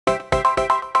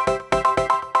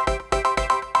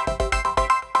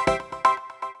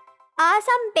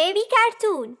Baby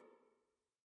cartoon.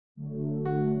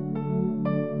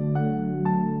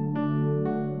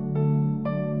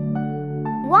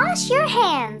 Wash your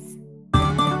hands.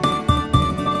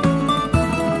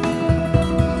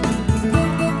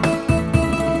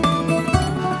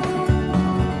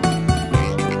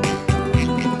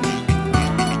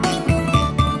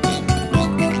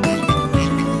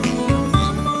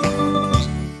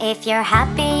 If you're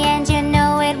happy and you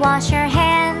know it, wash your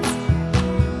hands.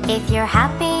 If you're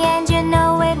happy and you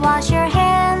know it, wash your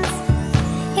hands.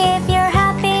 If you're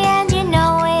happy and you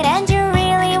know it and you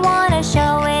really want to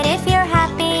show it, if you're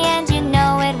happy and you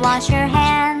know it, wash your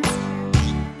hands.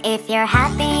 If you're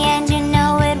happy and you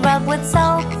know it, rub with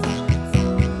soap.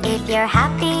 If you're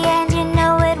happy and you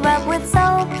know it, rub with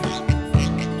soap.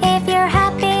 If you're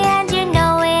happy and you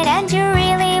know it and you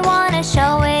really want to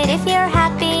show it, if you're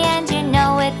happy and you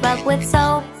know it, rub with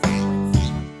soap.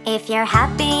 If you're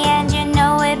happy and you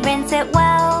know it, rinse it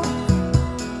well.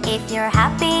 If you're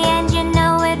happy and you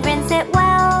know it, rinse it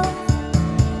well.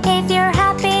 If you're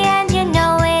happy and you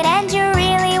know it and you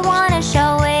really want to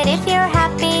show it, if you're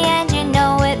happy and you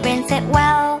know it, rinse it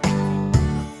well.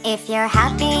 If you're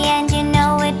happy and you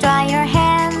know it, dry your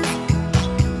hands.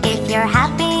 If you're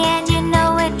happy and you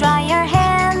know it, dry your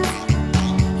hands.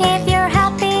 If you're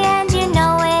happy and you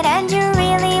know it and you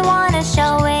really want to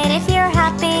show it, if you're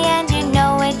happy and you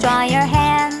know it, dry your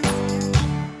hands.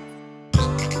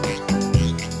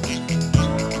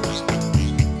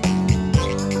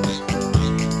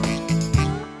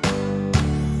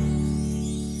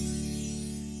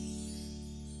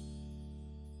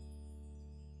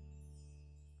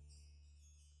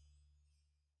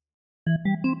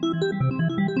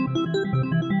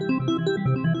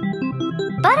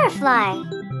 Butterfly.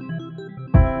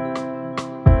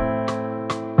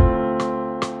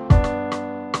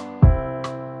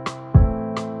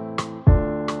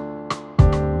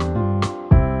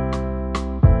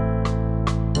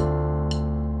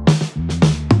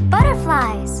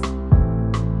 Butterflies.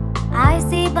 I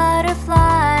see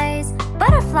butterflies.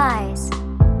 Butterflies.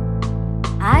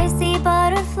 I see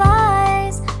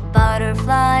butterflies.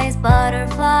 Butterflies,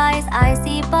 butterflies. I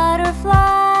see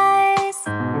butterflies.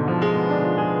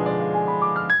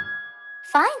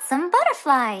 Find some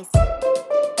butterflies.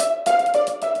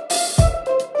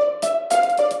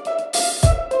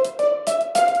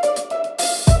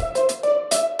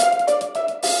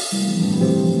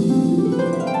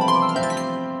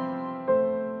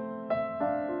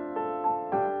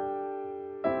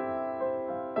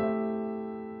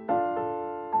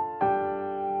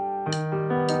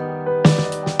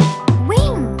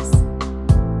 Wings.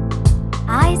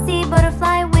 I see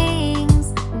butterfly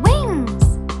wings. Wings.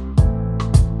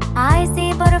 I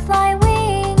see butterfly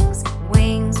wings.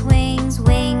 Wings, wings,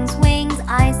 wings, wings.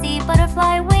 I see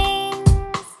butterfly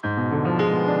wings.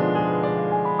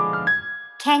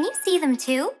 Can you see them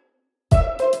too?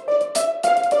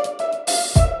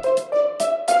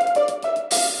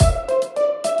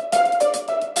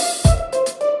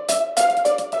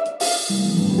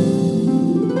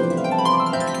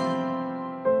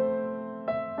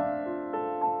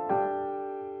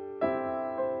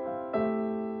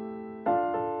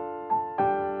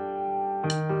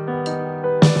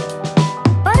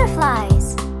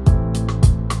 Butterflies.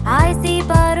 I see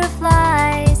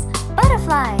butterflies.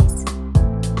 Butterflies.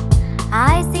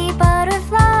 I see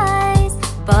butterflies.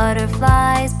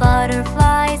 Butterflies,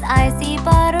 butterflies. I see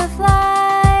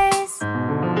butterflies.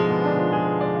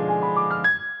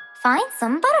 Find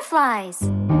some butterflies.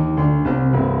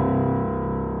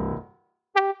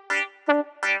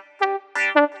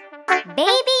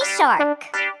 Baby shark.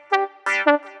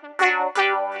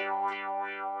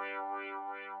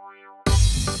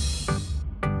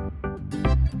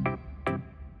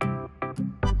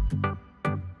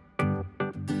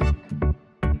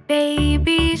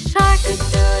 Baby shark,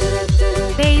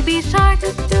 baby shark,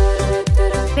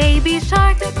 baby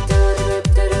shark,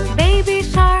 baby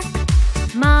shark,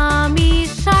 mommy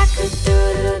shark,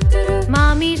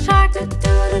 mommy shark,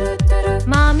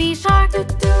 mommy shark,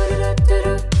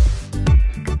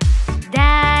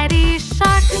 daddy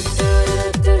shark,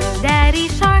 daddy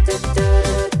shark,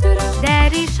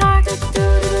 daddy shark,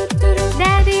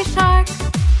 daddy shark,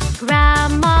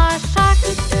 grandma shark,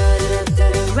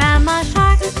 grandma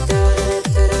shark,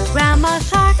 grandma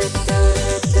shark,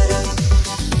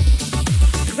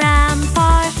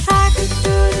 grandpa shark.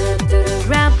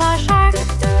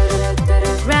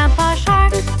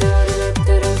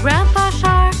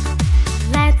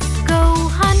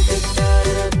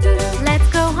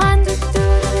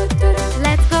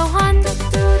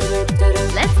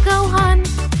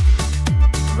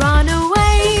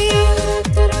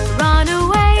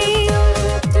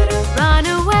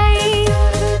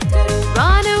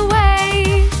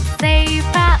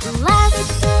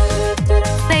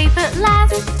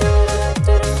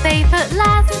 at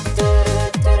last,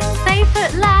 safe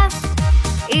at last.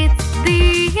 It's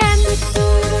the end.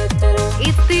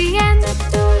 It's the end.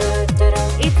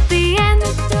 It's the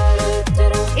end.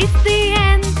 It's the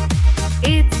end.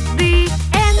 It's the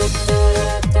end.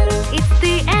 It's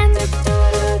the end.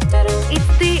 It's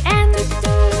the end.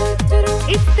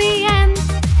 It's the end.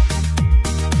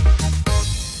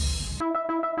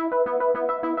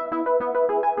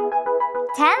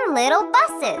 Ten little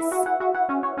buses.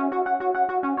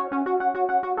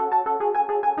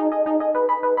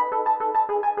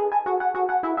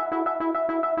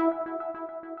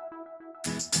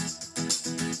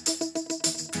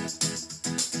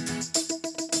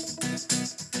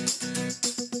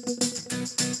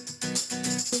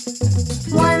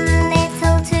 One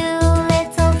little, two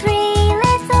little, three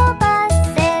little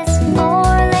buses,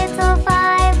 four little,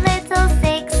 five little,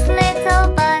 six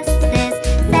little buses,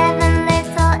 seven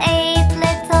little, eight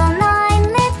little, nine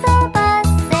little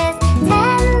buses,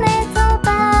 10 little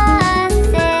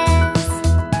buses.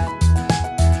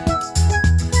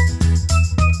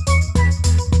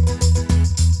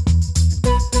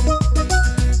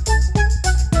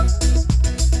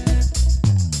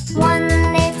 One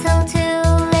little, two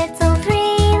little,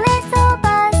 three little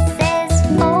buses,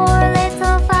 four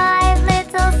little, five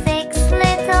little, six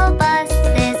little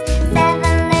buses,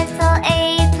 seven little,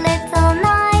 eight little,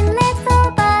 nine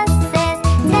little buses,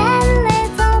 10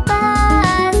 little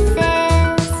buses.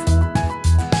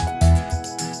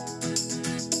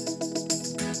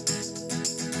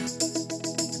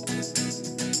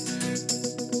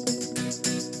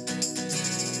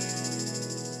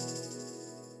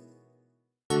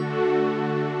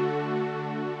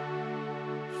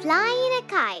 Flying a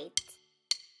kite.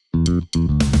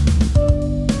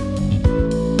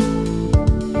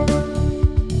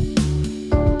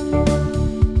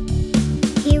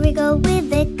 Here we go with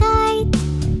the kite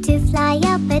to fly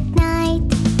up at night.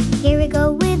 Here we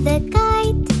go with the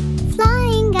kite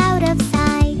flying out of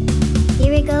sight.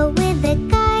 Here we go with the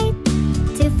kite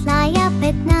to fly up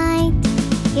at night.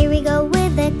 Here we go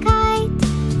with the kite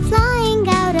flying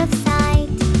out of sight.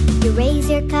 You raise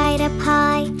your kite up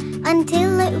high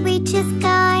until it reaches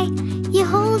sky. You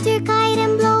hold your kite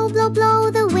and blow, blow, blow.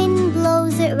 The wind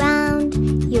blows it round.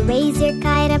 You raise your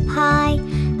kite up high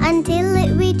until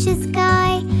it reaches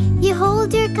sky. You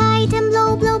hold your kite and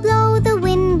blow, blow, blow. The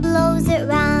wind blows it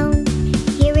round.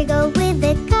 Here we go with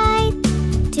the kite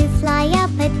to fly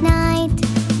up at night.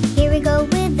 Here we go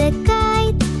with the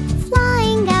kite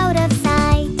flying out of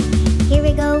sight. Here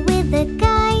we go with the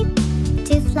kite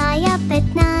to fly up at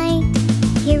night.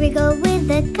 Here we go with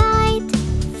the kite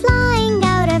flying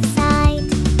out of sight.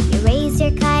 You raise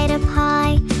your kite up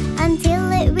high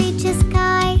until it reaches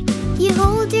sky. You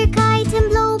hold your kite and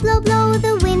blow, blow, blow.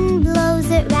 The wind blows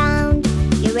it round.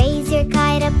 You raise your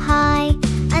kite up high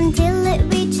until it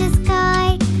reaches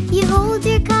sky. You hold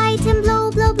your kite and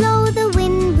blow, blow, blow. The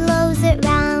wind blows it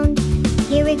round.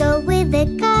 Here we go with the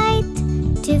kite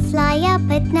to fly up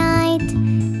at night.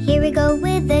 Here we go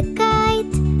with the kite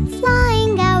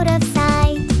flying out of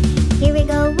sight. Here we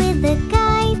go with the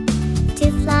kite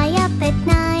to fly up at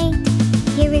night.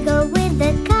 Here we go with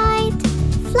the kite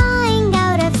flying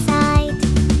out of sight.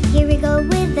 Here we go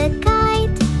with the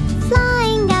kite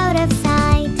flying out of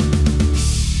sight.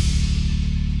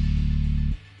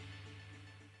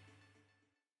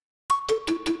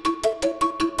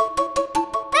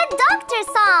 The Doctor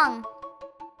Song.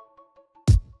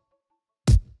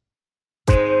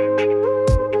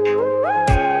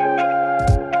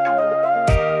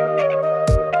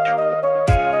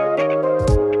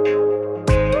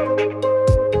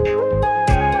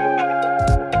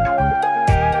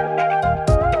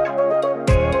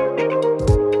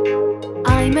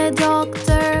 I'm a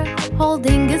doctor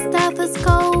holding a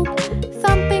stethoscope,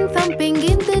 thumping, thumping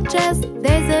in the chest.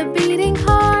 There's a beating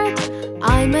heart.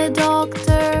 I'm a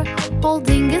doctor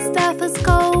holding a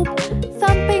stethoscope,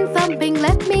 thumping, thumping.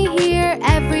 Let me hear.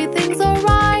 Everything's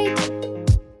alright.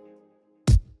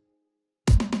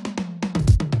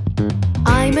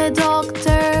 I'm a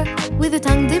doctor with a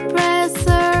tongue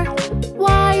depressor.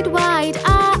 Wide, wide,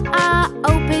 ah, ah.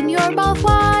 Open your mouth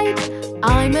wide.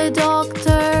 I'm a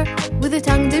doctor with a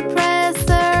tongue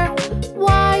depressor.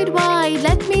 Wide, wide,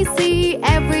 let me see.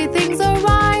 Everything's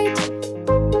alright.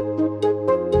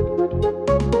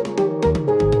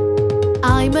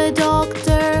 I'm a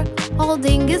doctor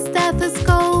holding a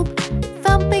stethoscope,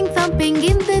 thumping, thumping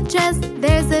in the chest.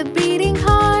 There's a beating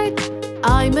heart.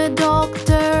 I'm a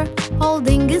doctor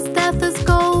holding a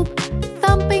stethoscope,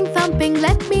 thumping, thumping.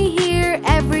 Let me hear.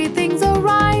 Everything's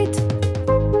alright.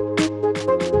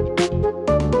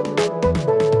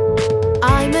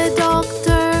 I'm a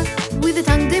doctor with a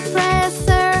tongue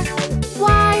depressor.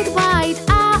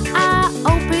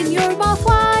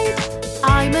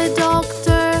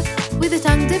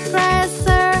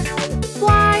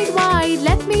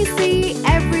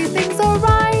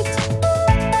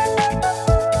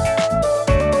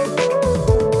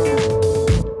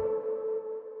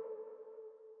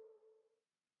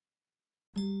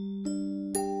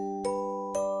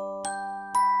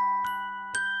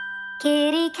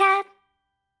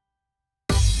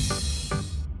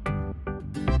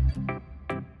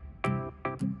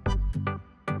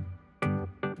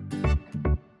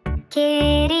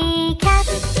 Kitty cat,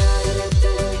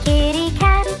 kitty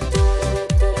cat,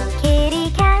 kitty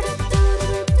cat,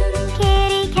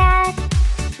 kitty cat.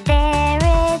 There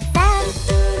it sat,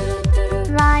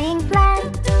 lying flat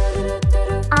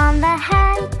on the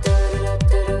hat.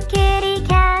 Kitty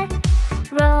cat,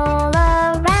 roll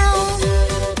around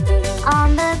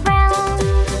on the ground.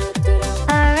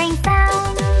 Purring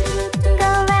sound, go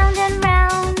round and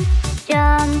round.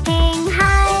 Jumping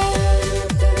high,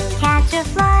 catch a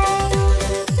fly.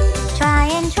 Try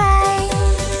and try,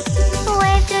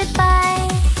 wave goodbye.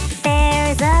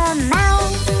 There's a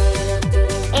mouse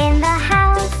in the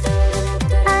house,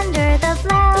 under the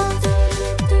blouse.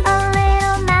 A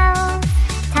little mouse,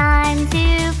 time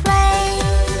to play.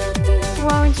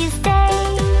 Won't you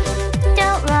stay?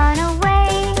 Don't run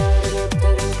away.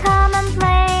 Come and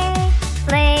play,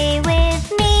 play with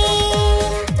me.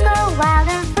 Go wild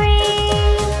and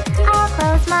free. I'll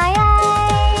close my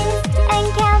eyes and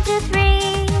count to 3.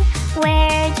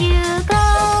 Where'd you go?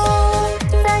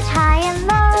 Search high and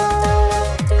low.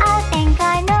 I think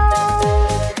I know.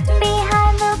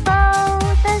 Behind the bow,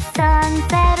 the sun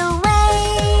set away.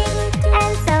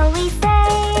 And so we say,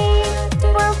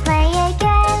 we'll play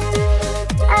again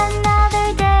another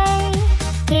day.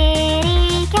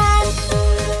 Kitty cat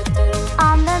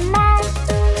on the mat,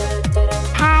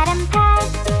 pat and pat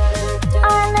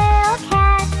our little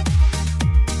cat.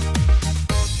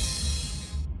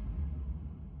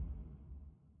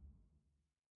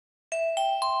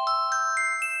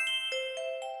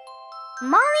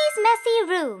 Molly's messy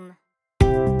room.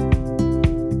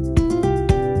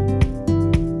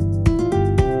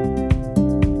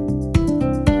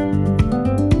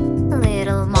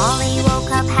 Little Molly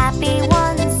woke up happy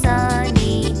one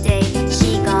sunny day.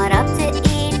 She got up to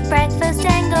eat breakfast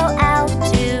and go out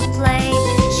to play.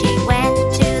 She went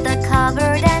to the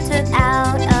cupboard and took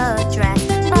out a dress,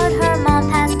 but her mom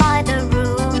passed by the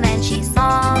room and she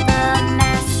saw the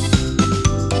mess.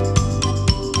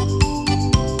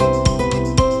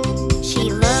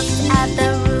 She looked at the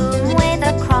room with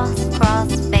a cross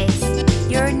face.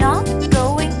 You're not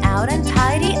going out and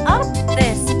tidy up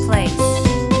this place.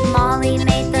 Molly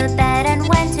made the bed and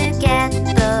went to get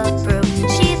the broom.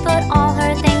 She put all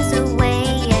her things away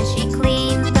and she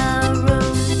cleaned the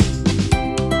room.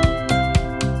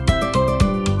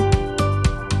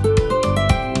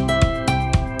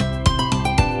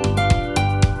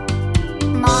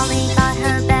 Molly got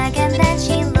her bag and then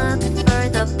she looked for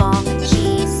the ball.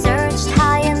 She searched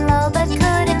high and low but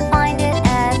couldn't find it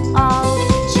at all.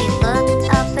 She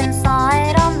looked up and saw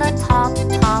it on the top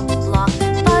block,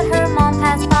 but her mom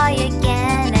passed by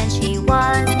again and she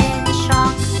was in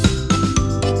shock.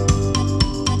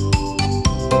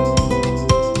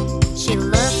 She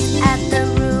looked at the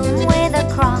room with a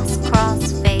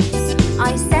cross face.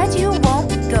 I said you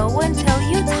won't go until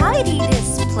you tidy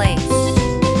this place.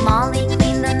 Molly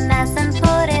cleaned the mess and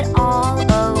put it all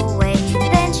away.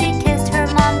 Then she kissed her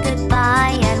mom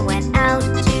goodbye and went out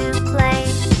to play.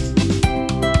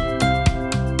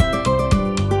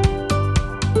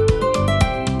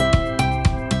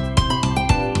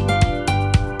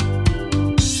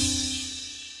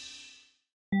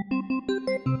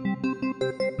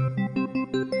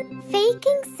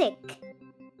 Faking sick.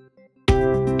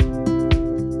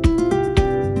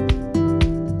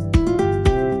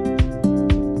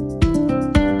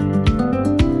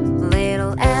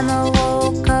 Little Emma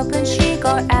woke up and she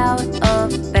got out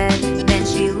of bed. Then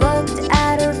she looked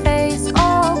at her face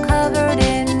all covered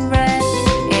in red.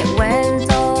 It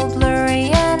went all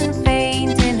blurry and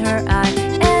faint in her eye,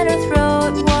 and her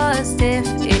throat was stiff,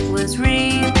 it was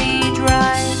really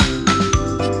dry.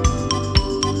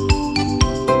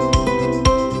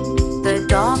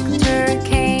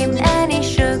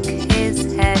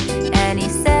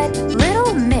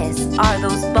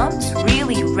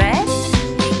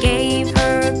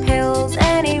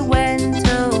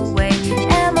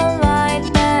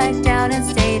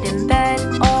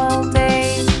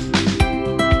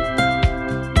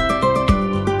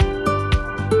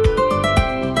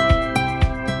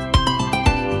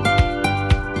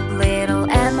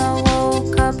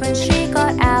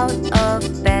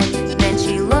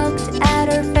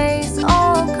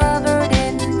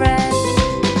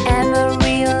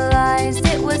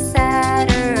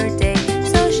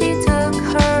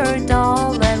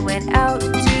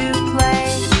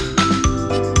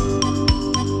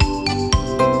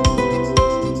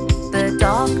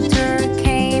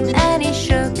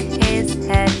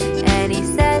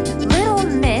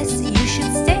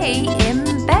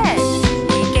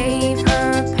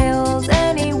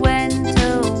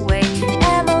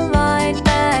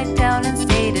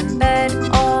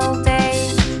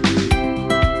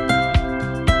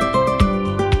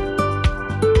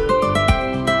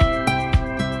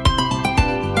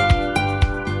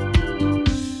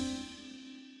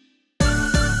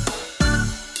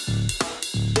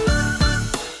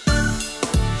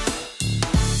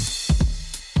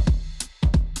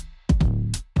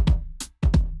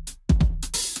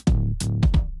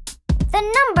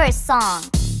 first song.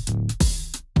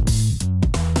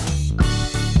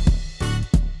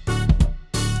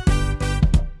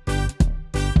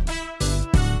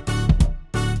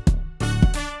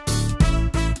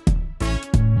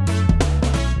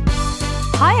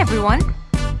 Hi everyone!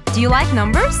 Do you like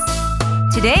numbers?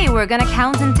 Today we're gonna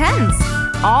count in tens,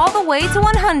 all the way to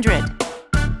 100.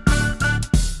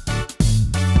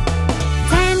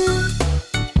 10,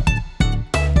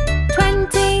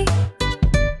 20,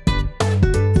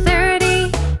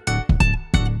 30,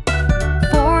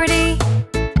 40,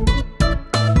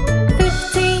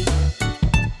 50,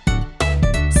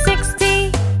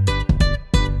 60,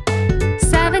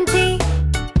 70,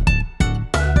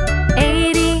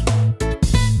 80,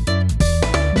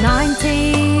 90,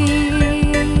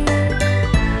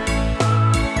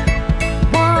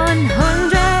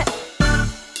 100.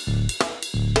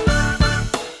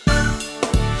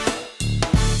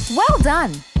 Well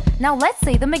done! Now let's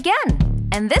say them again.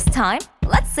 And this time,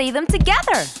 let's say them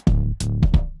together.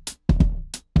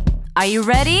 Are you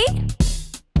ready?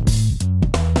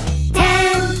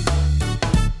 10,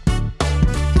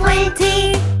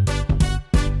 20,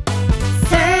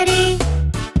 30,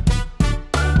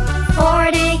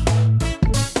 40,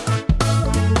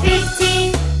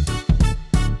 50,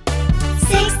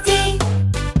 60,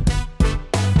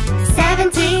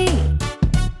 70,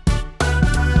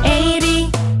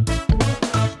 80,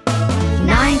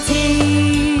 90,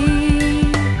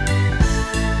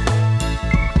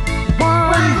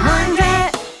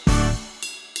 100.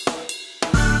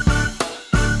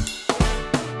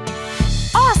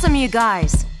 Awesome, you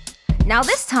guys! Now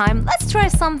this time, let's try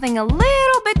something a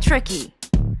little bit tricky.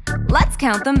 Let's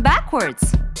count them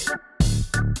backwards.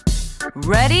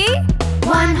 Ready?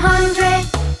 100,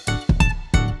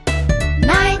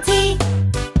 90,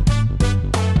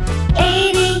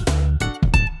 80,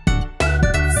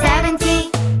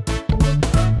 70,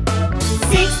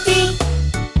 60,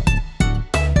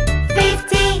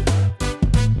 50,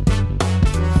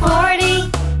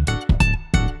 40,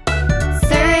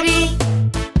 30,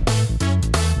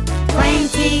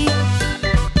 20,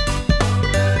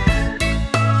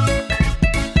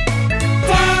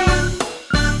 10.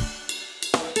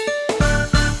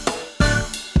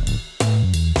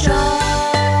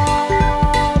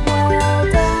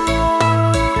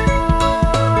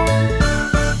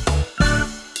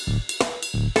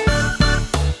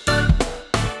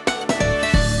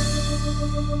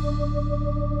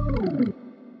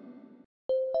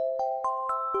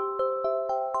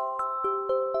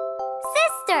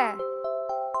 Sister.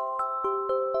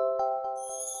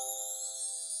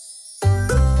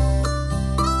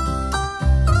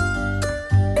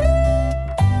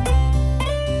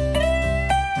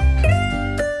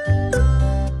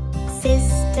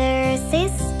 Sister,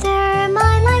 sister,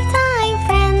 my lifetime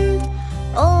friend,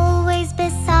 always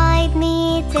beside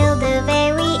me till the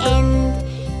very end,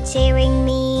 cheering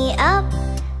me up,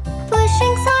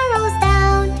 pushing sorrows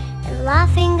down, and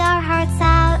laughing our hearts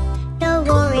out, no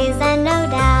worries and no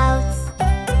doubts.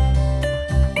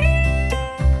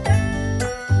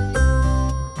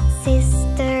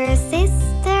 Sister,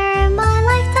 sister, my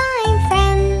lifetime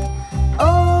friend,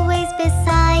 always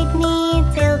beside me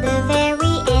till the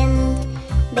very end,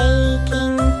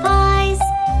 baking pies,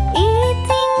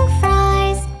 eating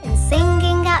fries, and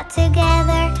singing out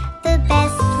together the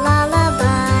best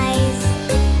lullabies.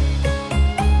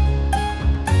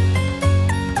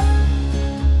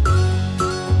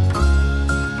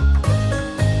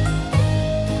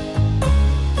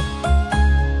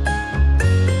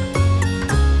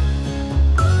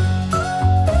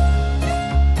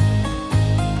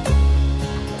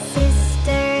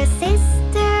 Sister,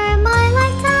 sister, my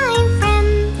lifetime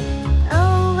friend,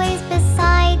 always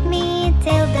beside me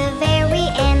till the very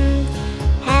end,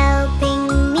 helping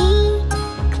me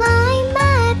climb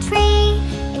a tree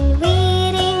and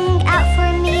reading out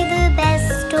for me the best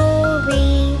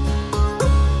story.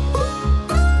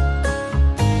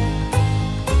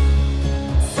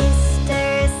 Sister,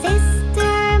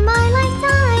 sister, my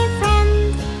lifetime friend,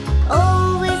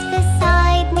 always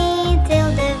beside me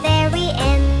till the very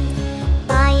end,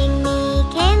 buying me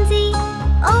candy,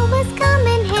 always come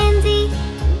in handy,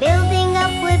 building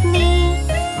up with me,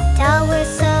 tower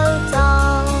so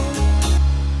tall.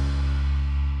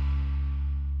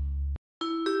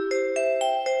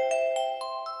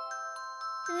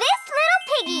 This little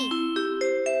piggy.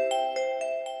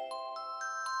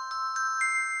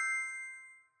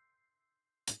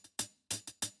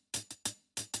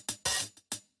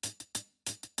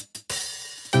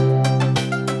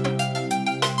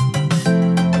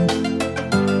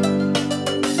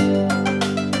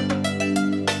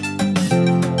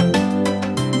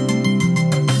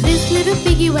 This little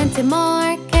piggy to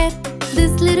market.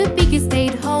 This little piggy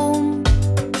stayed home.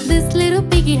 This little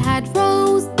piggy had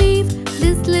roast beef.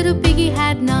 This little piggy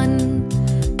had none.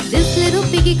 This little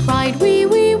piggy cried wee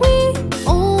wee wee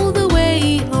all the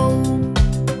way home.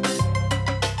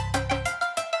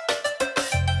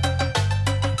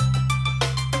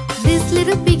 This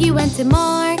little piggy went to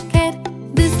market.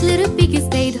 This little piggy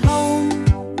stayed home.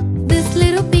 This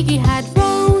little piggy had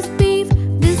roast beef.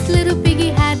 This little piggy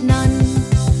had none.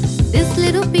 This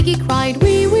little piggy cried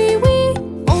wee wee wee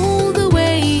all the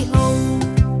way home.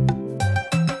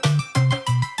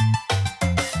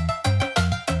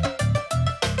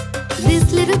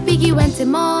 This little piggy went to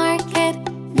market.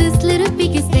 This little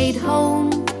piggy stayed home.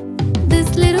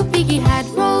 This little piggy had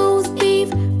roast beef.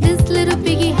 This little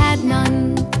piggy had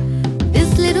none.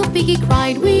 This little piggy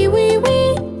cried wee wee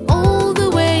wee all the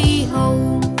way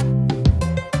home.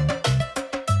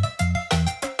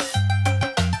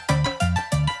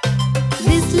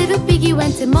 This little piggy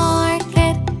went to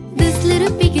market. This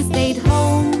little piggy stayed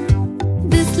home.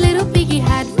 This little piggy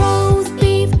had roast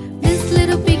beef. This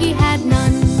little piggy had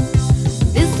none.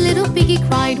 This little piggy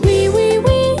cried wee wee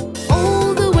wee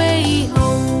all the way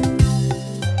home.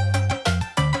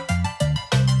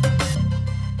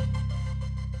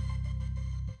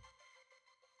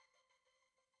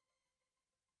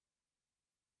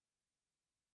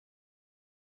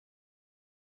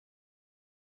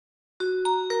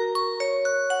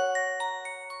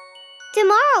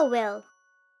 Tomorrow will.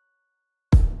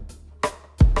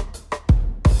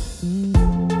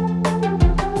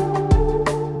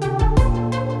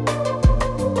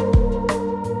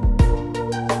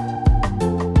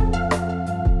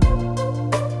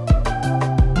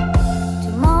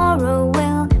 Tomorrow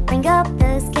will bring up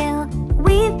the skill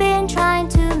we've been trying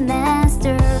to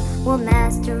master. We'll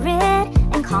master it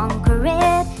and conquer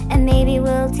it, and maybe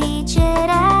we'll teach it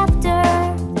after.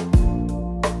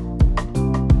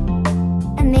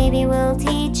 And maybe we'll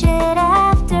teach it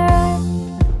after.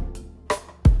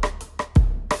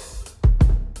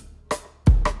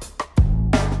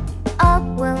 Up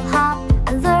we'll hop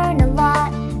and learn a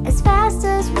lot as fast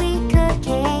as we could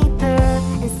caper,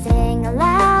 and sing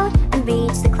aloud and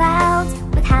reach the clouds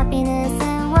with happiness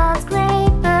and wild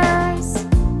scrapers.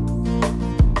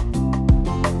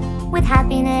 With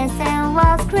happiness and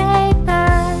wild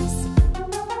scrapers.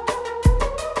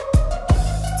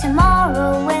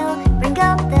 Tomorrow will bring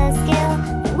up the skill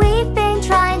that we've been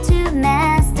trying to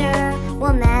master.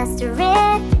 We'll master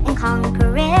it and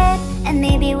conquer it, and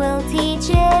maybe we'll teach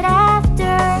it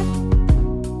after.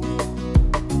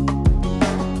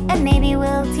 And maybe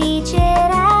we'll teach it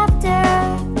after.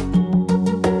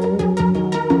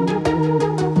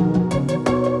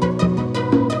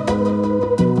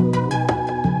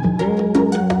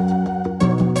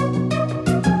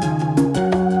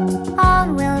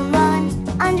 On we'll run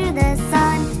under the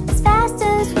sun as fast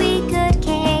as we could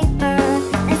caper,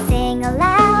 and sing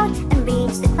aloud and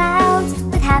reach the clouds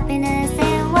with happiness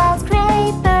and wild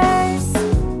scrapers.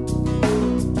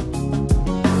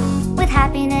 With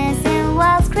happiness and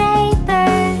wild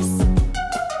scrapers.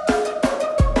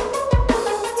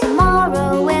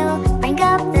 Tomorrow will bring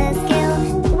up the skill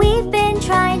that we've been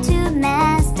trying to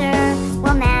master.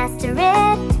 We'll master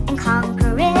it and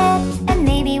conquer it, and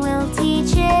maybe we'll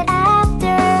teach it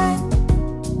after.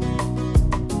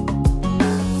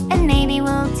 And maybe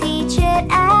we'll teach it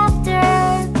after.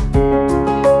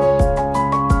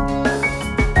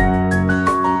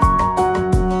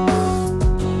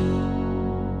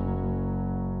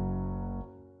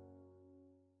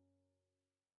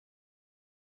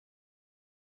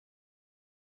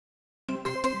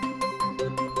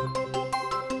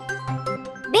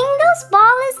 Bingo's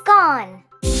ball is gone.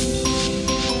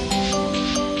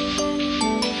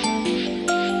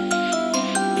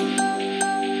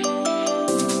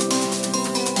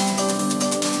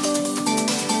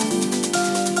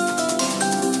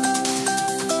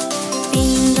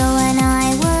 Bingo and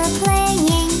I were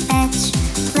playing fetch,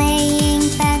 playing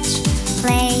fetch,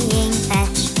 playing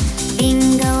fetch.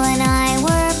 Bingo and I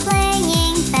were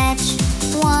playing fetch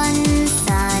one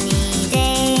sunny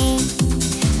day.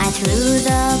 I threw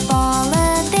the ball a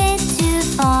bit too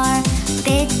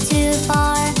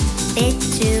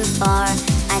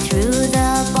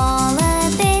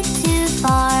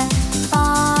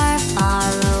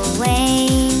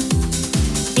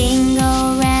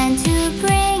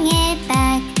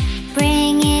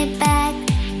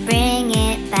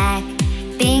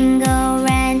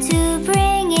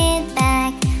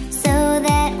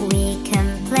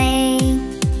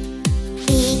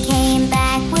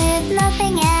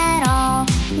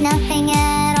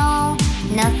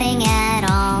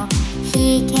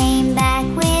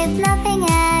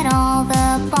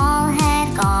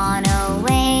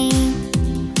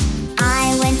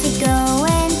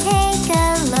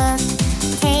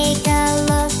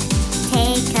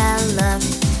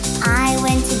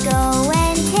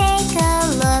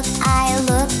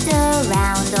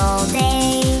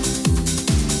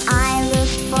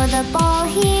ball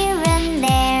here and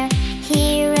there,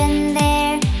 here and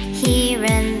there, here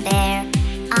and there.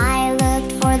 I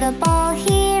looked for the ball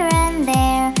here and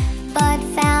there, but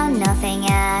found nothing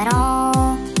at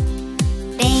all.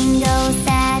 Bingo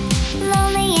sat,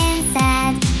 lonely and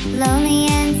sad, lonely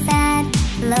and sad,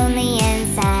 lonely and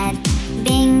sad.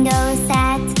 Bingo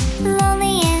sat,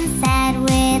 lonely and sad,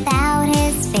 without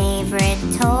his favorite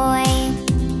toy.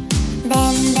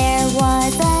 Then there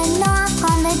was a knock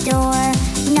on the door,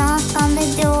 knock on the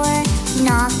door,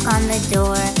 knock on the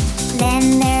door.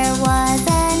 Then there was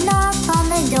a knock on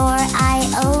the door, I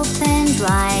opened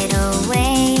right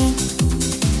away.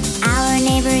 Our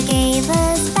neighbor gave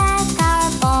us back our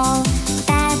ball,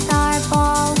 back our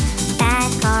ball,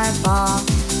 back our ball.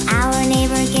 Our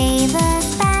neighbor gave us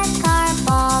back our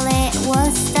ball, it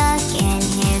was stuck in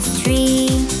his tree.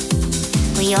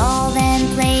 We all then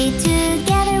played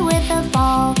together with the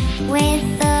ball, with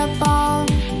the ball,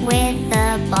 with the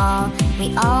ball. We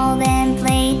all then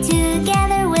played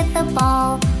together with the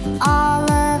ball, all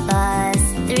of us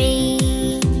three.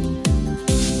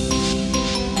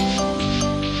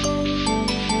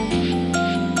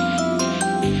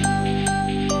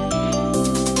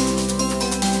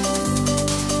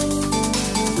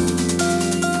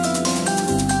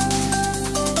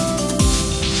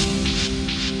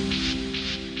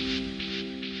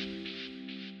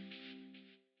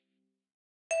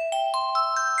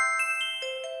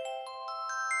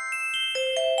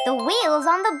 The wheels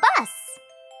on the bus.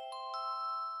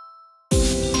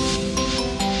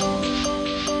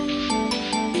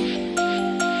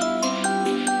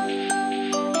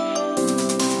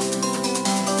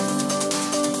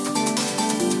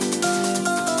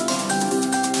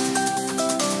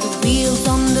 The wheels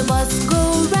on the bus go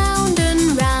round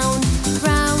and round,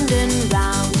 round and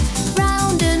round,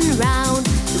 round and round.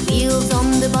 The wheels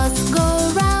on the bus go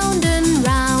round and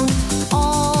round,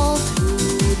 all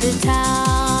through the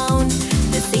town.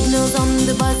 The signals on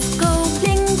the bus go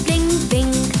bling, bling,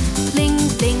 bling, bling,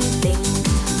 bling, bling,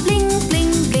 bling,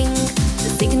 bling, bling. The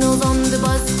signals on the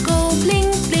bus go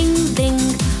bling, bling, bling,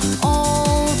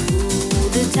 all through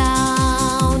the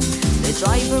town. The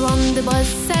driver on the bus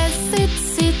says sit,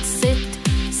 sit, sit,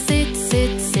 sit,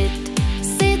 sit, sit,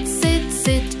 sit, sit,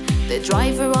 sit. The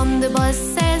driver on the bus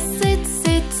says sit,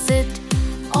 sit, sit,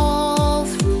 all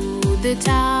through the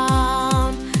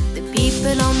town. The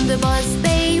people on the bus,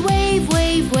 they wave,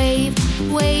 wave, wave,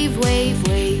 wave, wave,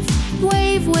 wave,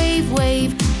 wave, wave,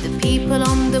 wave. The people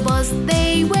on the bus,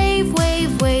 they wave,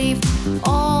 wave, wave,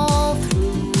 all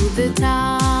through the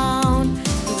town.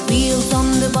 The wheels on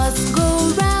the bus go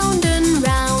round and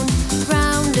round,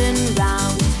 round and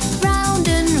round, round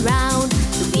and round.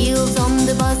 The wheels on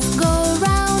the bus go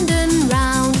round and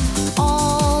round,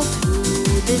 all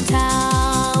through the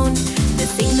town. The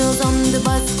signals on the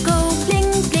bus go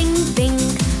bling, bling, bling,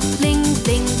 bling,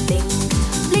 bling, bling,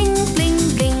 bling, bling,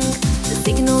 bling. The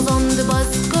signals on the bus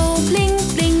go bling,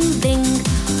 bling, bling,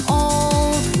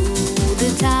 all through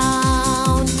the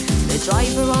town. The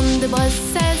driver on the bus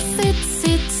says sit,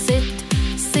 sit, sit,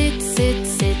 sit, sit,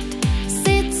 sit,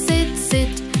 sit, sit,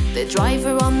 sit. The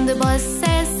driver on the bus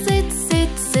says sit, sit,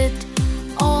 sit,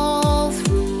 all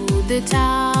through the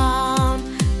town.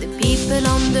 The people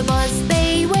on the bus,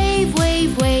 they wave,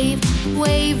 wave, wave,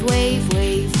 wave, wave,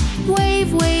 wave,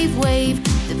 wave, wave, wave.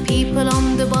 The people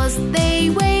on the bus, they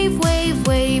wave, wave,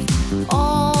 wave,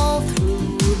 all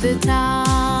through the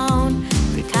town.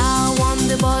 The cow on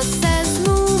the bus says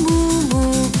moo, moo,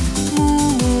 moo,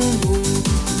 moo, moo, moo,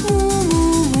 moo,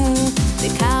 moo, moo. The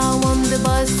cow on the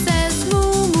bus says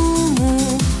moo, moo,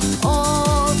 moo,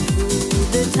 all through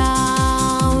the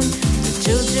town. The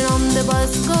children on the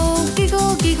bus go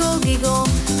giggle, giggle, giggle,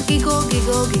 giggle,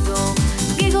 giggle, giggle,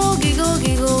 giggle, giggle,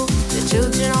 giggle. The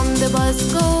children on the bus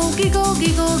go giggle,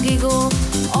 giggle, giggle,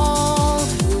 all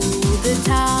through the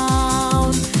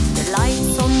town. The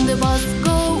lights on the bus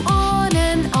go on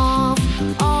and off,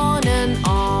 on and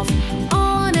off,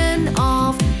 on and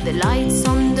off. The lights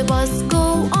on the bus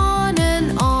go on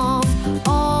and off,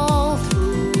 all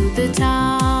through the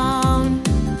town.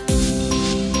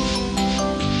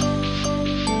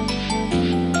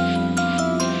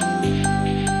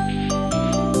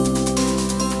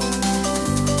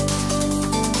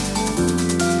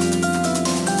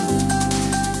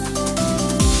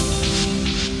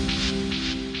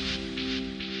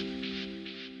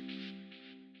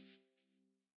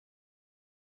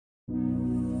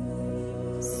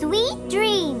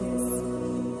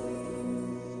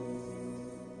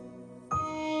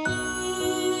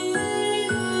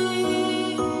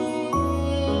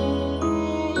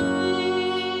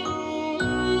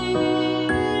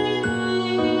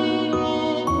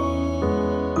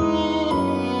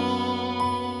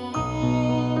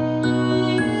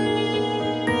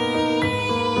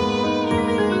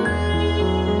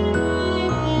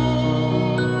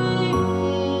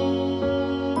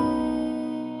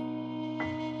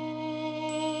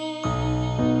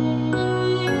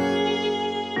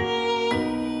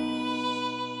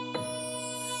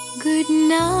 Good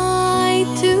night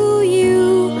to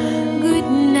you, good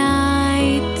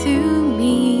night to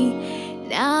me.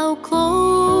 Now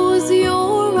close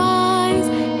your eyes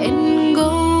and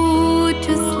go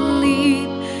to sleep.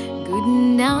 Good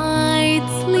night,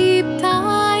 sleep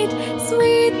tight,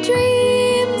 sweet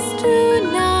dreams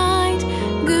tonight.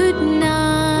 Good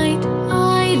night,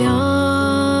 I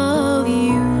love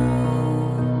you.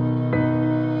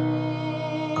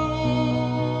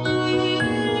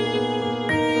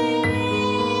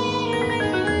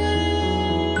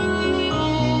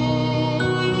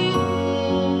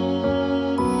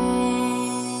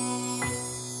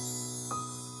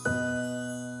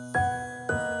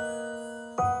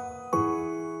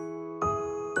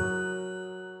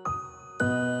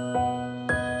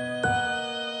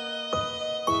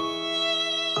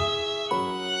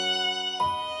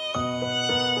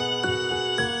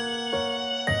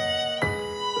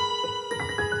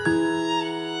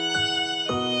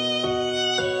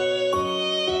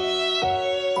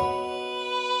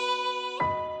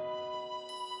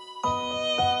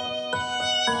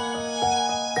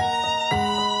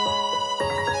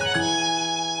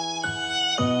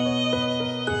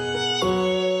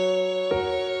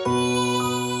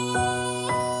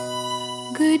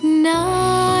 Good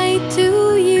night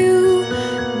to you,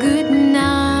 good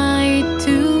night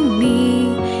to me.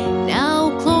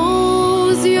 Now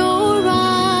close your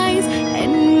eyes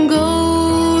and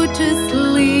go to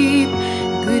sleep.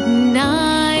 Good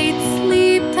night,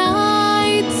 sleep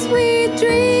tight, sweet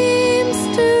dreams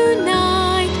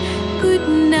tonight. Good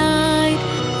night,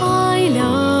 I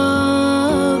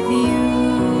love you.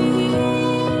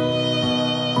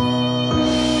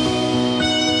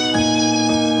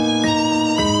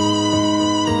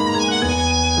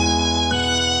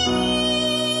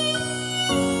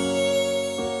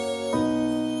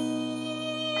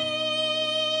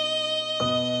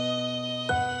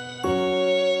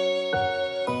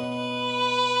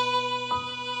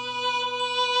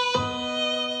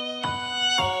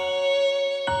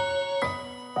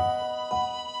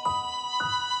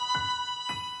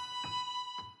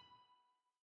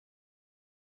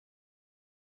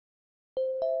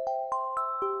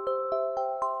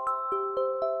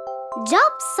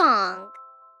 Job song.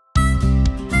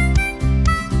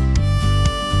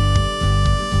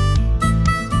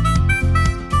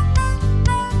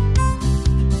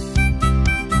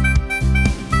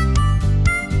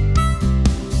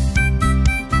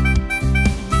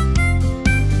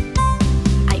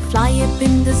 I fly up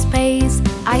into space,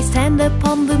 I stand up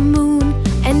on the moon.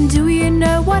 And do you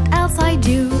know what else I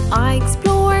do? I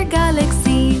explore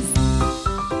galaxies.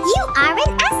 You are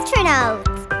an astronaut.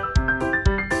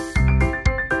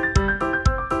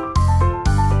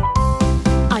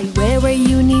 I wear a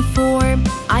uniform,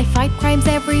 I fight crimes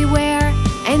everywhere.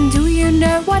 And do you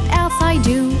know what else I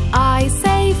do? I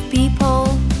save people.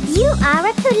 You are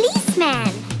a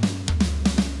policeman.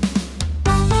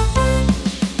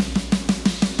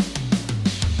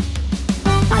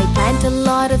 I plant a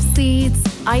lot of seeds,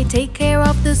 I take care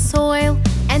of the soil.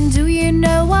 And do you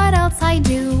know what else I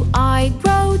do? I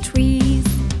grow trees.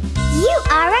 You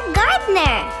are a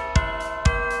gardener.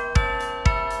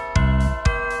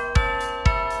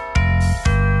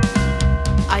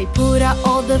 I put out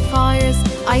all the fires,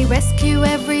 I rescue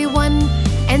everyone.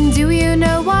 And do you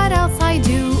know what else I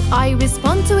do? I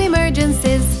respond to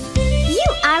emergencies. You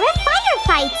are a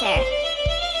firefighter.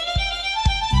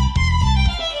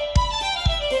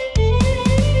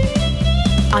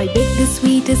 I bake the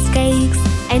sweetest cakes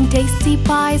and tasty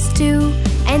pies too.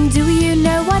 And do you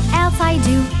know what else I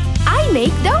do? I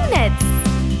make donuts.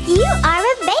 You are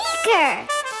a baker.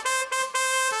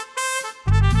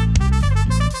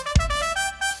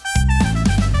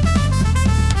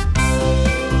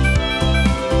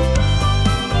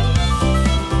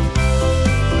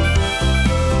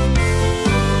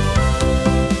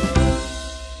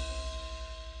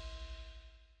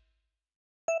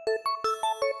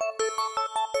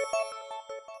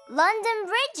 London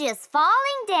Bridge is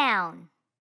falling down.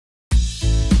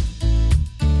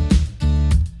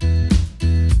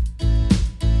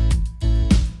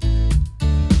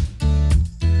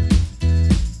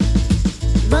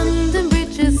 London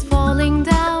Bridge is falling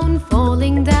down,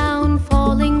 falling down,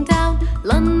 falling down.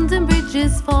 London Bridge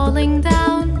is falling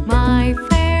down, my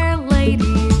fair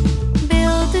lady.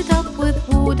 Build it up with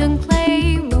wooden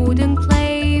clay, wooden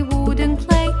clay, wooden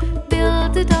clay.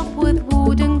 Build it up with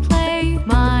wooden clay,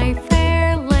 my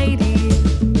fair lady.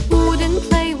 Wooden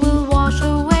clay will wash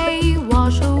away,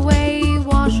 wash away,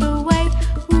 wash away.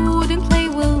 Wooden clay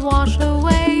will wash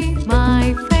away,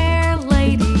 my fair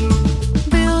lady.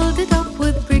 Build it up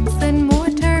with bricks and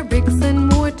mortar, bricks and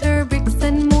mortar, bricks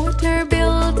and mortar.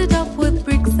 Build it up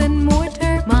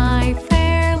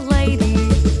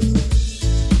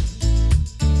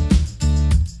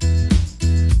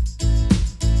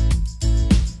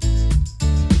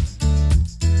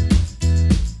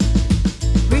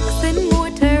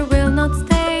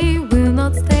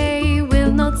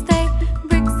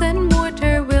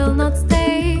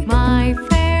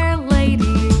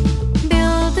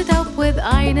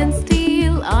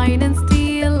steel, iron and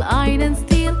steel, iron and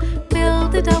steel.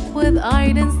 Build it up with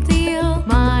iron and steel,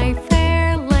 my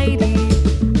fair lady.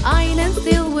 Iron and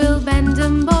steel will bend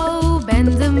and bow,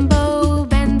 bend and bow,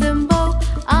 bend and bow.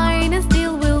 Iron and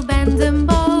steel will bend and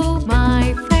bow,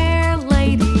 my fair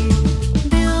lady.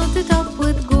 Build it up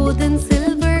with gold and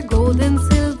silver, gold and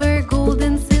silver, gold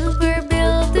and silver.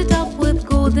 Build it up with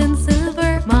gold and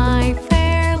silver, my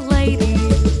fair lady.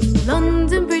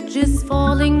 London Bridge is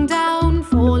falling down,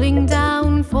 falling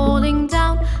down, falling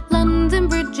down. London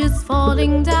Bridge is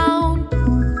falling down.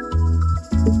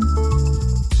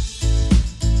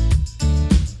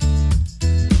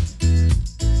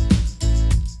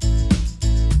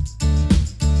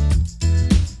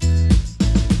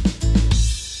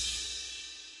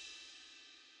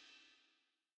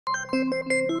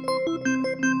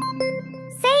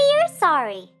 Say you're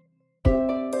sorry.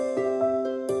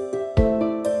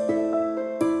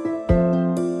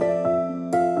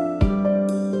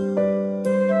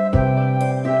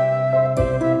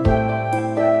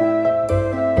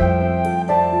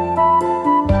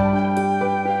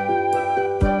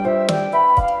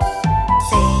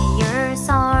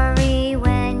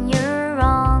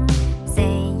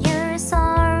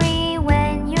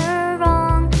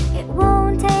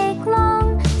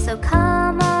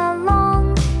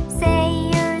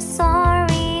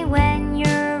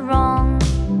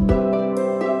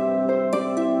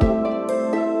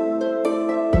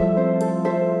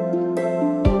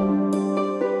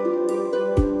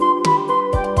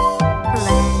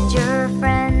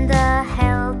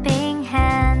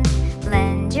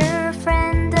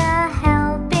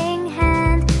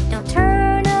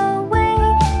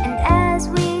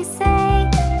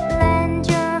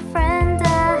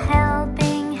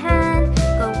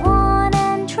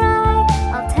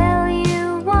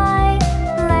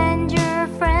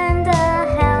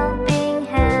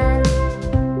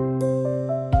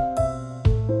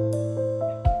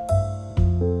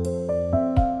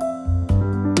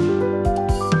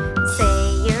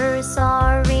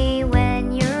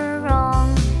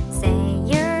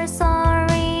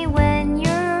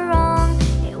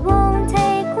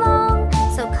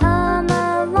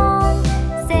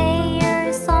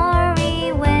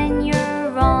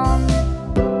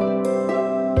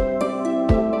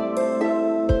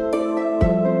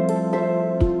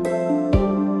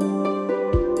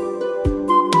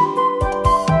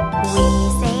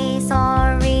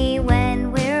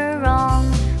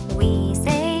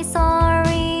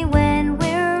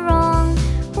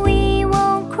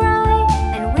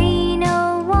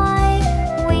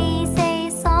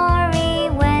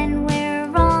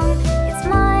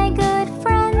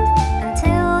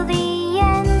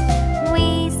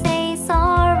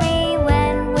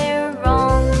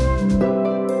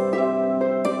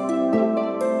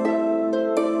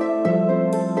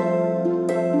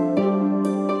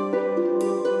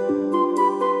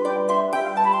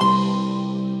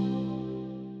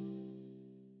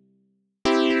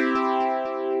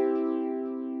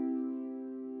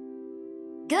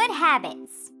 Good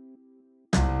habits.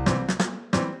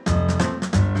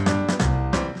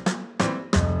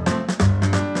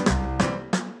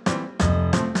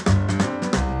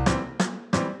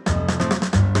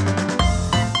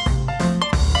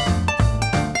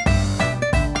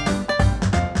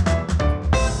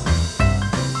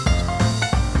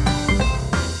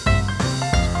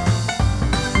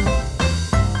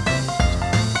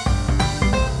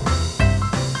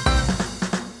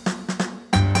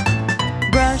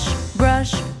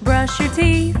 Brush your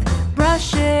teeth,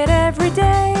 brush it every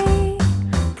day.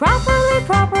 Properly,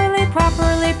 properly,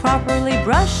 properly, properly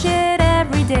brush it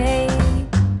every day.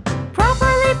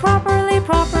 Properly, properly,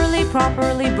 properly,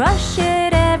 properly brush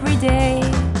it every day.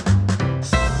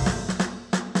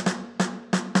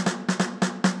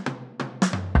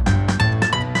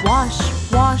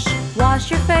 Wash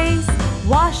your face,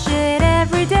 wash it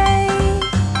every day.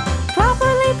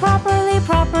 Properly, properly,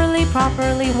 properly,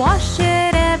 properly wash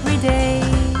it every day.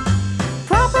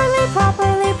 Properly,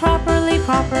 properly, properly,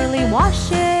 properly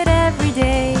wash it every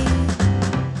day.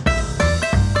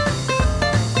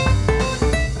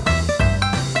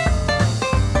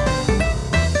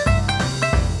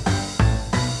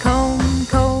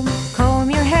 Comb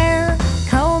your hair,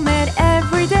 comb it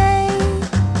every day.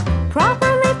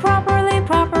 Properly, properly,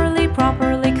 properly,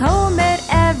 properly comb it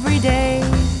every day.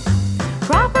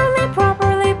 Properly,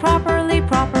 properly, properly,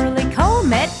 properly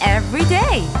comb it every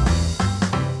day.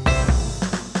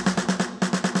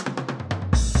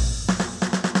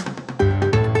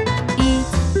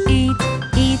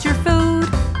 Eat your food,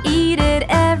 eat it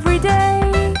every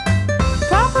day.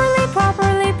 Properly,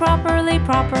 properly, properly,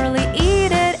 properly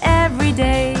eat it every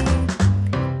day.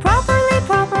 Properly,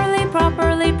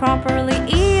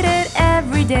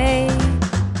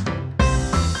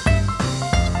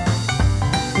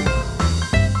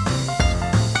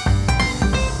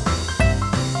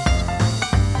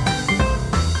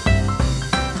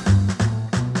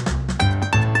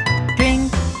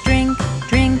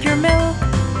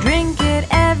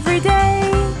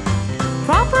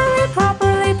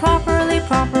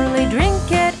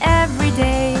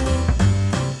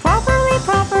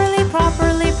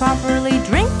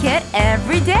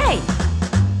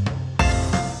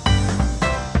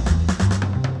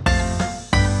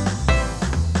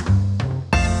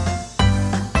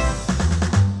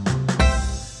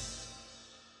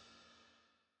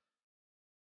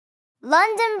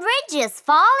 London Bridge is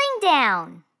falling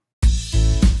down.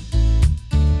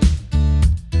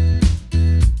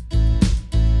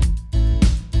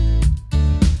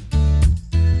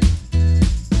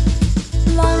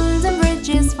 London Bridge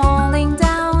is falling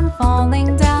down,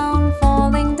 falling down,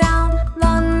 falling down.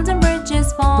 London Bridge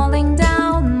is falling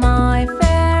down, my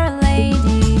fair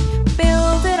lady.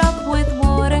 Build it up with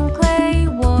wood and clay,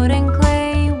 wood and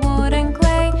clay, wood and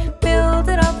clay. Build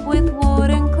it up with wood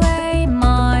and clay,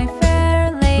 my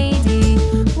fair lady.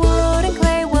 Wood and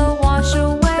clay will wash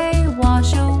away,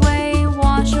 wash away,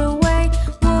 wash away.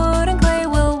 Wood and clay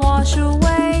will wash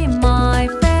away, my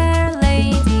fair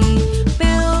lady.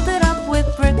 Build it up with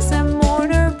bricks and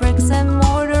mortar, bricks and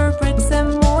mortar, bricks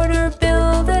and mortar.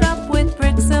 Build it up with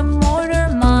bricks and mortar,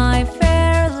 my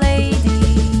fair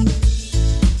lady.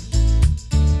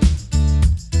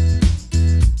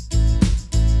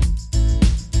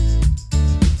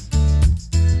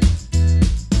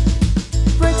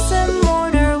 Bricks and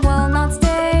mortar will not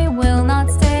stay, will not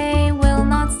stay, will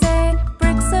not stay.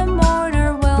 Bricks and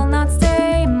mortar will not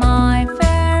stay, my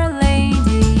fair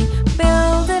lady.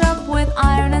 Build it up with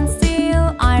iron and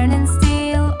steel, iron and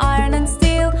steel, iron and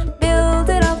steel. Build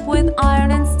it up with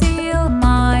iron and steel,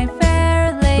 my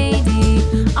fair lady.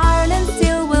 Iron and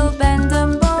steel will bend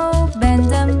and bow,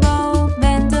 bend and bow,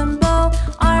 bend and bow.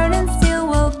 Iron and steel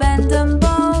will bend and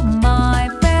bow, my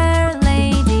fair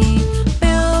lady.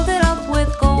 Build it up with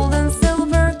gold and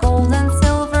silver, gold and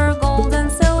silver, gold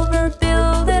and silver.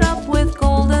 Build it up with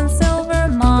gold and silver,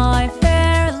 my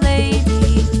fair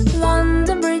lady.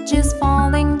 London Bridge is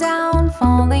falling down,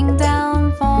 falling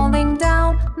down, falling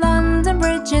down. London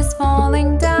Bridge is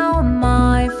falling down,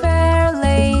 my fair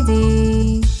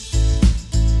lady.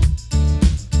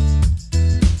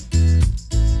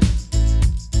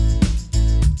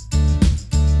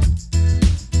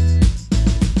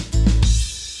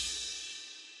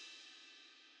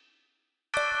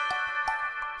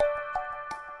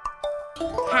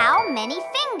 How many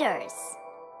fingers?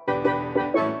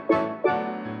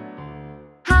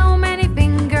 How many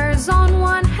fingers on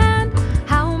one hand?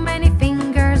 How many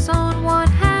fingers on one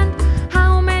hand?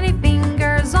 How many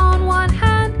fingers on one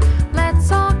hand?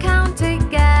 Let's all count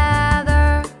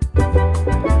together.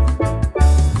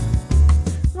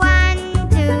 1,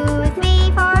 2,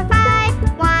 3, 4, 5.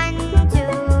 1, 2,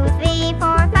 3,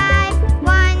 4, 5.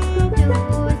 1, 2,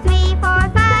 3, 4,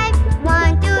 5.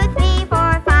 1, 2, 3,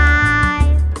 4, 5.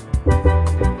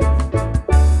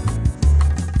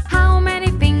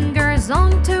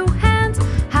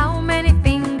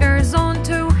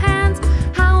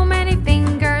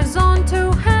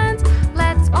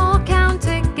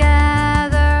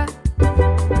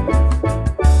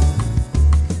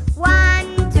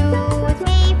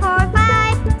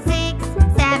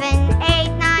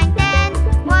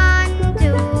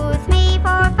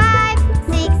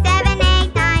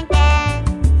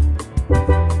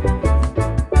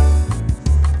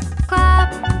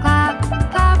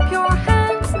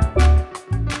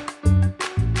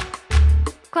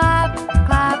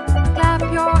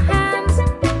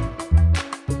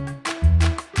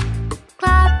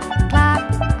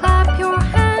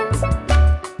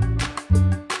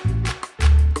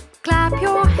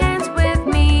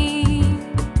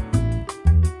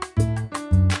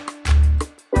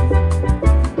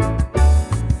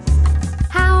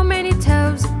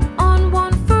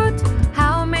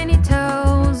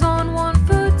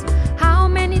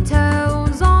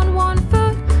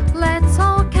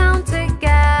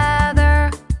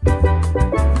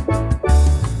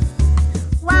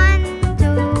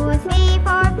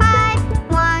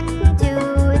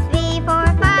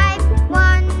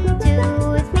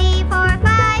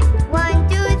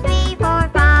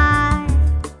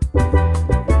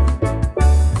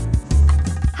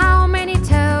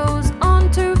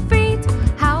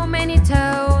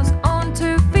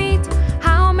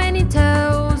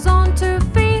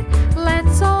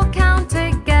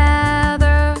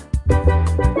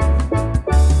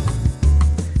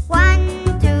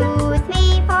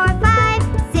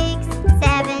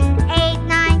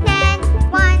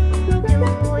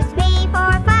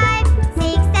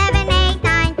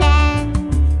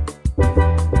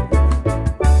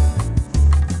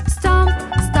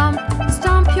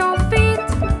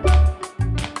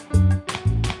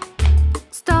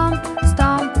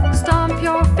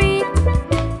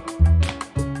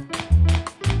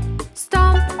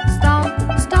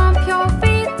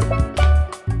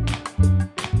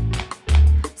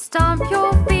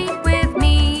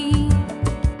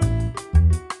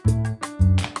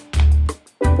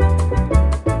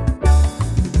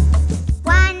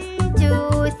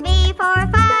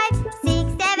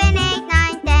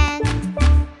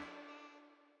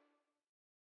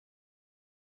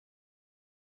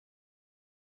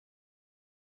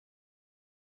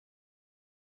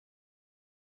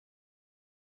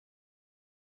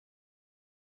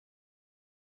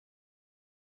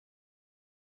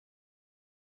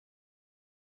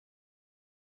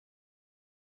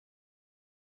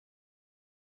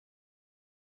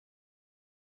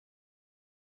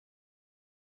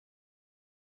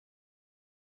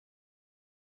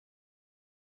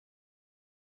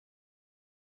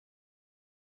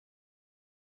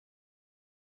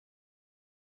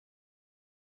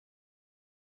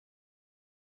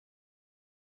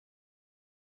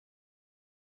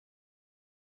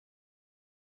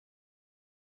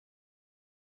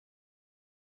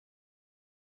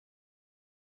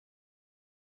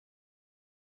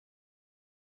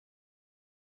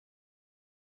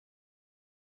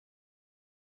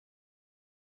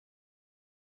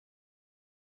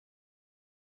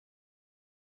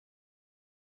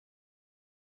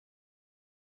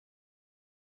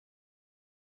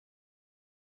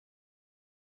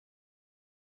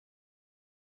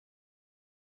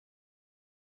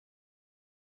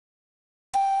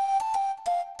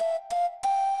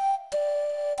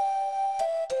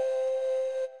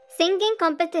 singing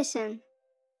competition.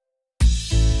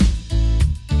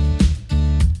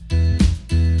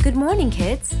 Good morning,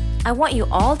 kids. I want you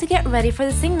all to get ready for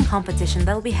the singing competition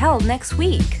that will be held next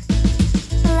week.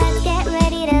 Let's get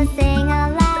ready to sing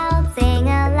aloud, sing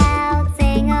aloud,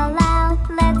 sing aloud.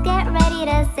 Let's get ready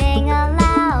to sing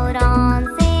aloud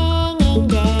on singing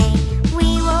day.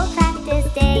 We will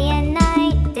practice day and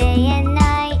night, day and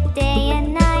night, day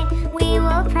and night. We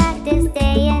will practice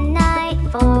day and night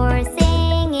for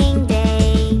singing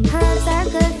day. Herbs are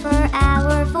good for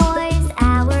our voice,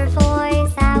 our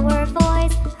voice, our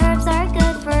voice. Herbs are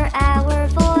good for our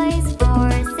voice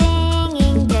for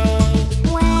singing day.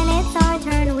 When it's our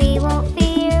turn, we won't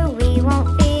fear, we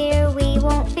won't fear, we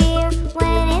won't fear.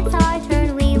 When it's our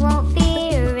turn, we won't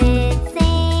fear. It's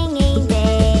singing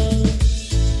day.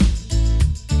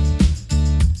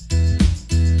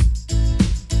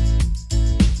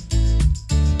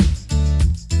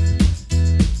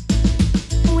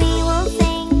 We will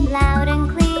sing loud and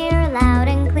clear, loud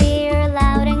and clear,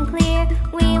 loud and clear.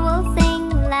 We will sing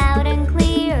loud and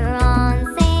clear on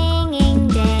singing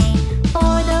day.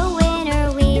 For the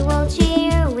winner we will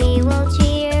cheer, we will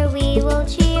cheer, we will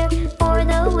cheer. For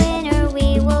the winner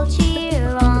we will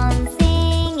cheer on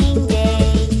singing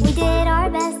day. We did our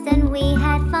best and we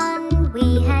had fun,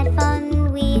 we had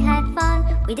fun, we had fun.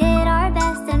 We did our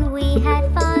best and we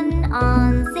had fun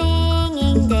on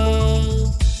singing day.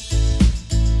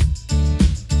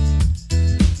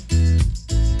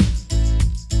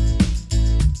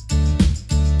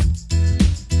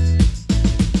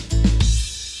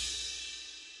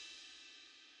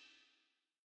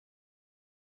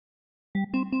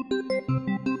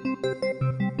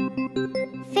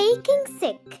 Faking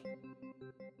sick.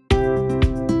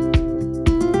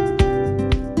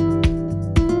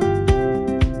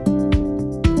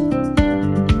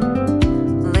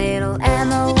 Little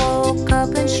Emma woke up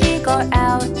and she got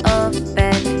out of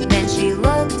bed. Then she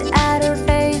looked at her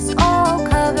face all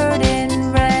covered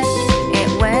in red. It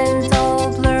went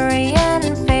all blurry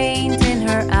and faint in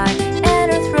her eye,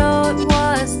 and her throat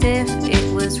was stiff,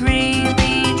 it was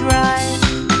really dry.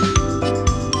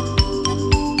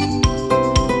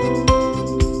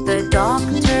 The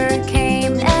doctor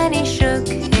came and he shook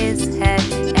his head,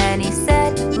 and he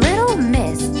said, "Little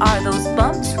miss, are those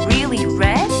bumps really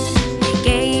red?" He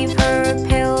gave her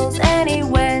pills and he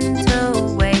went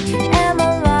away.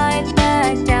 Emma lied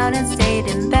back down and stayed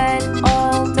in bed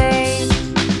all day.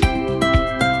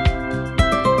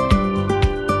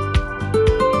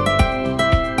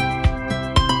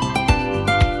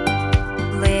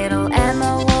 Little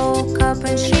Emma woke up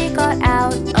and she got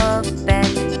out of bed.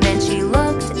 Then she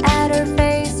looked at her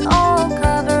face all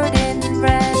covered in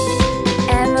red.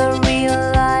 Emma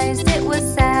realized it was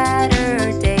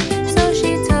Saturday, so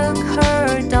she took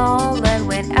her doll and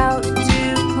went out to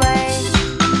play.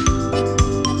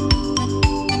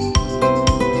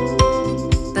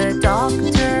 The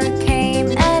doctor came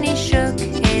and he shook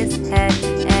his head,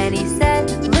 and he said,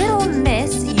 "Little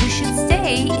miss, you should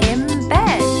stay in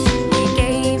bed." He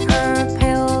gave her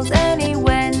pills and he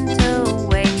went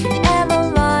away. Emma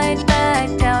lied back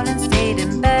down and stayed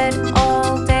in bed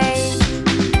all day.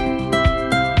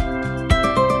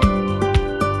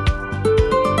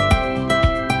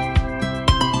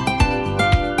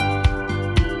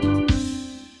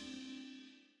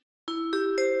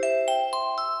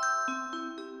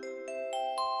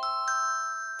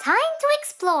 Time to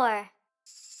explore.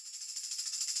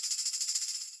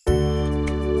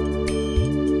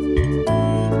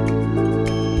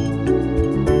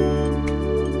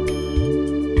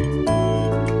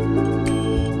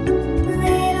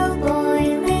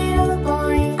 Little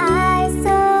boy, eyes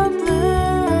so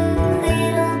blue.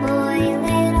 Little boy,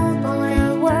 the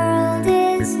world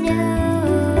is new.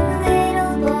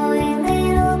 Little boy,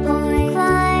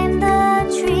 climb the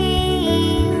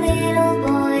tree. Little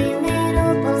boy,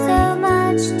 so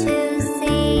much to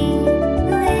see.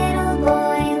 Little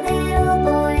boy,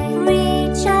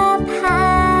 reach up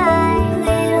high.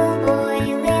 Little boy,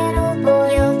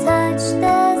 you'll touch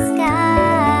the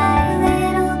sky.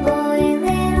 Little boy,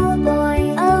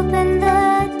 open the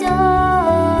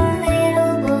door.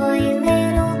 Little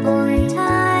boy,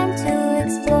 time to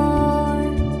explore.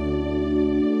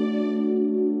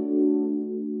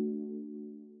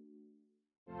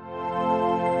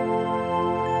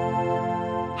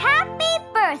 Happy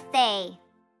birthday!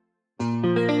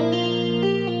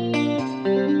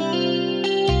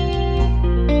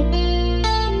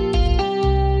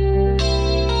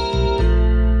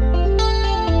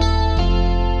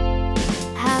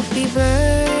 Happy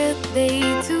birthday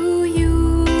to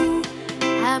you.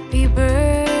 Happy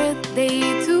birthday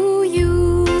to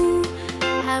you.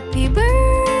 Happy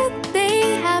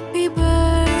birthday, happy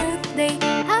birthday,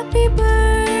 happy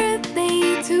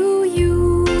birthday to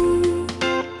you.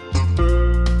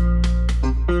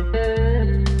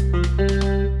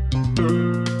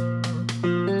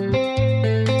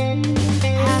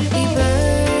 Happy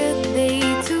birthday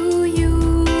to you.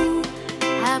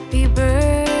 Happy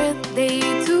birthday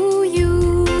to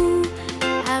you.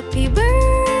 Happy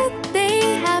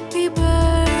birthday, happy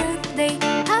birthday,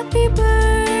 happy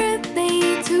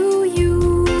birthday to you.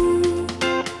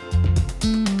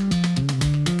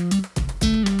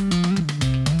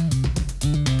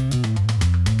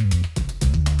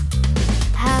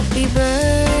 Happy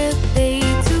birthday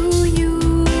to you.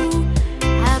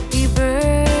 Happy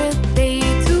birthday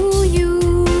to you.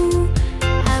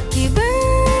 Happy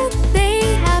birthday,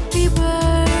 happy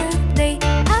birthday,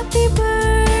 happy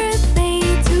birthday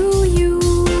to you.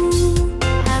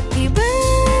 Happy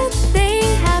birthday,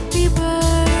 happy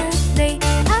birthday,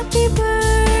 happy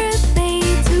birthday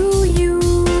to you.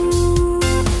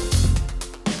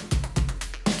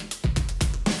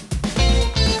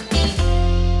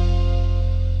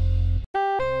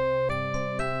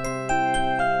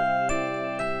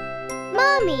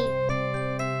 Mommy.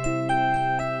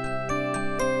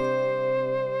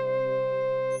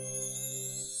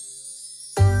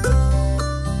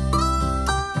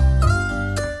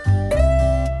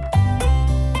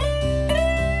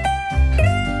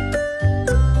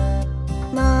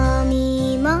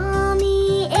 Mommy,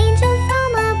 mommy, angel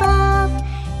from above,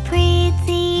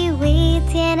 pretty,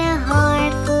 witty, and a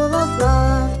heart full of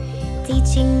love,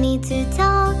 teaching me to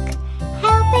talk,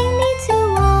 helping me to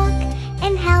walk,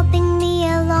 and helping me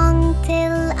along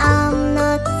till I'm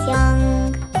not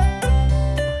young.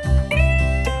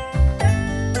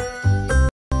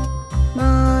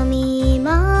 Mommy,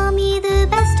 mommy, the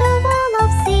best of all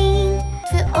I've seen,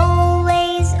 to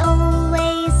always,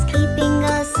 always keeping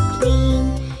us clean,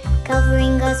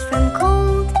 covering us from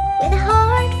cold with a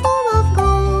heart full of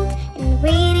gold, and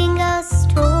reading us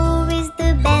stories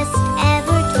the best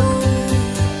ever told.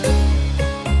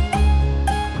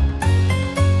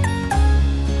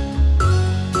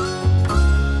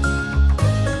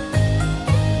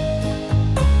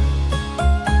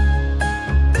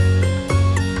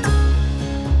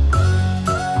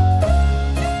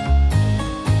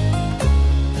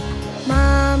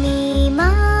 Mommy,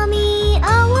 mommy,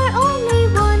 our only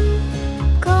one,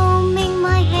 combing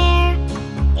my hair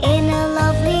in a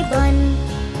lovely bun,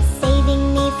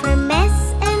 saving me from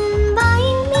mess and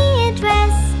buying me a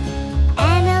dress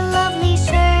and a lovely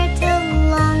shirt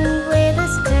along with a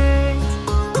skirt.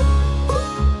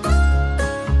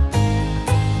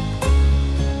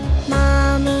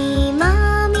 Mommy,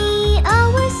 mommy,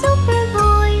 our super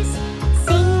voice,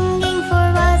 singing for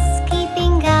us,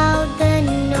 keeping out the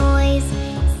noise,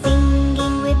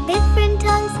 singing with different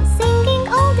tongues, singing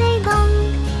all day long,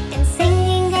 and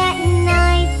singing at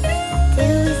night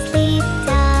till we sleep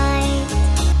tight.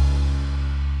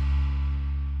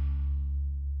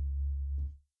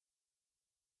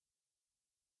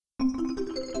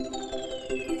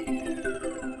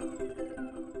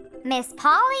 Miss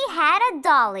Polly had a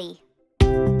dolly.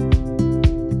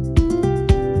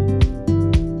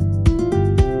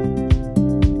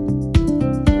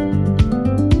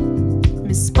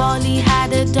 Miss Polly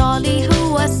had a dolly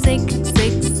who was sick,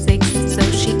 sick, sick. So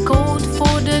she called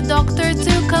for the doctor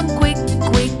to come quick,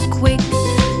 quick, quick.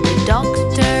 The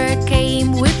doctor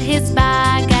came with his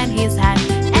bag and his hat,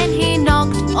 and he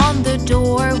knocked on the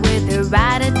door with a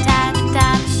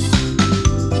rat-a-tat-tat.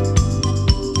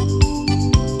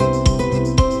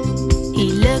 He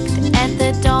looked at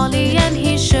the dolly and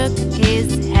he shook his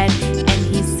head, and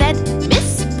he said,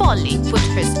 Miss Polly, put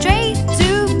her straight to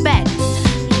bed.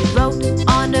 He wrote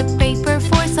on a paper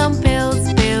for some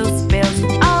pills, pills, pills.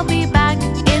 I'll be back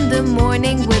in the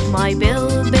morning with my bill,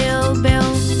 bill, bill.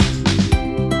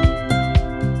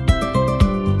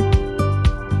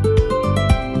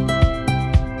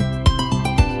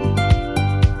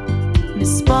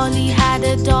 Miss Polly had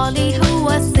a dolly who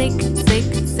was sick, sick,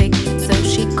 sick. So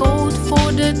she called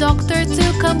for the doctor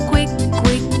to come quick,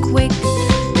 quick, quick.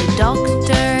 The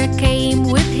doctor came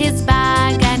with his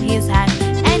bag and his hat,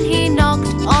 and he knocked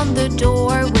on the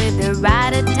door with a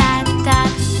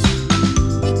rat-a-tat-tat.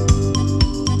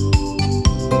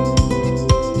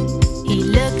 He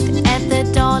looked at the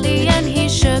dolly and he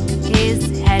shook his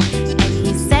head, and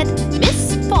he said,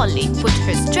 Miss Polly, put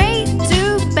her straight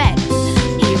to bed.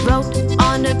 He wrote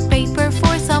on a paper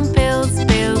for some pills,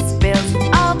 pills, pills.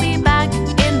 I'll be back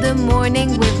in the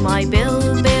morning with my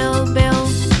bill, bill, bill.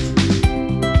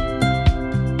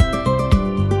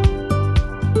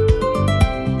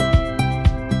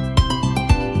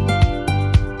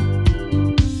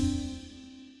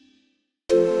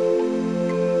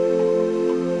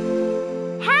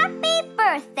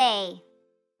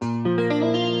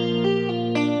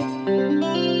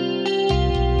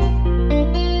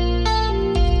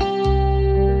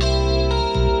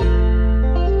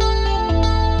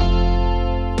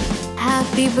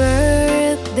 Happy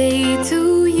birthday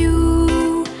to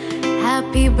you.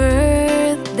 Happy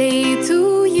birthday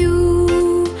to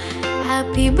you.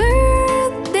 Happy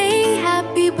birthday,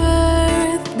 happy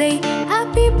birthday,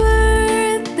 happy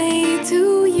birthday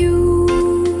to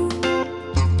you.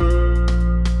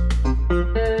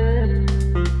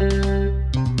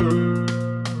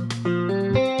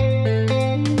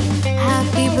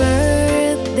 Happy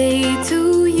birthday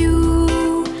to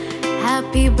you.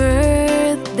 Happy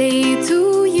birthday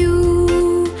to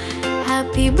you.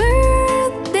 Happy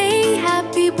birthday,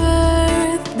 happy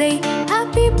birthday,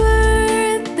 happy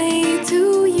birthday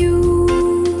to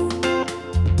you.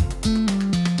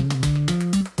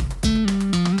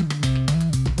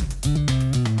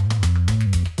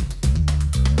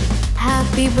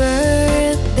 Happy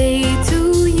birthday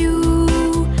to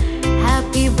you.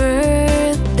 Happy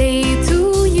birthday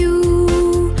to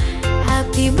you.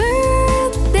 Happy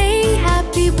birthday,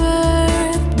 happy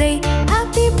birthday,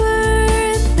 happy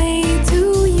birthday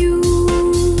to you.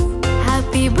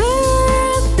 Happy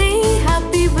birthday,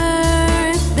 happy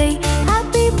birthday,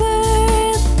 happy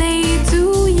birthday to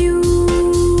you.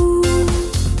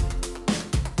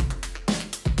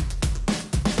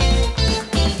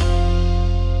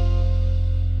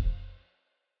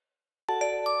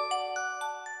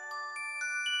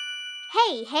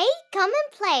 Hey, hey, come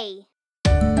and play.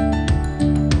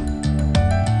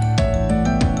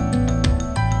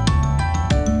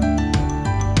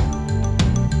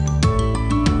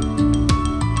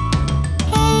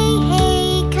 Hey,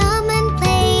 hey, come and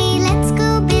play. Let's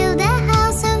go build a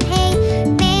house of hay.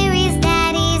 Mary's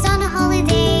daddy's on a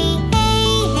holiday.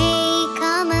 Hey, hey,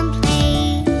 come and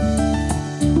play.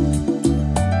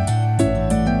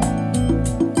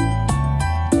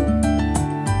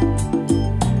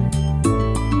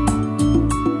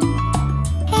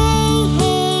 Hey,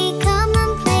 hey, come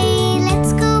and play.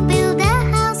 Let's go build a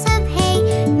house of hay.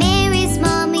 Mary's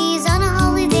mommy's on a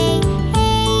holiday.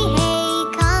 Hey, hey,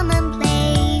 come and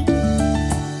play.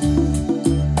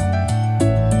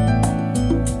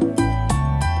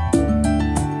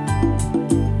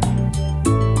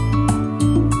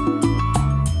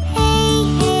 Hey,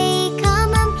 hey,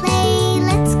 come and play.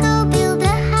 Let's go build a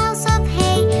house of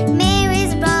hay.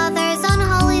 Mary's brother's on a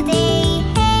holiday.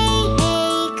 Hey,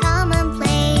 hey, come and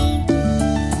play.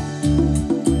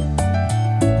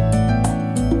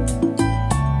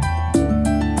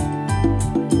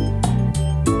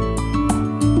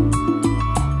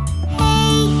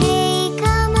 Hey, hey,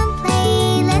 come and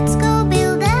play. Let's go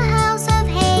build a house of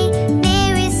hay.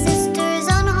 Mary's sister's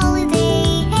on a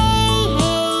holiday. Hey,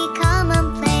 hey, come and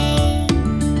play.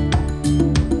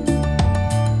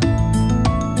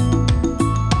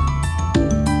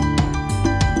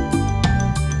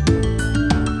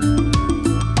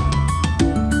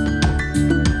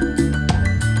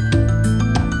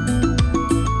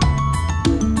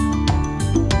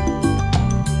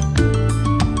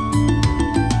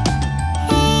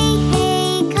 Hey,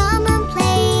 hey, come and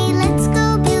play. Let's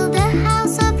go build a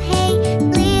house of hay.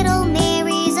 Little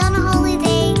Mary's on a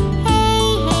holiday. Hey,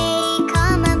 hey,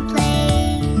 come and play.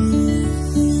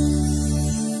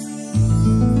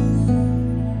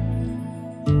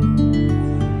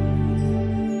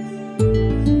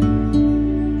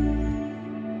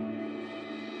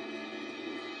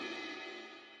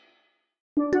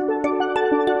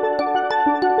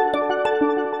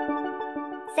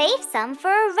 Save some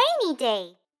for a rainy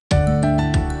day.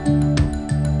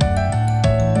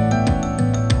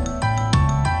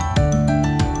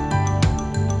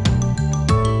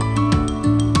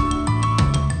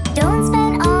 Don't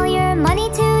spend all your money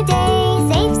today.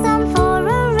 Save some for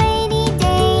a rainy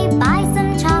day. Buy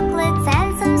some chocolates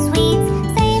and some sweets.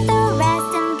 Save the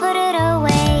rest and put it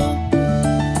away.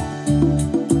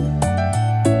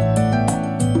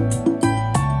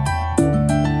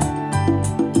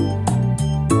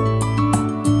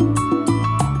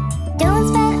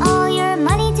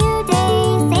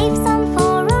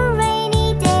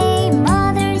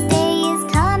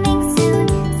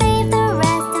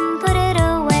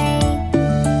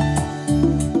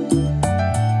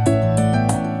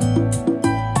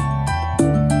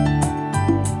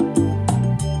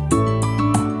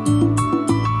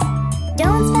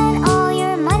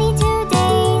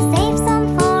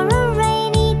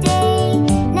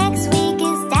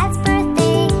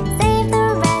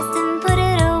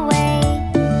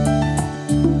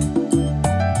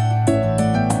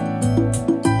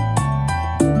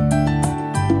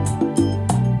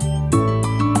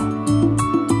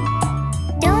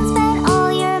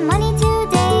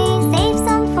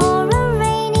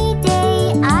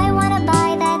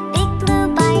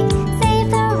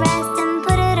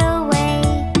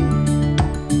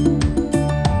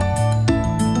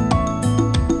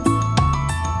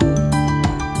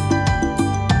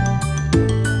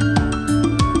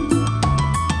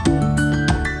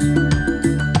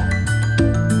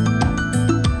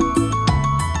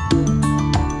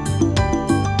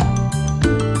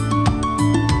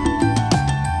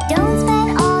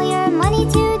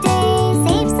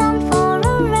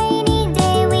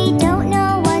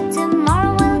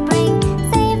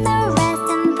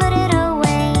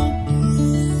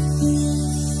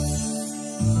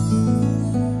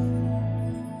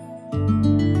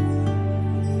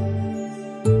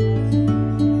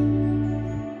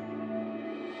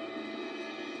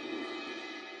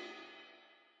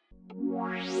 In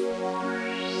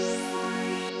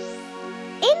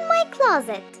my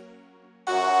closet.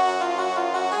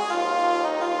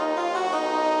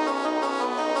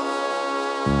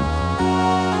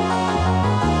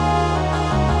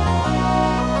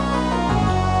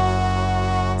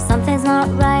 Something's not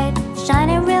right,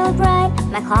 shining real bright.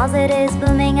 My closet is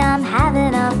booming, I'm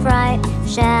having a fright.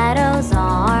 Shadows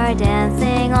are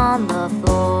dancing on the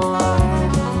floor.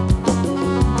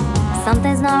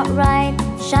 Something's not right,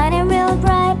 shining real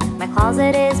bright. My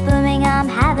closet is booming, I'm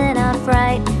having a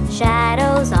fright.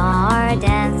 Shadows are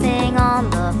dancing on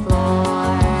the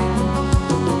floor.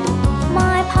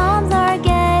 My palms are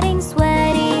getting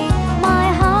sweaty.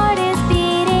 My heart is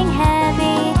beating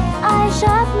heavy. I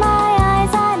shut my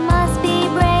eyes, I must be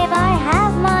brave. I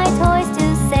have my toys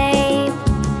to save.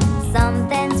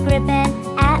 Something's gripping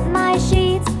at my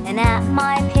sheets, and at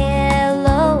my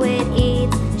pillow it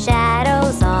eats.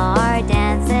 Shadows are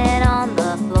dancing on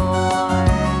the floor.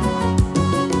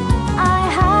 I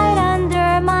hide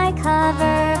under my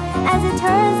cover. As it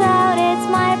turns out, it's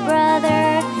my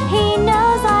brother. He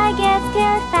knows I get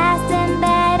scared fast in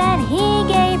bed, and he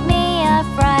gave me a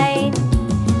fright.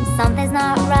 Something's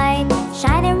not right,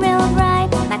 shining real bright.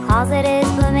 My closet is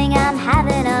booming, I'm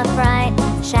having a fright.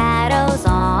 Shadows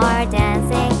are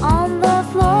dancing on the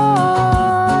floor.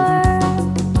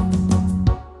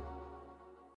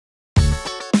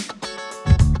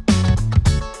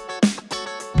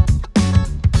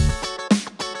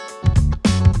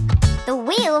 The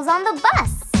wheels on the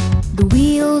bus. The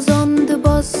wheels on the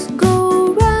bus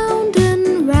go round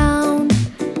and round,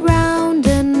 round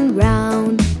and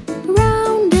round,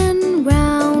 round and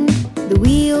round. The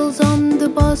wheels on the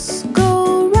bus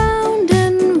go round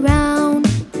and round,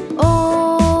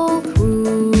 all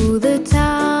through the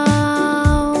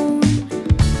town.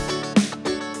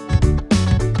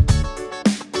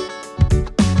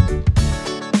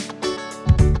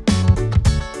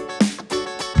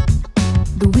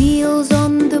 The wheels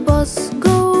on the bus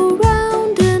go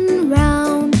round and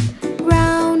round,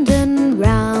 round and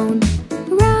round,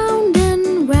 round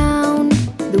and round.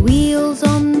 The wheels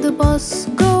on the bus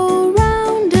go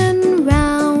round and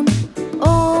round,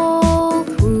 all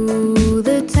through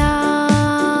the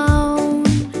town.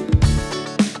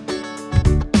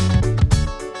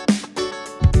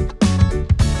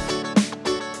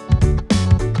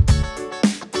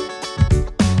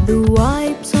 The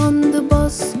wipes on the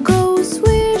bus go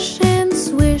swish and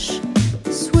swish,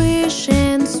 swish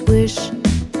and swish,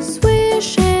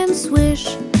 swish and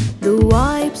swish. The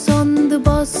wipes on the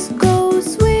bus go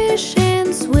swish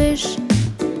and swish,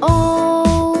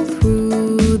 all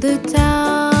through the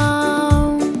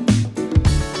town.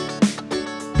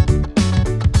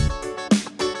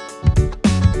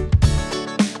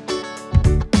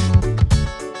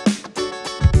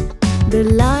 The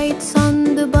lights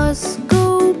on the bus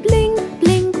go blink,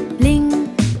 blink, blink,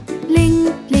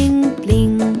 blink, blink,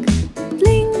 blink,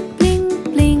 blink, blink,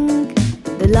 blink.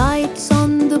 The lights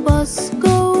on the bus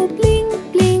go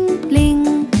blink, blink,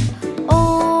 blink,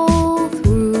 all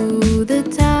through the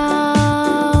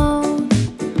town.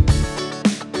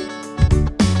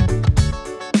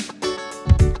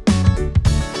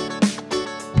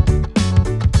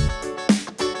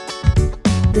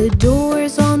 The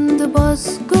doors on the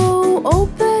bus go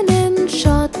open and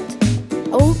shut,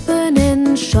 open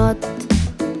and shut,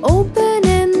 open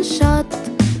and shut.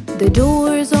 The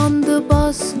doors on the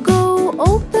bus go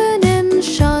open and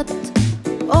shut,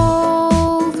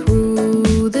 all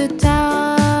through the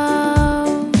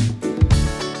town.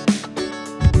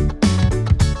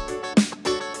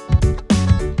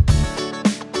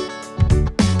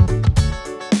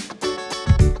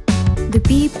 The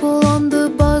people on the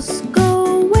bus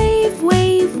go wave,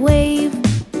 wave, wave,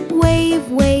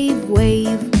 wave, wave,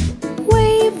 wave,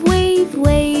 wave, wave,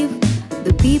 wave.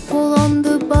 The people on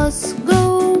the bus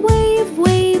go wave,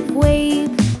 wave,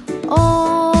 wave,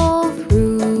 all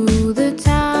through the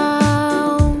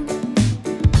town.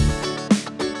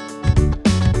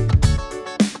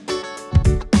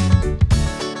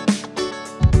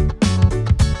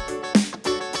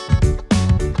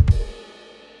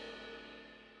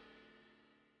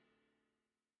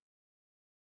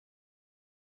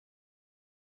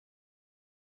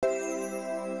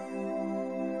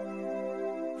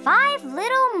 Five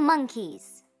little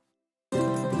monkeys.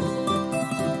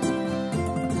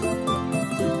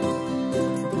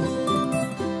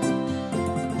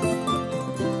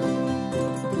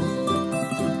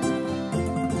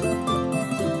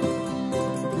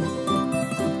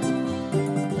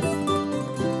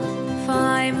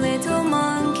 Five little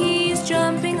monkeys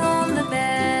jumping on the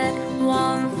bed.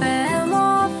 One fell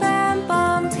off and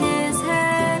bumped his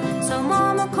head. So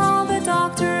Mama called the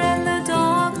doctor and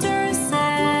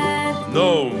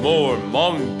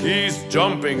monkeys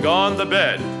jumping on the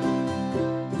bed.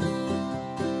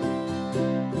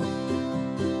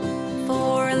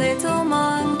 4 little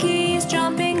monkeys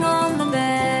jumping on the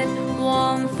bed.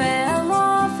 One fell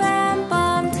off and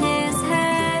bumped his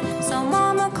head. So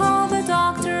Mama called the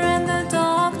doctor and the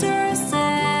doctor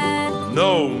said,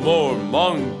 No more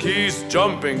monkeys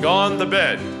jumping on the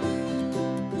bed.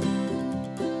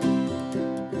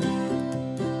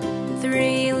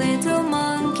 3 little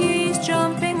monkeys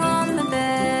jumping on the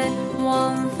bed.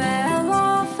 One fell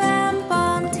off and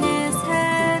bumped his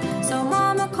head. So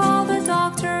Mama called the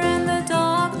doctor and the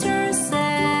doctor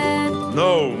said,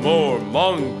 No more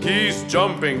monkeys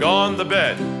jumping on the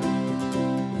bed.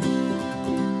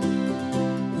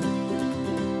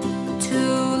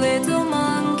 2 little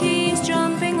monkeys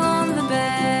jumping on the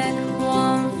bed.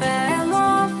 One fell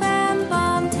off and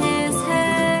bumped his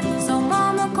head. So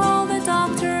Mama called the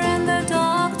doctor and the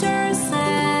doctor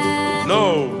said,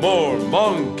 No more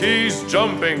monkeys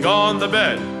jumping on the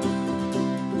bed.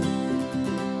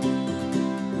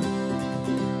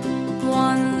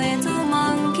 1 little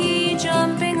monkey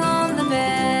jumping on the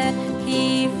bed.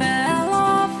 He fell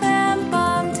off and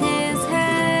bumped his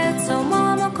head. So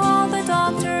Mama called the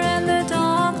doctor and the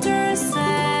doctor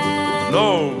said,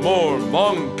 No more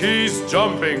monkeys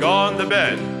jumping on the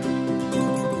bed.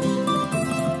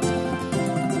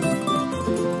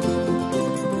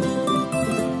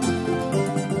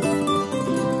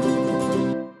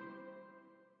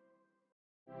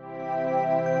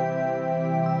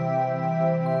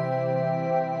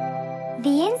 The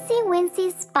Incy Wincy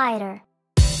Spider.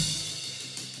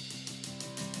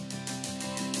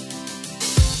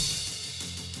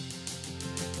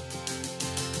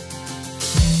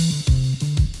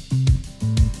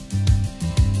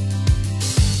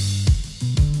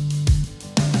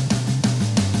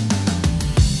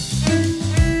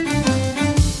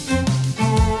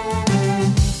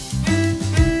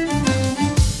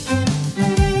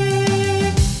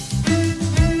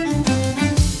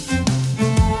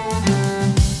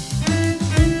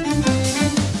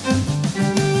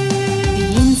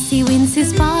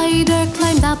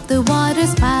 Up the water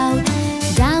spout,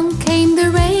 down came the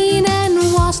rain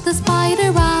and washed the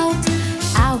spider out.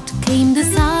 Out came the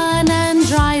sun and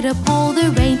dried up all the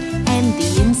rain, and the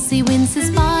Incy Wincy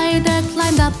Spider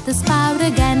climbed up the spout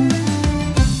again.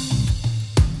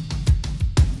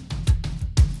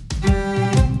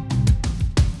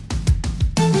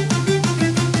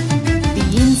 The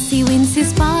Incy Wincy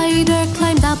Spider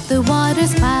climbed up the water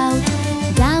spout,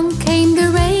 down came the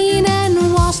rain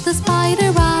and washed the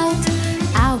spider out.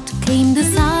 Out came the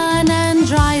sun and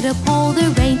dried up all the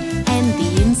rain, and the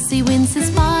Incy Wincy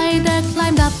Spider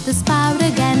climbed up the spout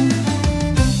again.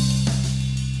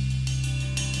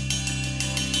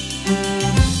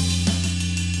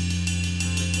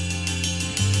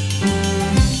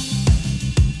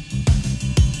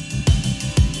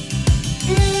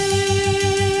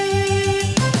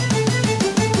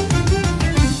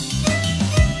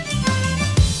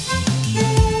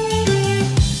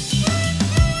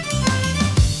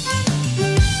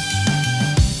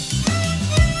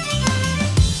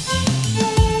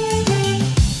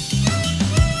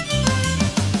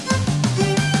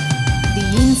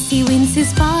 The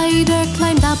spider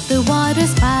climbed up the water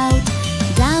spout,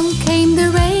 down came the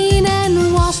rain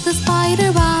and washed the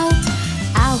spider out.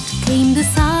 Out came the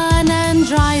sun and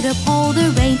dried up all the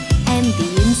rain, and the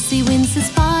Incy Wincy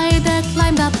Spider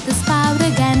climbed up the spout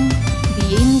again.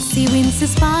 The Incy Wincy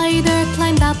Spider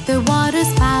climbed up the water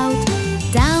spout,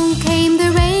 down came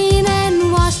the rain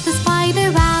and washed the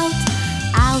spider out.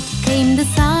 Out came the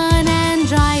sun and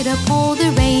dried up all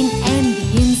the rain, and the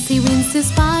Incy Wincy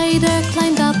Spider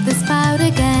climbed up the spout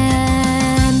again.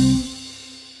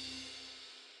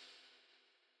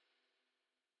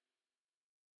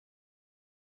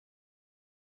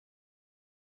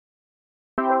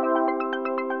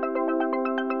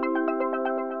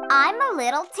 I'm a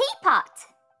little teapot.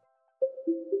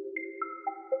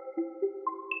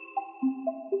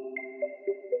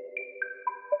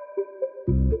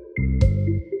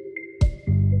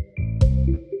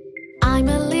 I'm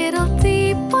a little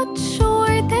teapot,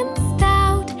 short and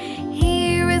stout.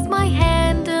 Here is my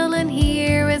handle and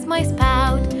here is my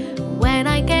spout. When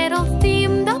I get all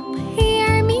steamed up,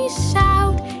 hear me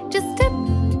shout. Just tip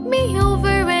me over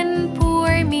and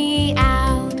pour me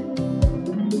out.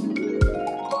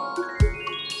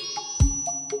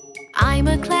 I'm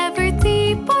a clever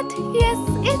teapot, yes,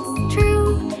 it's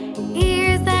true.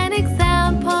 Here's an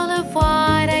example of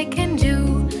what I can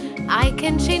do. I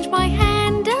can change my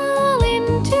handle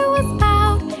into a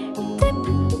spout. Tip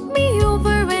me over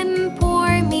and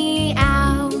pour me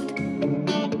out.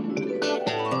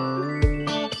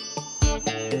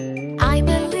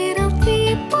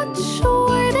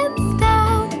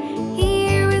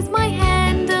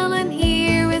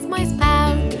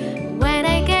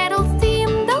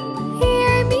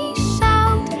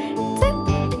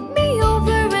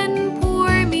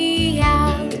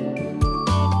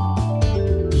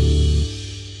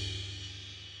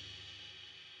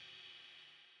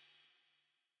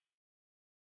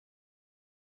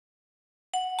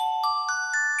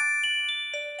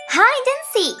 Hide and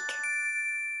seek.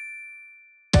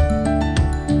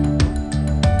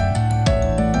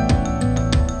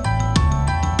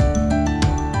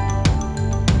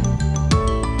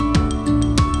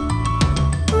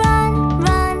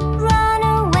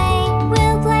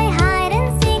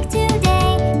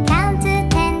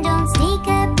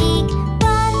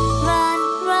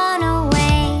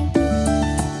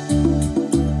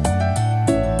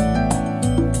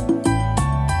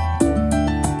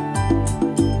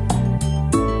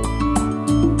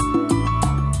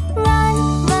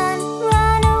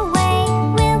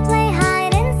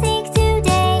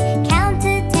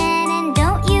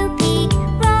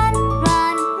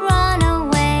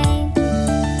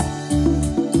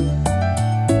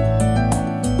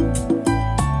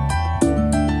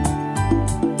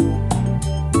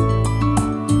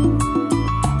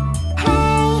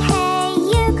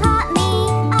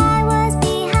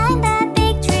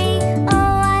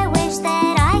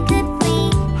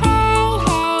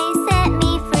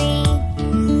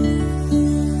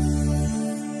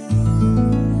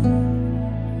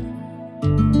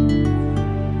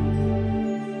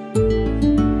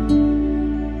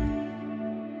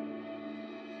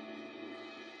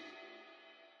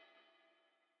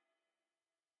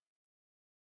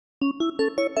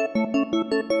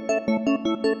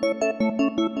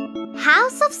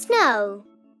 House of Snow.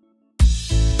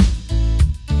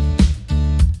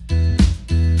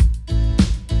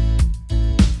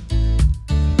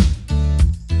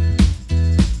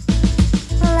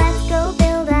 Let's go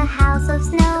build a house of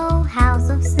snow, house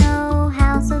of snow,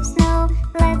 house of snow.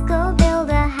 Let's go build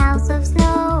a house of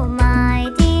snow,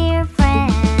 my dear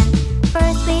friend.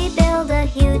 First we build a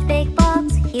huge big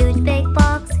box, huge big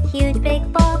box, huge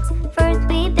big box. First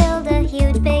we build a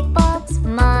huge big box,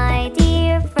 my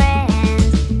dear friend.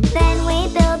 Then we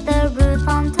build the roof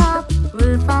on top,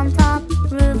 roof on top,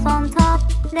 roof on top.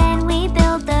 Then we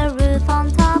build the roof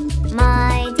on top,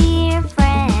 my dear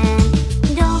friend.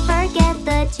 Don't forget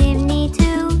the chimney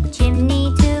too,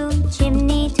 chimney too,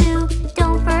 chimney too.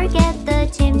 Don't forget the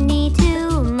chimney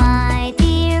too, my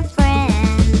dear friend.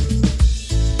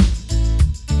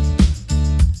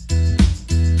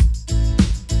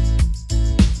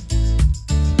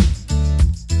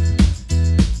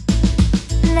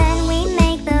 Then we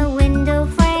make the window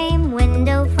frame,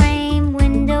 window frame,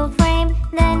 window frame.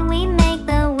 Then we make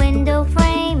the window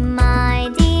frame, my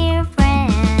dear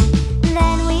friend.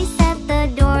 Then we set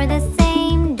the door the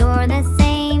same, door the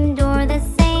same, door the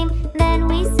same. Then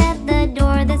we set the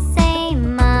door the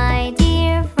same, my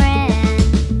dear friend.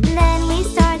 Then we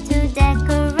start to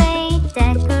decorate,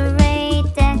 decorate,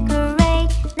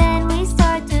 decorate. Then we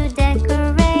start to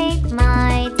decorate,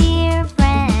 my dear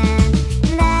friend.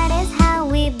 That is how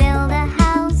we build a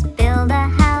house, build a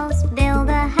house, build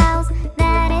a house.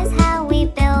 That is how we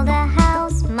build a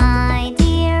house, my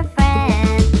dear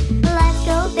friend. Let's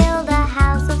go build a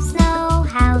house of snow,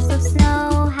 house of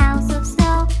snow, house of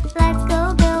snow. Let's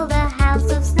go build a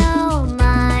house of snow,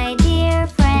 my dear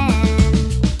friend.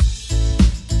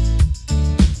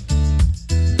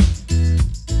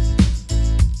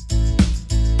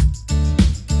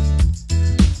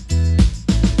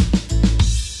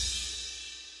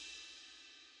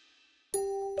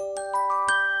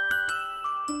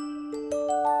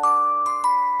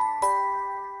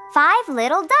 5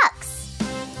 little ducks.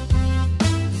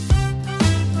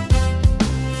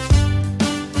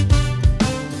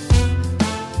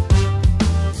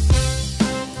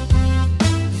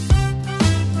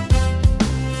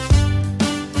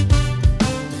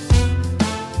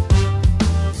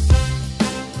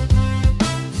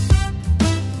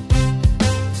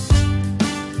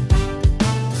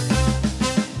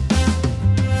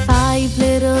 Five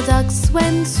little ducks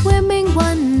went swimming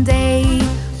one day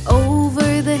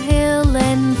over the hill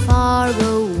and far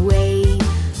away.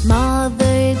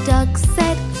 Mother duck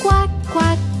said quack,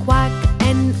 quack, quack,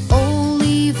 and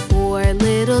only 4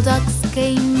 little ducks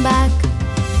came back.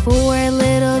 4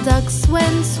 little ducks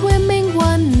went swimming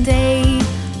one day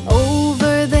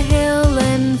over the hill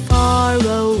and far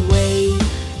away.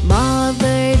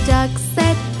 Mother duck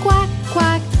said quack,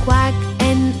 quack, quack,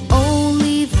 and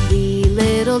only 3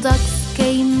 little ducks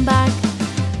came back.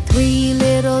 3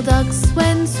 little ducks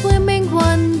went swimming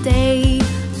one day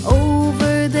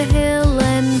over the hill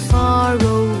and far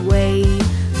away.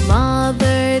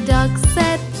 Mother duck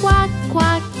said quack,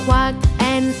 quack, quack,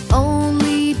 and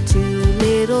only 2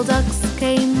 little ducks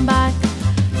came back.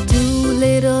 2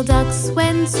 little ducks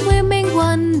went swimming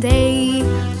one day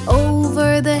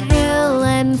over the hill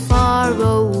and far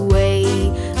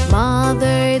away.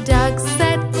 Mother duck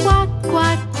said quack,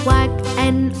 quack, quack,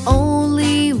 and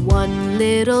only 1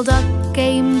 little duck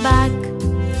came back.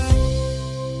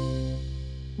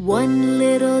 One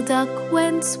little duck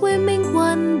went swimming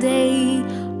one day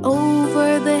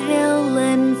over the hill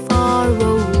and far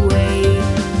away.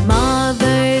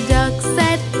 Mother duck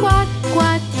said quack,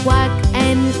 quack, quack,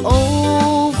 and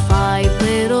all 5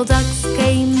 little ducks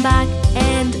came back,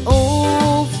 and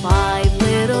all 5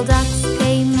 little ducks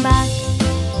came back.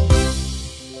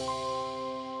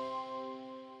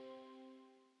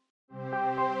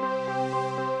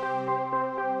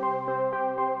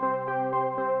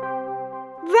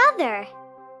 Brother.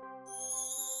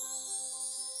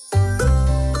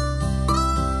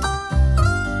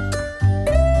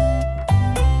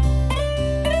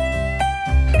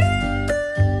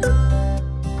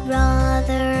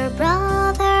 Brother,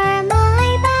 brother,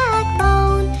 my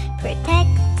backbone,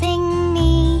 protecting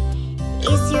me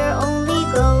is your only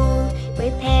goal.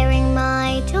 Repairing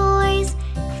my toys,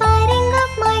 fighting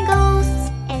off my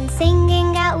ghosts, and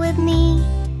singing out with me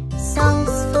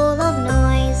songs full of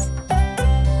noise.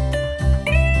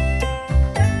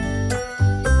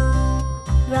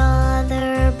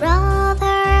 Brother,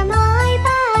 brother, my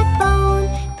backbone,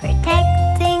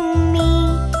 protecting me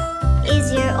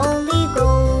is your only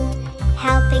goal.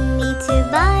 Helping me to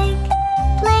bike,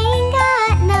 playing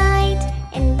at night,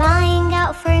 and buying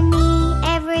out for me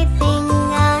everything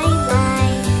I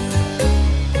like.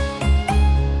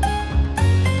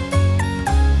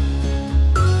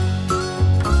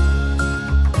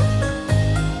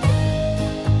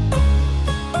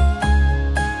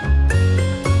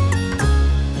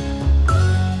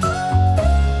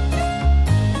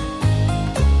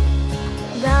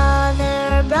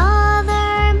 Brother,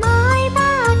 brother, my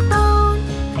backbone,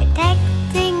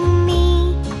 protecting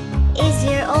me is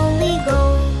your only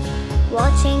goal.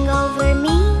 Watching over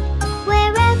me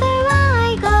wherever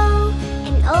I go,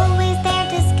 and always there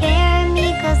to scare me,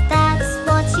 'cause that's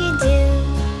what you do.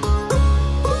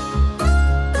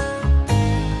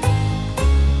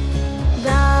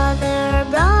 Brother,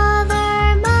 brother,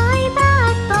 my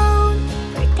backbone,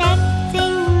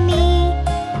 protecting me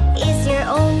is your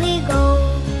only goal.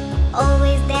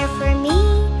 Always there for me,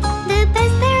 the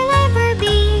best there'll ever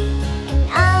be, and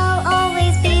I'll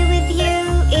always be with you,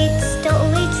 it's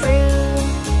totally true.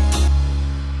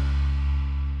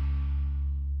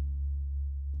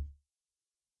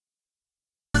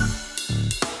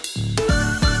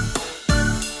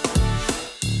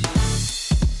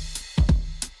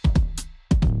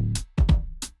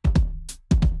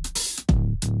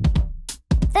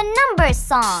 The Numbers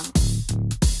Song.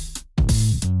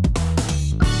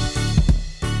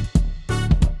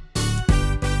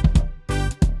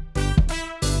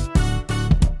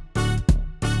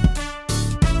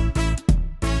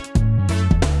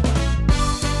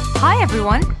 Hi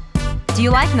everyone! Do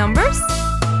you like numbers?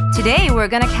 Today we're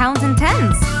gonna count in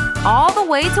tens, all the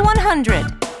way to 100.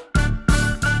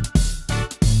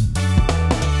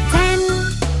 10,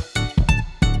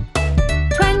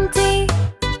 20,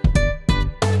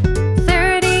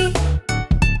 30,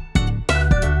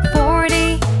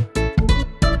 40,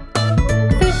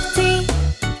 50,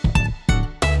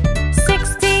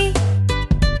 60,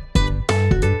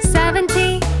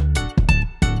 70,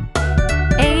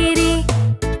 80,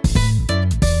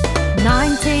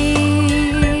 90,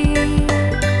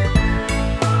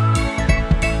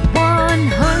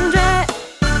 100.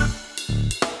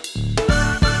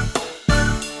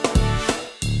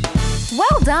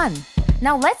 Well done!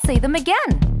 Now let's say them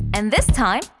again. And this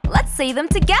time, let's say them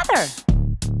together.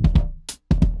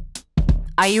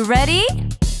 Are you ready?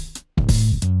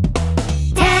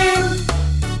 10,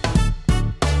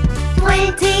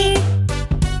 20,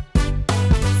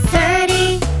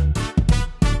 30,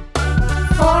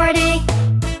 40,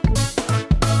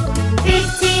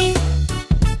 50,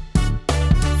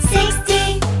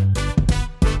 60,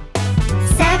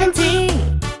 70,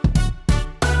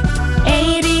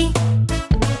 80,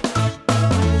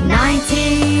 90,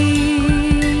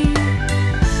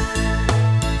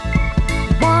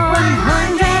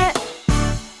 100.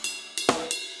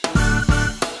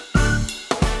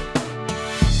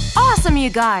 Awesome, you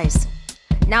guys!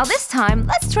 Now this time,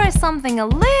 let's try something a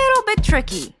little bit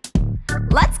tricky.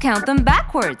 Let's count them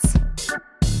backwards.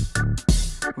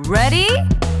 Ready?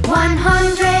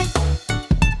 100,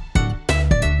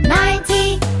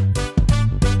 90,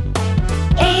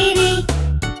 80,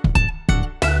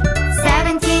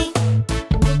 70,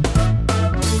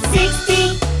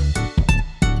 60,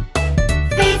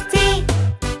 50,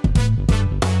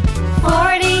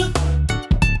 40,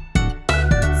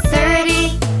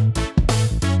 30,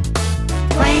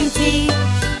 20,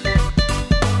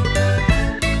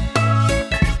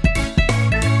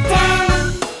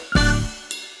 10,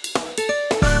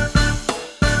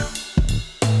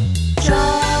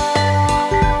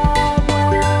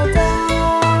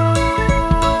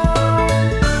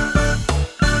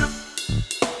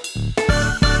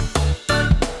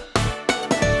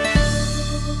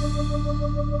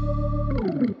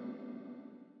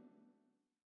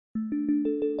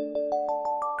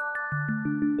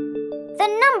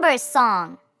 numbers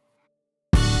song.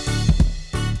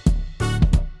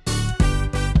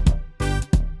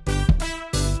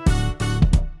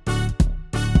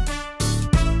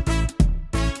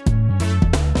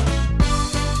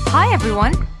 Hi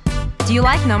everyone! Do you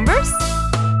like numbers?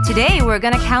 Today we're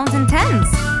gonna count in tens,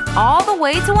 all the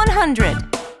way to 100.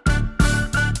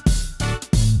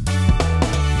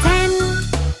 10,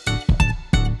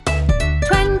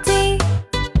 20,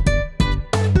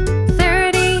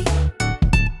 30,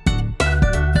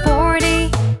 40,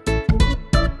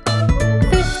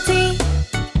 50,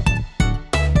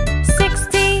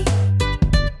 60,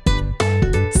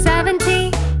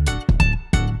 70,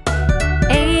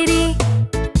 80,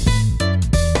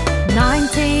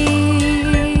 90,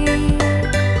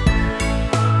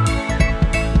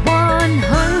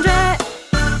 100.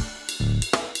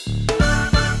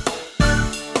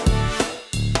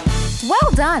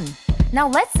 Well done! Now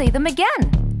let's say them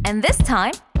again. And this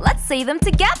time, let's say them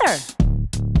together.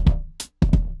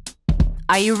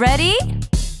 Are you ready?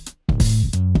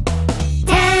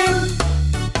 10,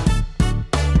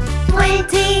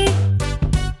 20,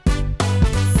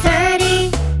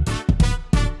 30,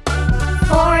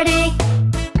 40,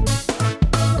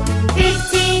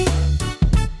 50,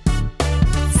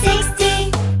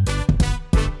 60,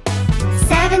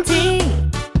 70,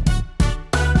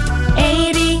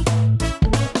 80,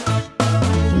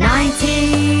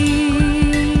 90,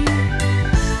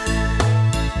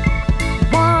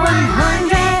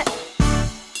 100.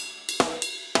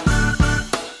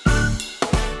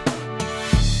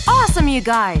 Awesome, you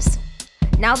guys!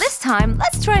 Now this time,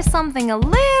 let's try something a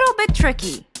little bit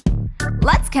tricky.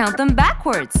 Let's count them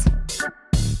backwards.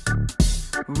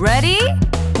 Ready?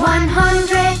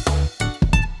 100,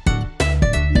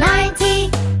 90,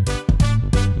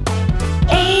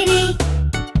 80,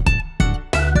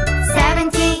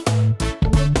 70,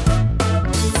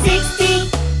 60,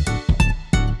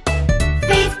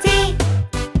 50,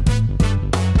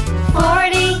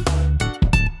 40,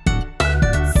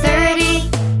 30,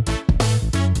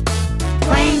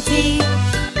 20,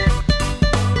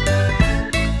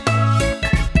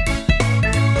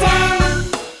 10.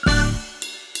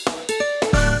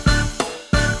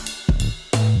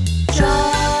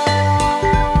 Job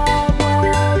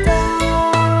well done.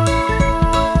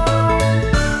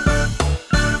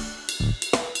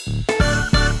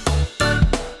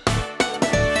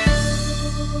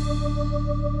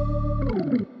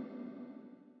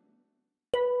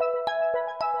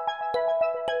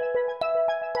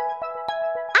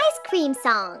 Ice cream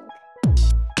song.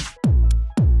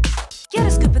 Get a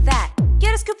scoop of that!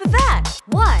 Get a scoop of that!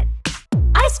 What?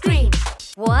 Ice cream.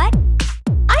 What?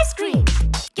 Ice cream.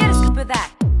 Get a scoop of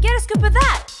that! Get a scoop of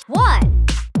that! What?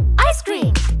 Ice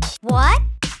cream. What?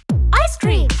 Ice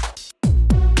cream.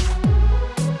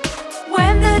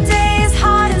 When the day is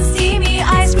hot and steamy,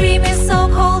 ice cream is so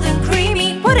cold and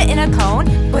creamy. Put it in a cone,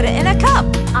 put it in a cup.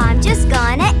 I'm just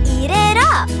gonna eat it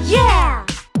up. Yeah!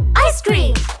 Ice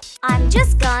cream. I'm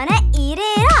just gonna eat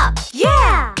it up.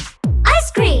 Yeah!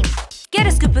 Ice cream. Get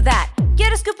a scoop of that!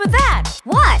 Get a scoop of that!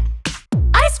 What?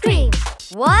 Ice cream.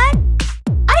 What?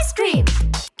 Ice cream.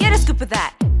 Get a scoop of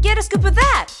that! Get a scoop of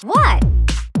that! What?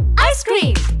 Ice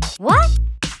cream. What?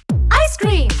 Ice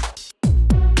cream.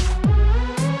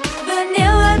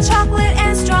 Vanilla, chocolate,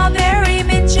 and strawberry,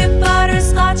 mint chip,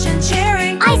 butterscotch, and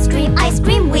cherry. Ice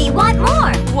cream, we want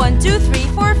more. 1, 2, 3,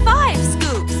 4, 5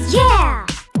 scoops. Yeah!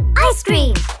 Ice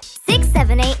cream. 6,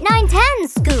 7, 8, 9, 10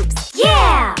 scoops.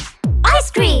 Yeah!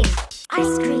 Ice cream.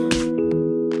 Ice cream.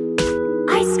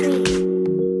 Ice cream.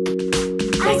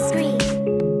 Ice cream.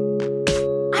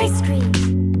 Ice cream.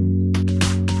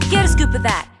 Get a scoop of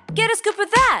that! Get a scoop of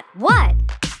that! What?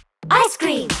 Ice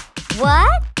cream.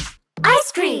 What?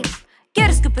 Ice cream. Get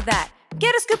a scoop of that!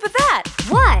 Get a scoop of that!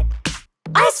 What?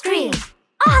 Ice cream.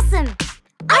 Awesome.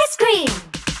 Ice cream.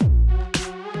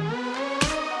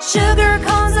 Sugar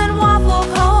cones and waffle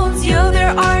cones. Yo,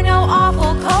 there are no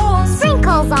awful cones.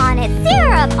 Sprinkles on it,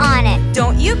 syrup on it.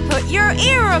 Don't you put your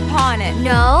ear upon it.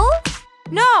 No?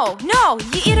 No, no,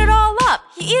 you eat it all up.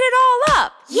 You eat it all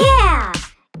up. Yeah!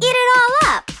 Eat it all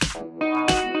up.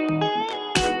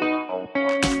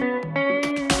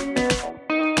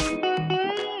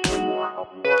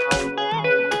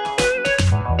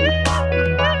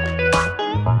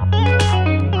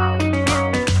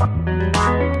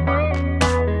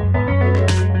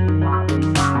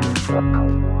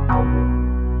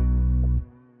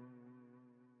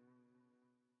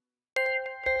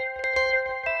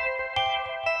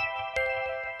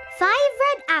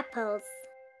 Apples.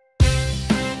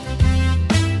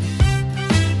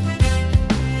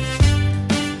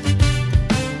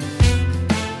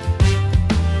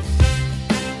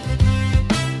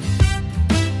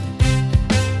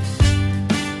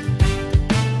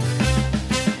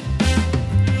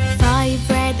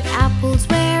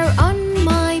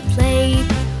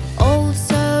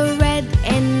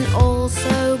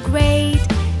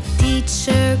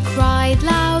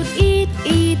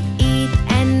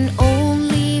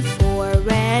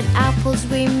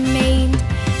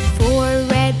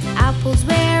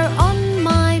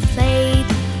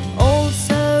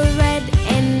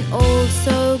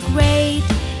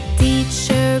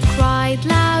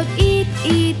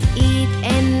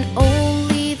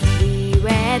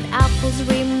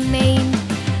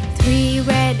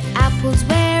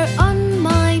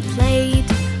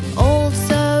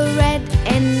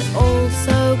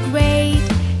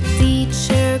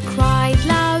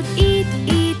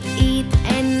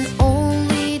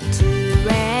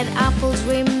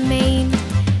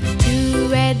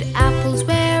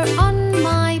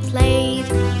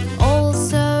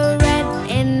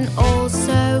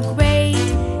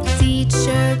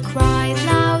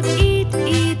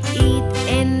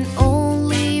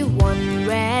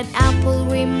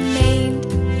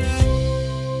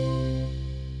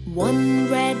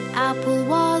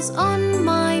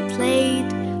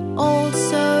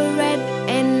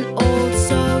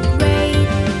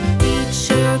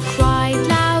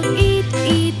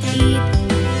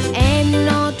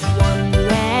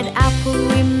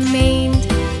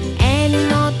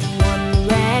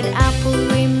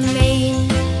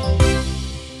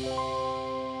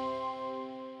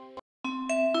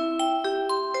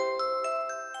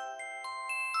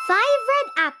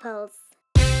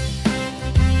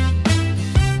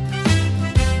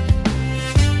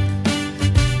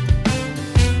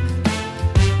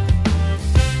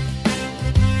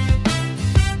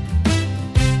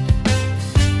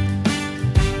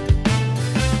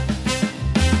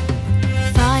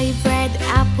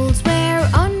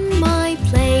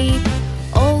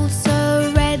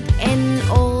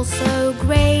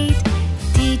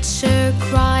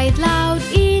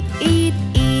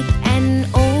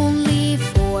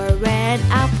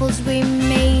 apples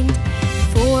remained.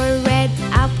 4 red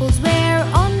apples were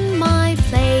on my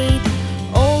plate,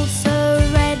 also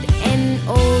red and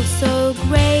also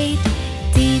great.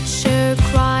 Teacher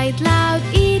cried loud,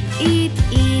 eat, eat,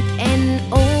 eat, and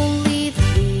only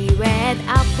 3 red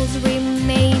apples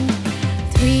remained.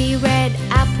 3 red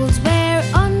apples were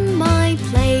on my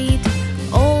plate,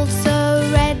 also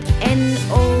red and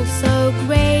also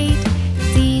great.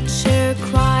 Teacher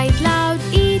cried loud,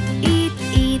 eat, eat,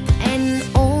 eat, and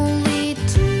only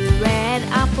 2 red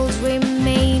apples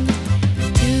remained.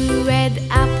 2 red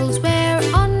apples were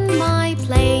on my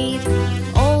plate,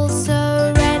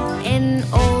 also red and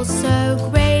also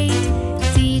great.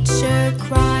 Teacher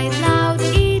cried loud,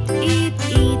 eat, eat,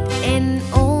 eat, and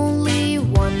only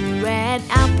 1 red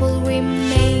apple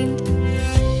remained.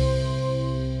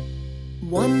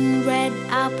 1 red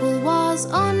apple was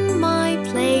on my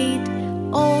plate,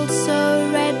 also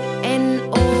red and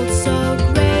also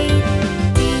great.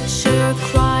 Teacher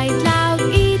cried loud,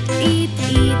 eat, eat,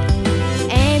 eat,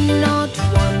 and not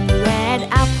 1 red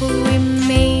apple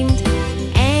remained.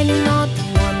 And not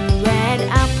 1 red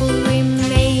apple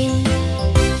remained.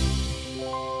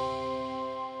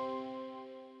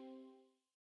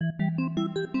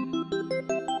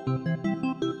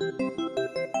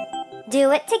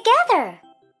 Do it together.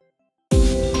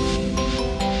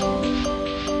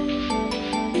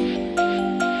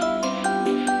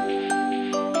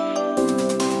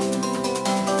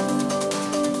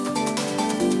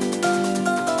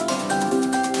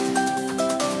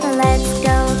 Let's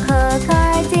go cook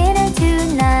our dinner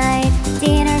tonight.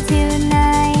 Dinner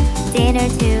tonight. Dinner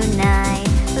tonight.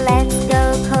 Let's go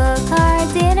cook our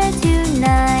dinner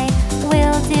tonight.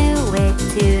 We'll do it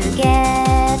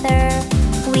together.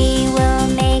 We will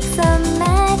make some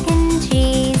mac and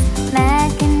cheese.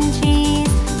 Mac and cheese.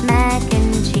 Mac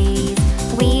and cheese.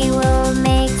 We will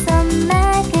make some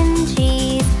mac and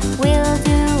cheese. We'll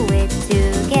do it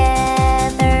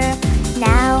together.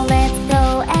 Now let's go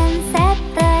and set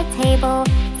the table.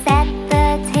 Set the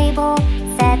table.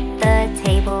 Set the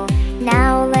table.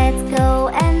 Now let's go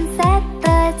and set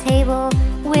the table.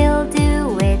 We'll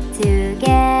do it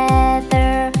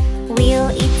together.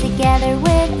 We'll eat together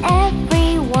with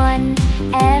everyone.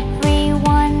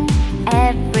 Everyone.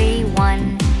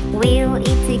 Everyone. We'll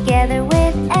eat together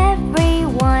with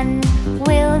everyone.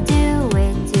 We'll do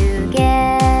it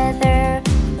together.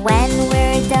 When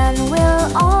we're done, we'll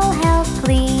all help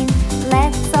clean.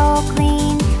 Let's all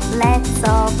clean. Let's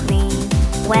all clean.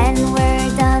 When we're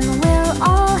done, we'll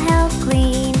all help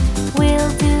clean.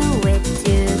 We'll do it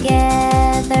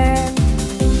together.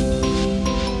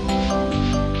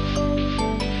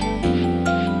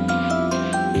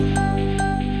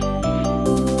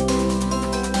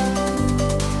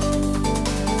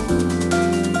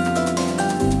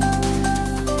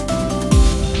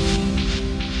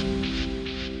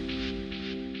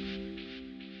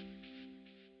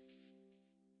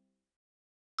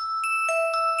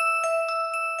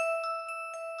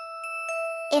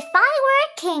 If I were a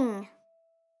king.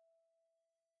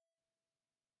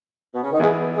 Oh,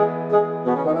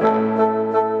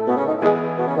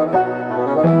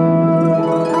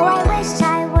 I wish I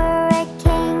were a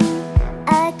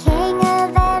king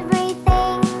of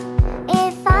everything.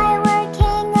 If I were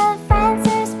king of France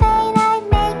or Spain, I'd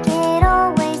make it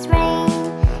always rain.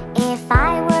 If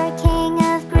I were king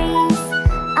of Greece,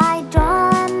 I'd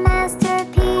draw a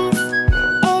masterpiece.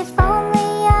 If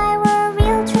only I were a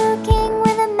real true king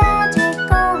with a magic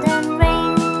golden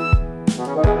ring.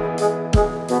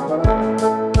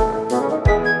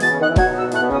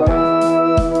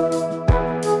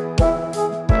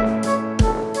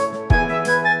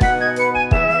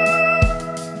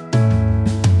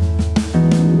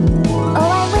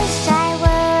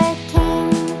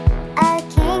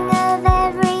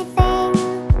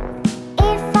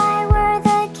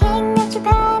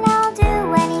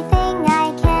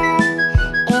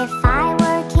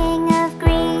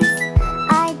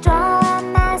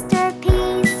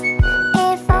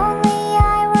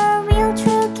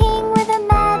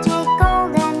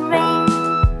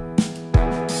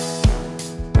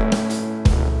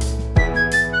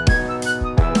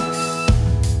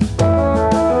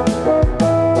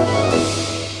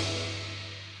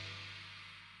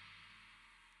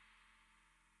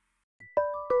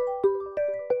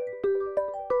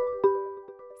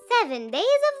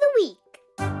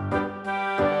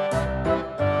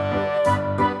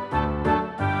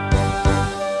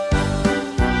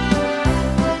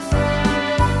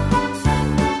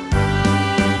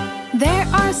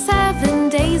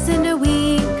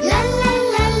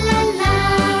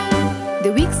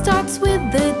 with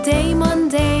the day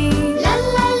Monday. La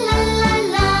la la la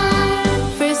la.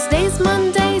 First day's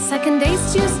Monday, second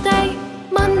day's Tuesday.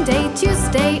 Monday,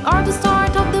 Tuesday are the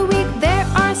start of the week. There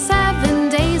are 7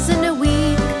 days in a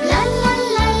week. La la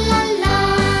la la la.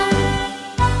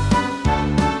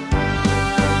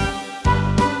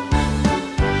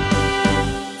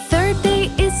 Third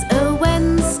day is a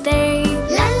Wednesday.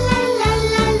 La la la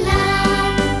la la.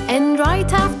 And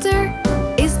right after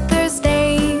is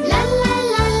Thursday. La la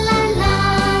la la la.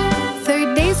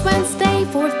 Third day's Wednesday,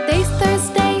 fourth day's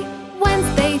Thursday.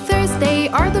 Wednesday, Thursday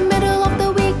are the middle of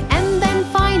the week, and then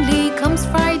finally comes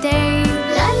Friday.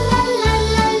 La la la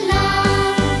la la.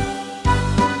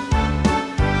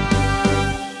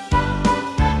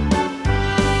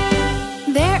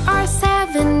 There are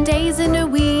 7 days in a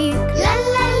week. La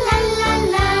la la la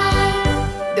la.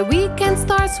 The weekend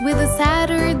starts with a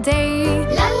Saturday.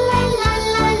 La la la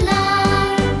la la.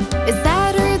 A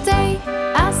Saturday,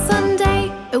 a Sunday,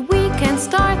 a weekend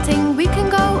starting. We can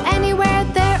go anywhere.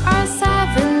 There are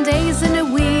 7 days in a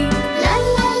week. La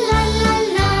la la la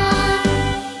la.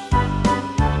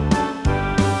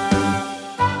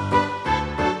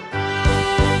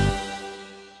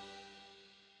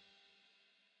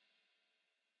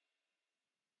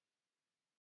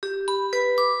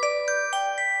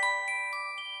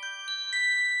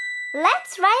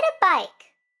 Let's ride a bike.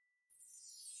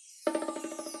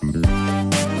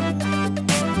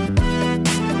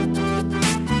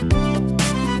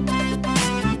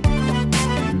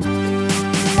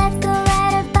 Let's go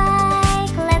ride a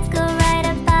bike. Let's go ride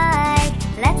a bike.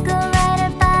 Let's go ride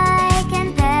a bike and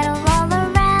pedal all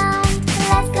around.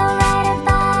 Let's go ride a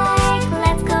bike.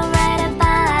 Let's go ride a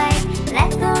bike.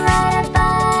 Let's go ride a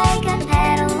bike and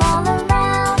pedal all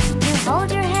around. You hold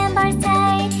your handlebars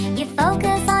tight. You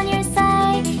focus on your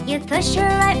sight. You push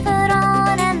your right foot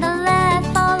on and the left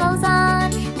follows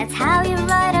on. That's how you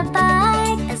ride a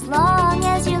bike, as long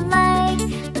as you like.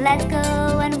 Let's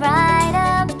go and ride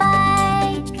a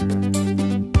bike.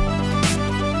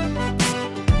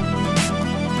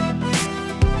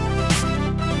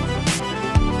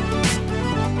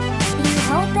 You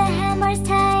hold the handlebars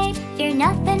tight, fear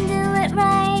nothing, do it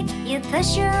right. You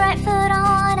push your right foot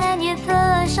on and you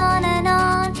push on and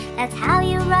on. That's how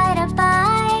you ride a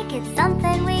bike, it's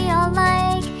something we all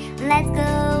like. Let's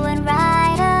go and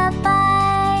ride a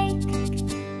bike.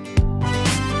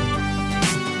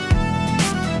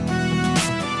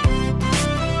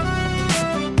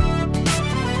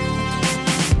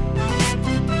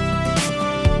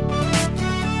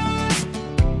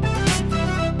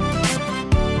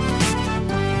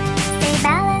 Stay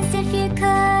balanced if you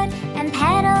could, and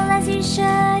pedal as you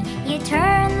should. You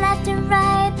turn left and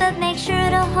right, but make sure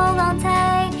to hold on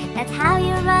tight. That's how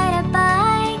you ride a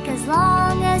bike, as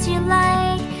long as you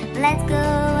like. Let's go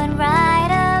and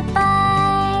ride a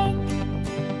bike.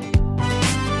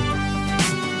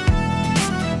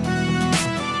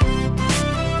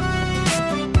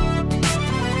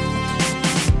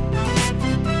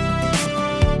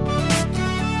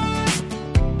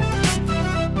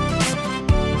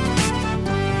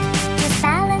 Just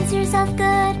balance yourself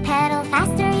good, pedal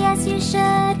faster, yes you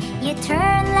should. You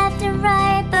turn left and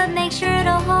right, but make sure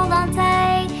to hold on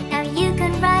tight. Now you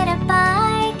can ride a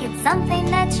bike, it's something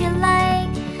that you like.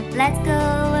 Let's go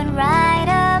and ride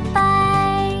a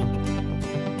bike.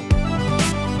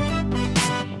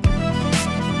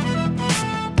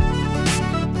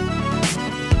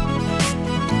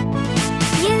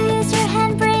 You use your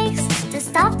handbrakes to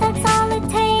stop, that's all it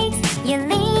takes. You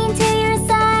lean to your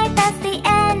side, that's the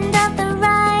end of the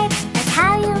ride. That's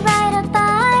how you ride a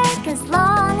bike, as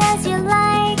long as you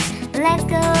like. Let's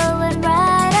go and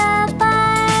ride a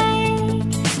bike.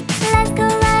 Let's go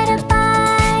ride a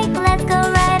bike. Let's go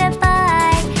ride a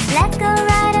bike. Let's go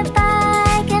ride a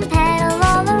bike and pedal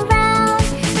all around.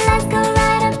 Let's go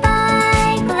ride a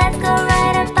bike. Let's go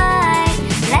ride a bike.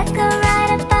 Let's go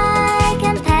ride a bike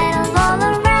and pedal all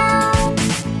around.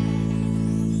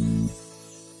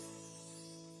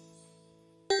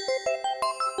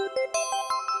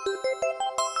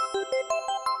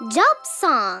 Job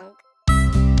song.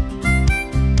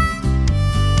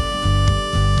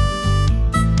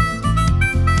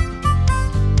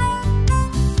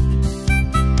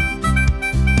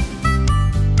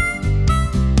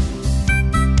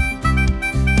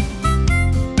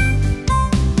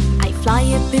 I fly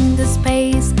up into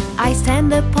space, I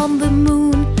stand upon the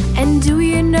moon. And do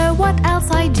you know what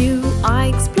else I do? I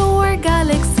explore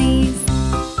galaxies.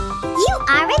 You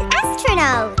are an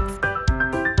astronaut.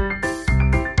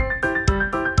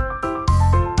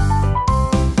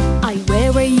 I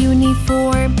wear a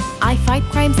uniform, I fight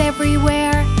crimes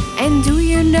everywhere. And do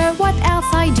you know what else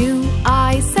I do?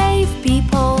 I save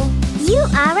people. You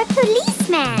are a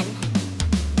policeman.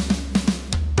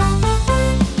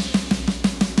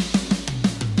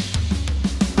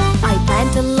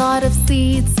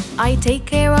 seeds, I take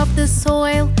care of the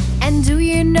soil. And do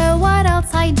you know what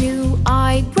else I do?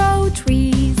 I grow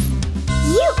trees.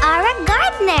 You are a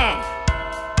gardener.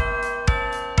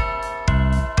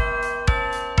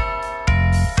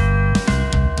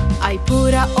 I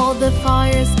put out all the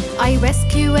fires, I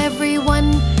rescue everyone.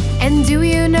 And do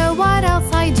you know what else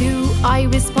I do? I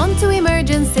respond to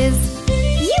emergencies.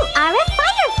 You are a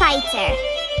firefighter.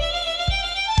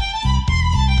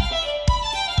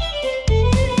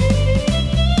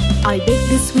 I bake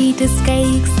the sweetest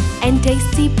cakes and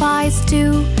tasty pies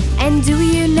too. And do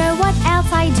you know what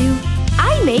else I do?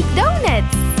 I make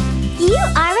donuts. You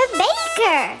are a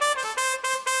baker.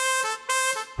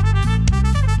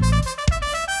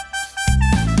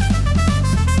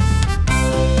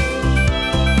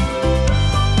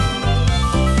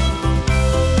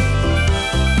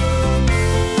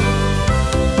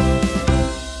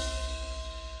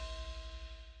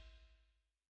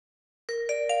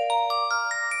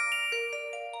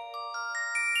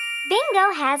 Bingo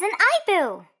has an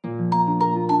iBoo.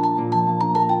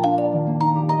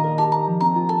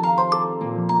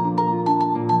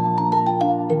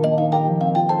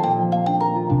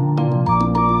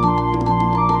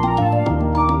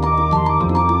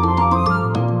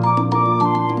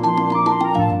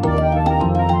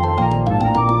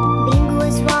 Bingo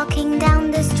was walking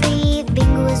down the street.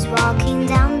 Bingo was walking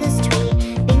down the street.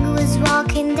 Bingo was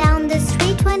walking down the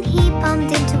street when he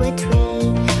bumped into a tree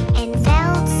and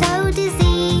felt so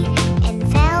dizzy,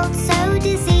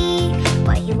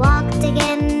 but he walked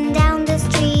again down the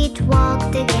street,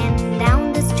 walked again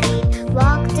down the street,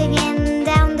 walked again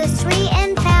down the street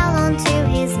and fell onto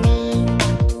his knee.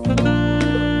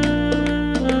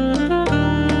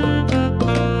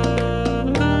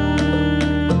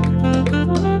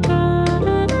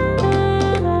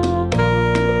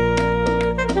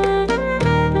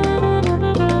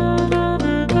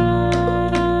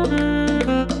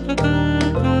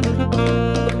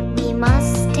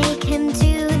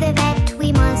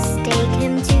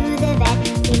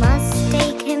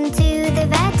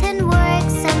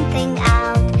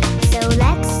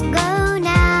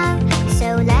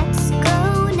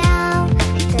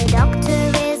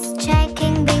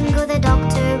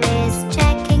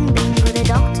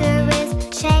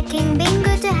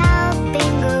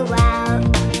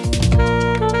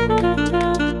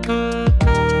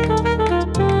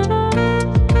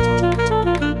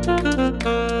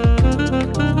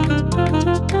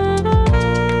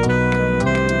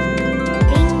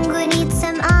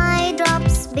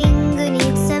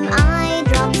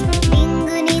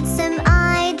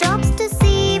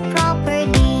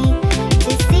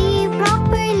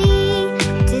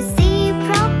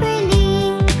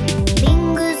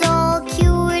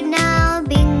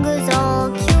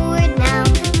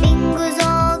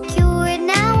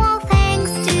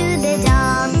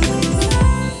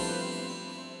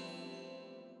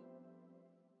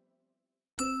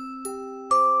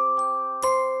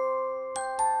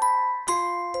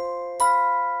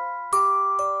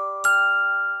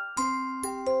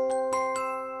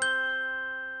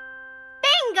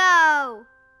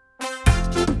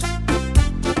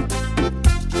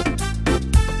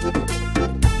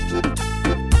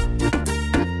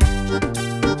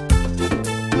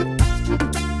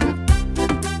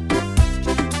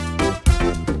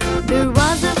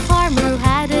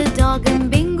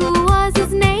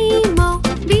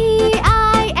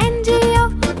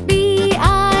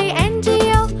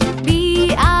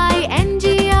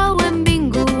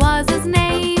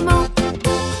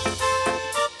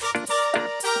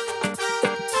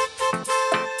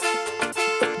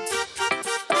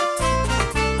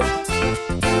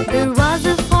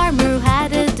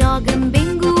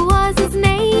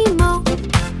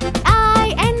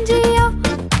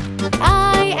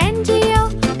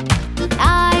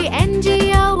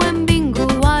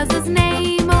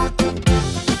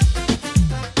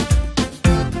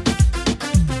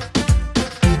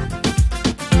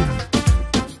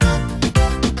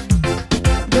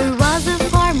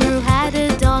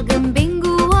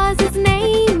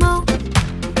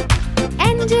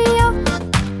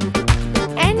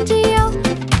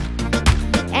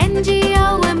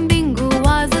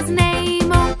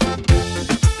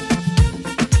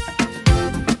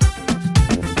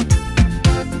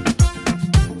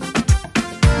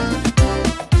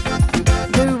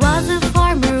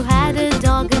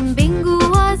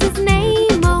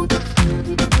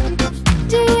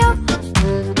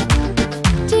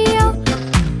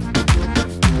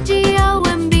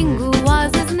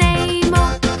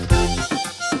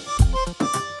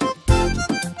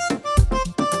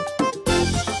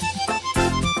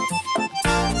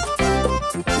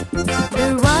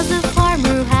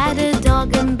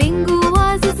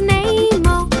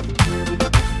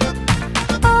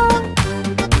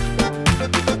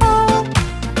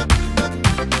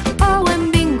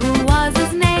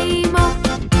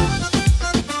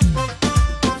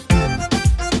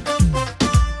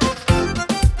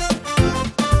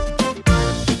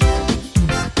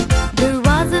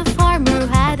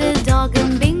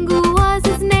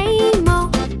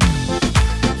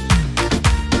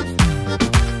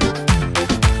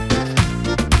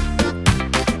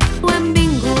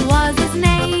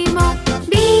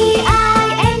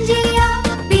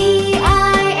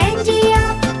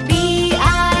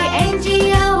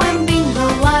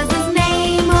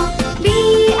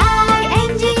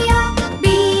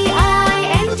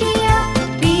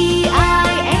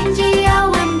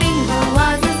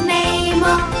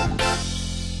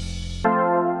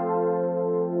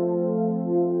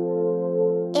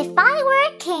 I were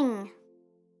a king.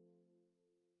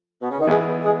 Oh,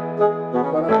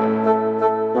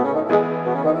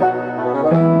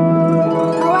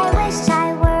 I wish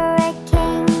I were a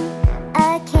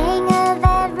king of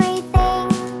everything.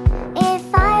 If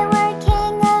I were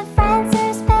king of France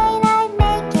or Spain, I'd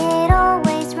make it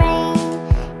always rain.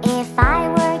 If I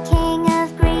were king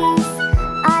of Greece,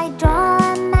 I'd draw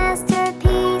a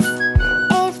masterpiece.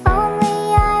 If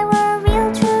only I were a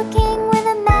real true king with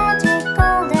a magic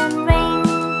golden ring.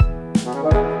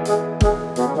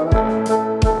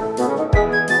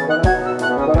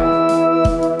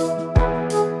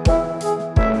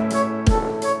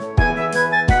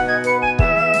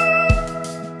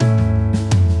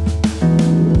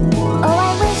 Oh,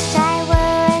 I wish I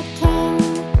were a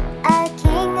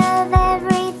king of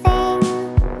everything.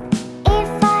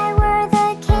 If I were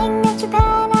the king of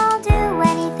Japan, I'll do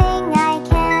anything I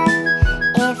can.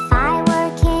 If I were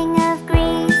king of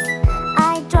Greece,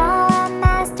 I'd draw a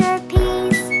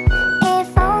masterpiece.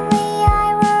 If only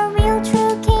I were a real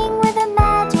true king with a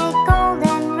magic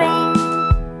golden ring.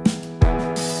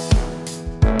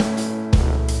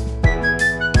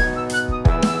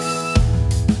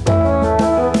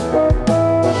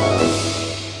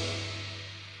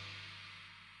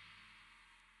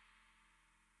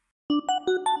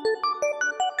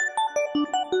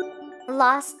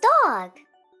 Lost dog.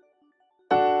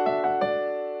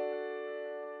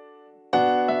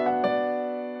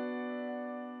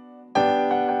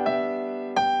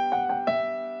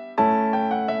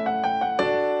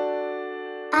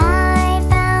 I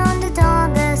found a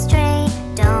dog astray.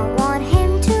 Don't want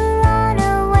him to run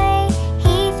away.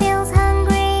 He feels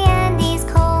hungry and he's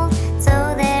cold,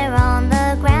 so there on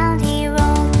the ground he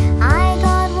rolled. I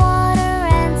got water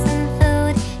and some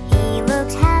food. He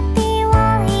looked happy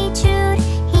while he chewed.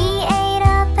 He ate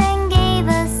up and gave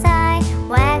a sigh,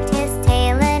 wagged his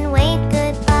tail and waved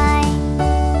goodbye.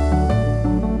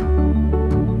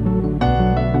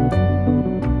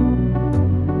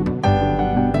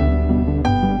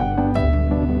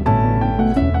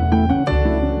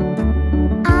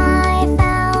 I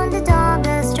found a dog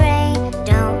astray.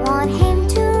 Don't want him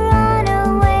to run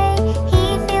away.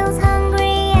 He feels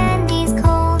hungry and he's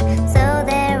cold, so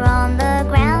there on the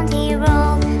ground he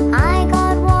rolled. I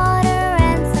got water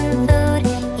and some food.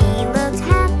 He looked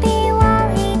happy while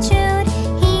he chewed.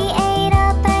 He ate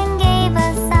up and gave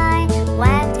a sigh,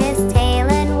 wagged his tail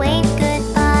and waved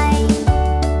goodbye.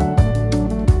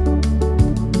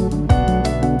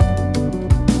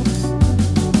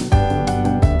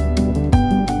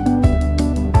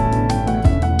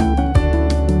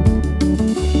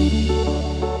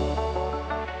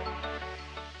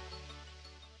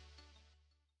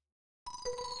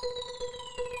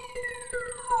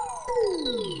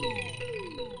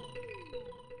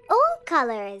 All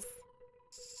colors.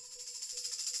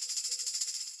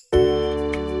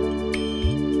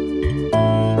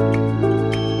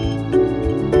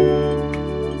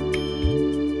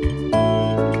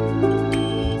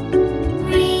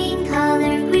 Green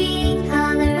color,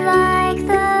 like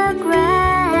the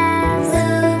grass.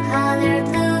 Blue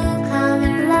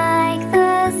color, like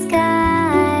the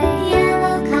sky.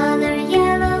 Yellow color,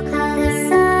 the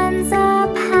sun's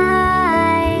up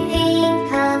high. Pink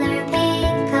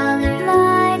color,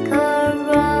 like a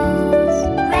rose.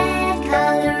 Red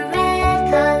color,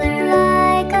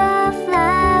 like a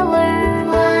flower.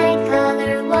 White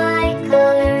color,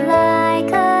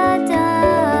 like a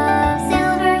dove.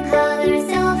 Silver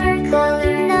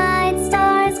color, night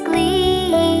stars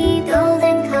gleam.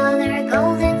 Golden color,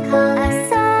 a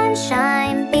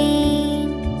sunshine beam.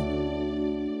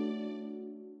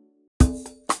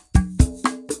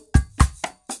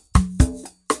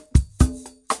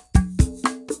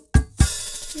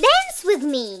 Dance with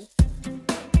me.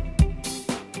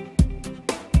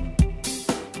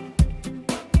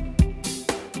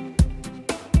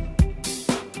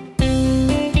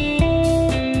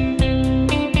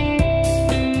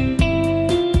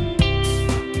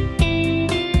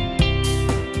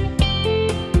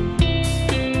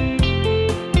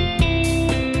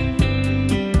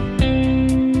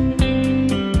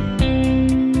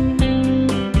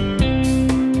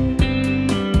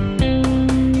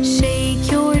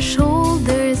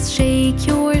 Shake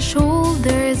your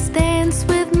shoulders, dance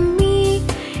with me,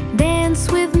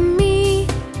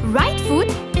 right foot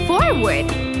forward,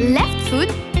 left foot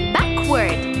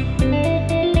backward.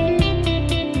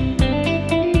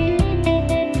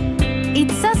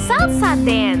 It's a salsa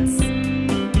dance.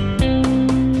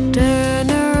 Turn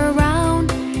around,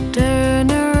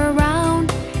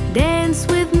 dance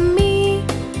with me,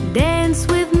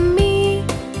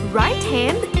 right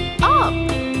hand up,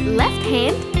 left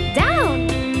hand down.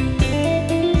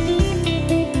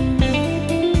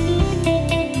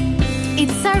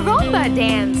 Zumba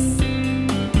dance.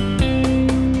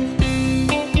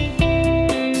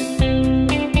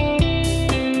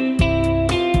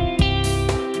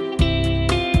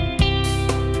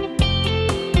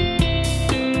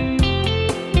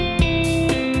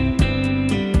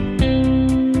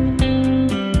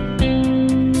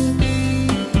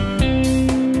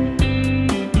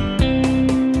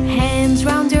 Hands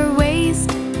round your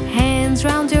waist, hands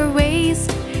round your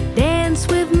waist. Dance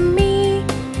with me,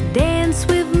 dance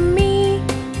with me.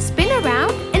 Spin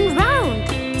around and round.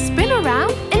 Spin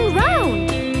around and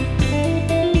round.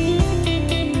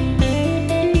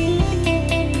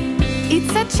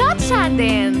 It's a cha-cha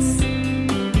dance.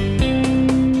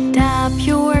 Tap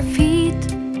your feet,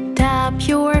 tap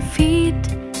your feet.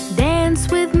 Dance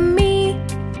with me,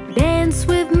 dance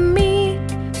with me.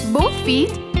 Both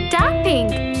feet tapping.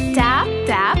 Tap,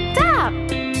 tap, tap.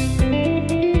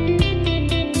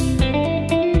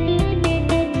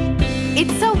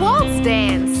 It's a waltz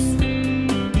dance.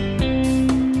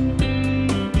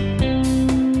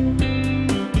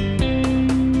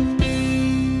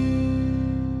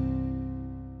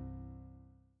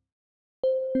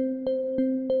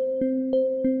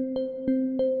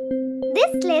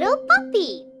 This little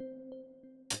puppy.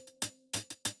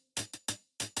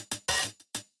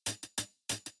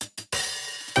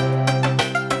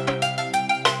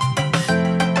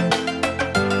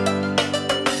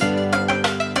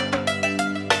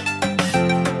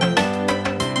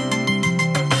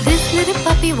 This little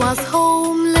puppy was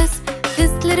homeless.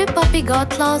 This little puppy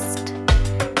got lost.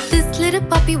 This little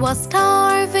puppy was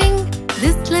starving.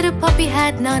 This little puppy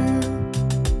had none.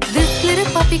 This little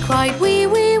puppy cried wee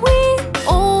wee wee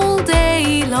all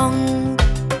day long.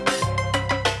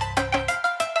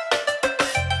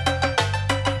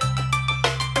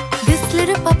 This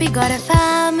little puppy got a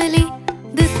family.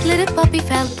 This little puppy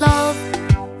felt love.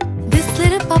 This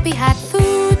little puppy had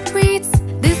food treats.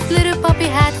 This little puppy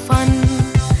had fun.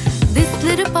 This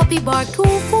little puppy barked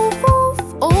woof woof woof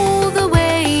all the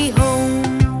way home.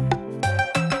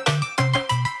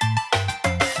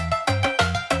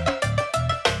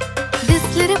 This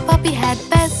little puppy had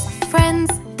best friends.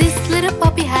 This little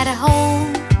puppy had a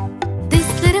home. This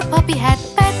little puppy had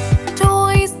pet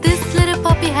toys. This little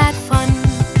puppy had fun.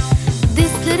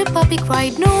 This little puppy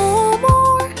cried no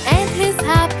more and is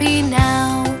happy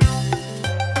now.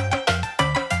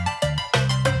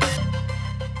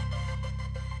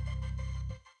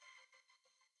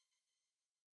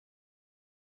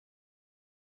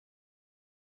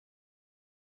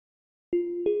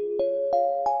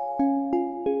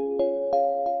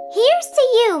 Here's to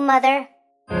you, Mother.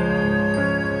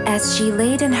 As she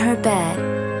laid in her bed,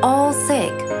 all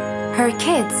sick, her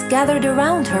kids gathered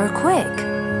around her quick.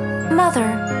 Mother,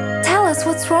 tell us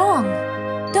what's wrong.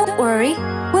 Don't worry,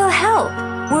 we'll help.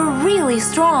 We're really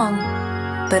strong.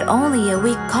 But only a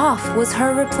weak cough was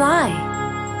her reply.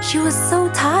 She was so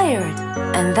tired,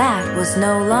 and that was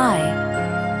no lie.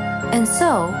 And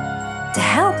so, to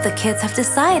help, the kids have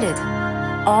decided,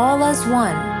 all as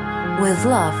one, with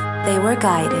love they were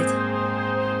guided.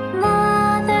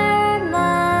 Mother,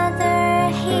 Mother,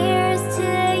 here's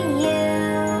to you.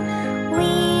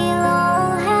 We'll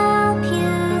all help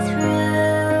you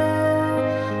through.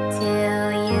 Till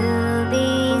you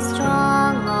be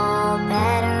strong, all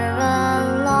better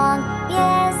along.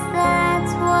 Yes,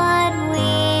 that's what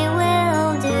we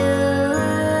will do.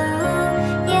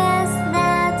 Yes,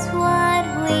 that's what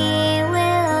we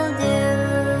will do.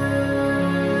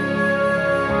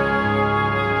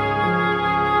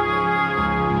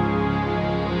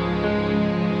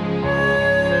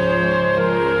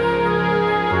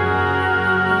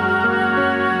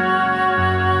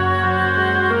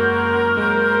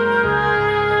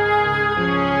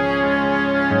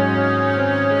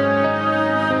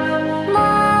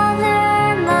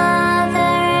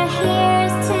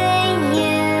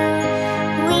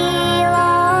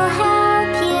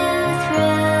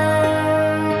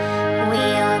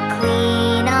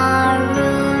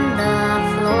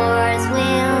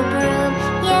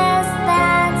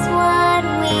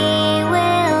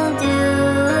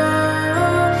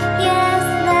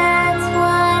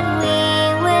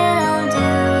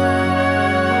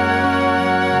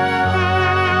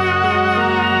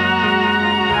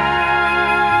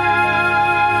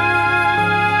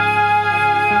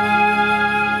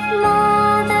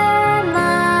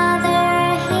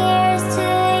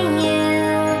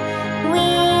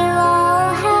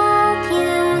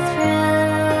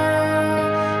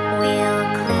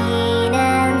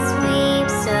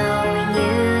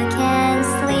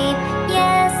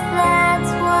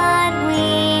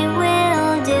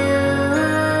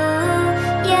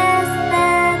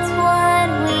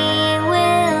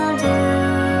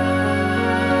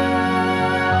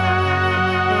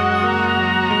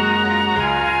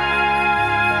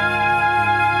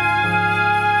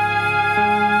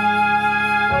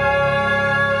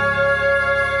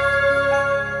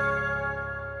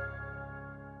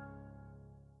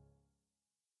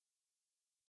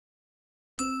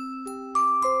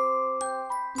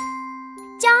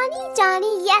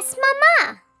 Johnny, yes,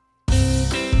 Mama.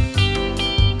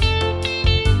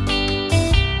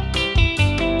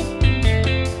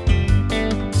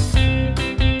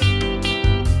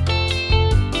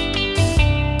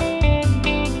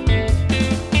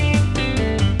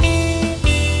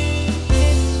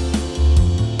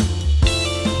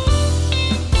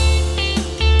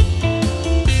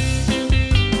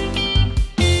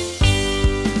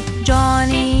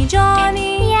 Johnny,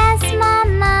 Johnny, Yes,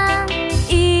 Mama.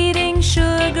 eating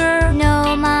sugar,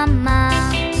 No, Mama.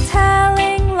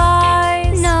 telling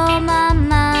lies. No,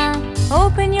 Mama.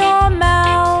 Open your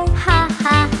mouth. Ha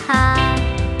ha ha.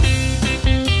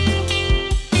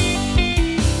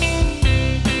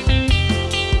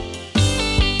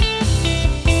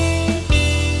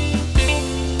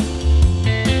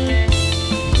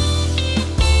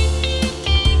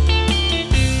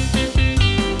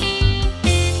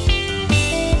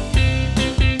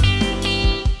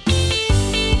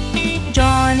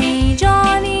 Johnny,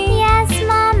 Johnny, Yes,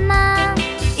 Mama.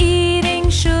 eating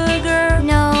sugar,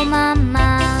 No,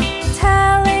 Mama.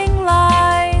 telling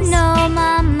lies. No,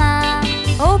 Mama.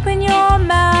 Open your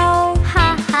mouth. Ha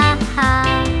ha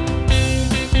ha.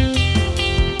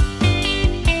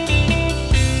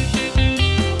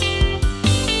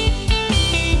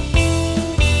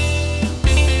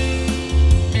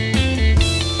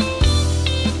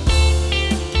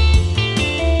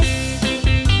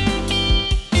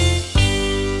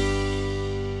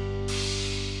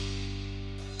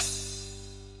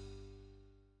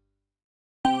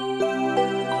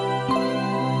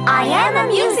 I am a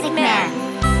music man.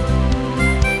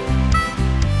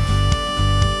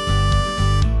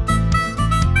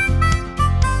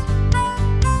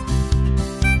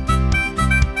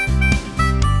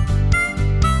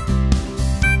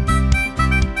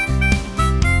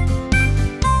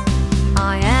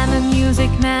 I am a music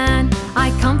man.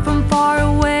 I come from far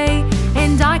away,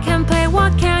 and I can play.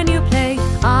 What can you play?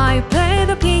 I play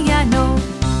the piano.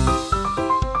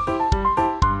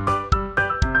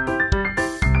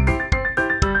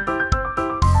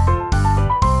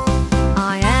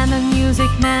 I am a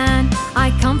music man.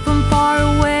 I come from far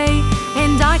away,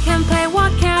 and I can play.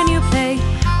 What can you play?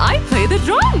 I play the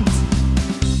drums.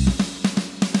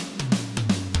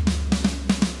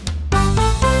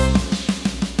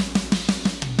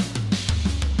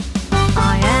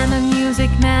 I am a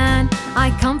music man. I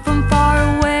come from far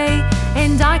away,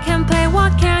 and I can play.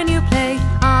 What can you play?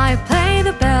 I play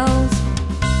the bells.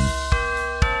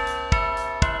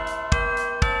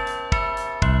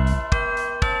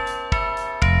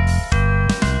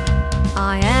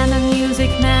 I am a music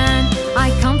man. I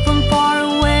come from far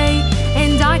away,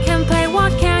 and I can play.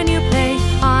 What can you play?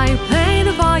 I play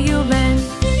the violin.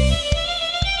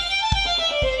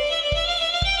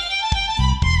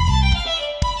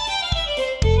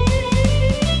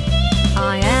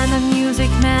 I am a music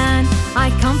man. I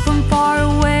come from far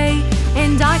away,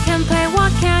 and I can play.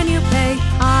 What can you play?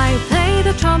 I play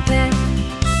the trumpet.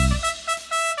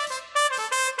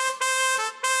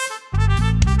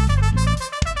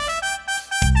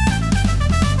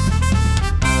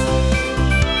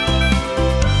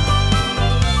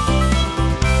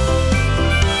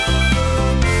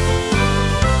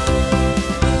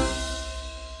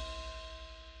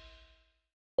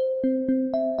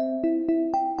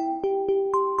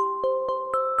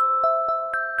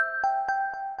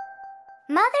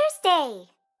 Mother's Day.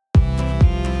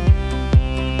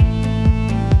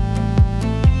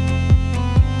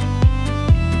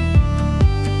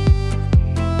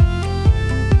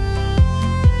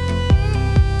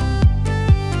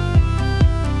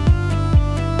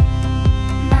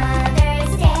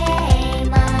 Mother's Day,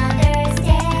 Mother's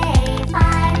Day.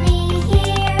 Find me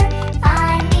here,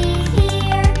 find me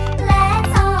here.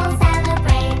 Let's all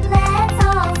celebrate, let's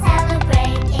all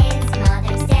celebrate. It's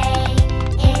Mother's Day,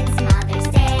 it's Mother's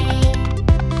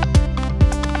Day.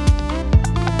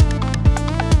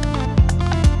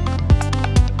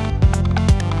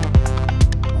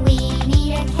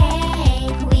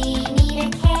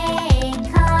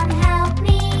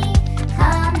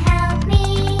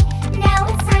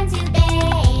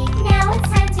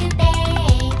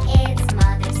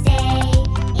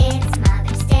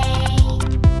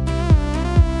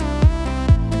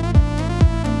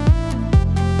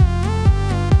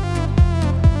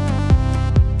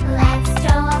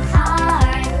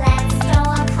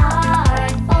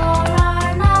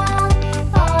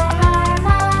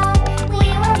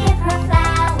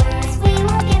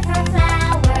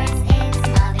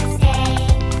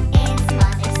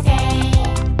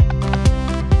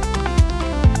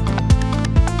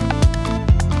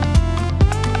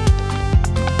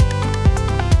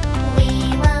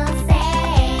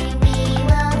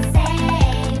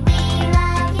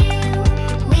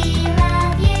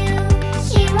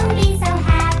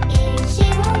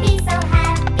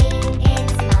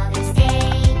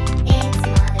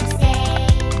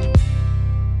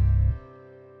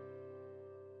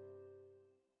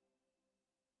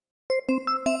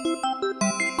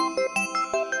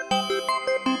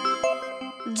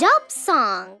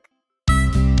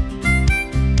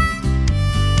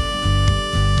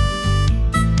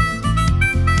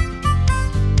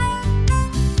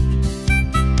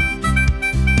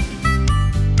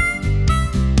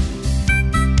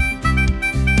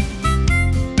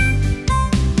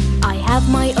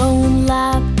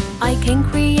 I can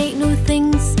create new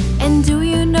things. And do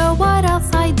you know what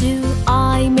else I do?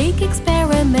 I make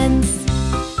experiments.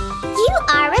 You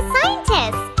are a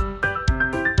scientist.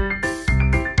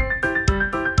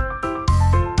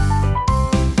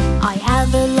 I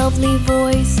have a lovely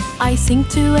voice. I sing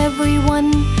to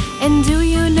everyone. And do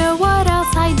you know what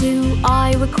else I do?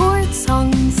 I record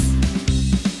songs.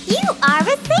 You are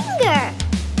a singer.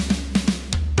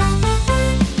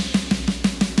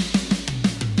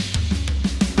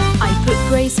 I put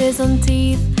braces on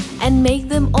teeth and make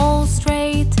them all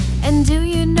straight. And do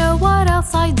you know what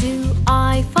else I do?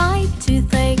 I fight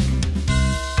toothache.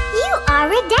 You are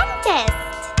a dentist.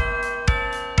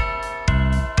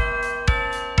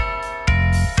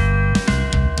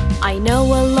 I know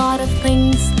a lot of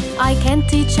things. I can't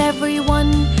teach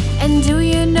everyone. And do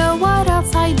you know what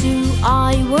else I do?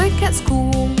 I work at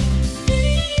school.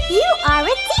 You are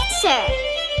a teacher.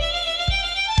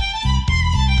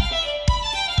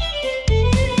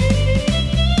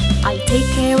 I take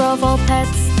care of all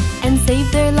pets and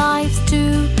save their lives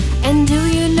too. And do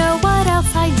you know what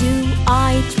else I do?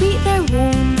 I treat their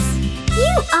wounds.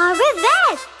 You are a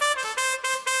vet.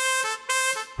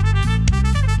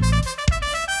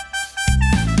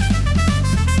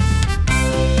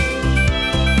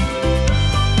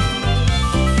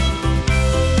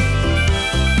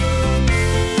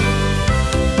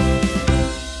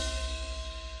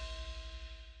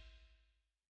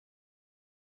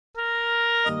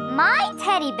 My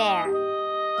teddy bear.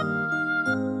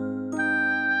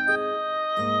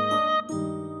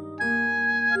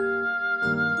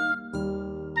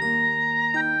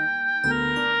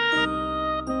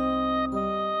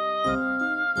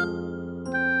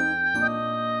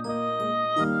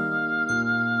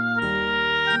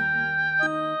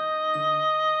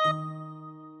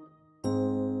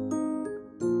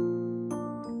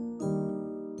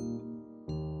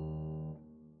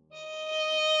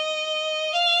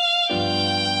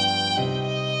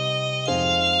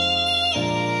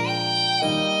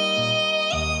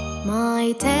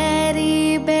 My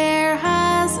teddy bear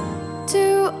has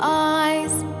two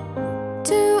eyes,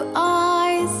 two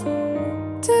eyes,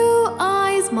 two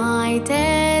eyes. My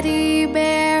teddy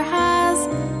bear has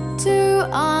two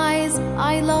eyes.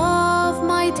 I love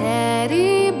my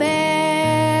teddy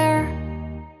bear.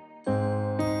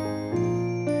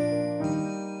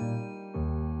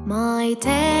 My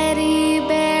teddy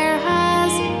bear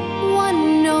has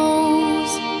one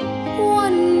nose,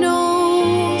 one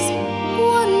nose,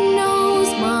 one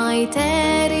nose. My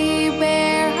teddy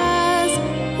bear has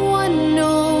one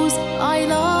nose. I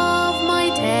love my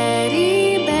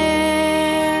teddy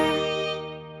bear.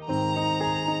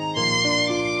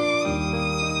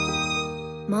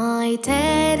 My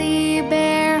teddy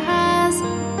bear has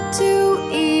two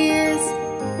ears,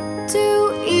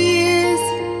 two ears,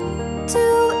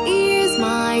 two ears.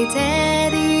 My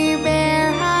teddy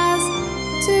bear has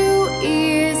two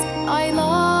ears. I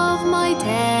love my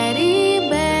teddy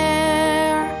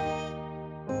bear.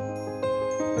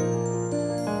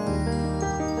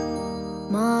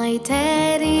 My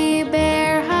teddy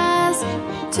bear has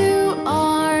two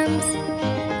arms,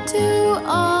 two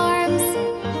arms,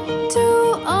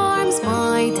 two arms.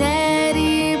 My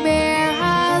teddy bear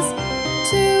has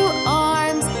two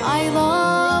arms. I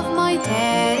love my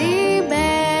teddy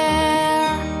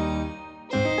bear.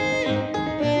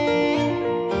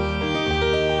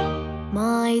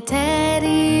 My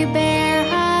teddy bear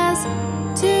has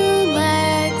two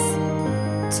legs,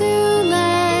 two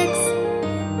legs,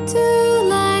 two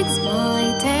legs.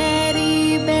 My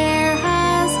teddy bear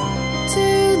has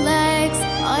two legs.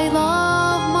 I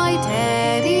love my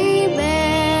teddy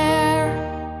bear.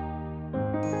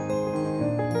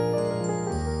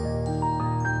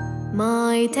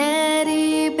 My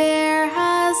teddy bear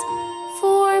has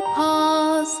four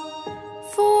paws,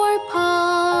 four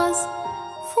paws,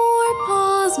 four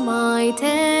paws. My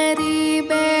teddy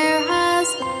bear has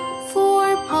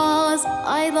four paws.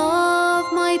 I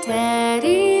love my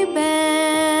teddy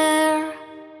bear.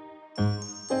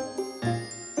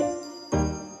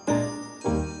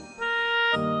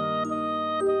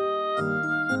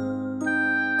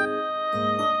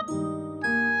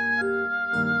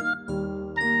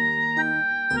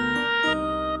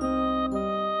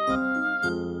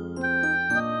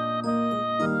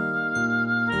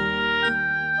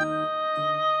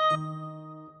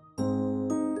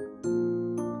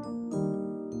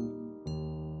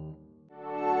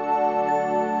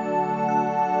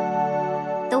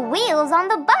 The wheels on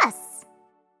the bus.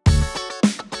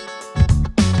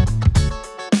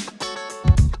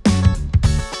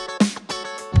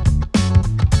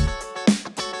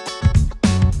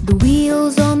 The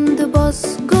wheels on the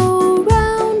bus go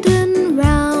round and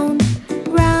round,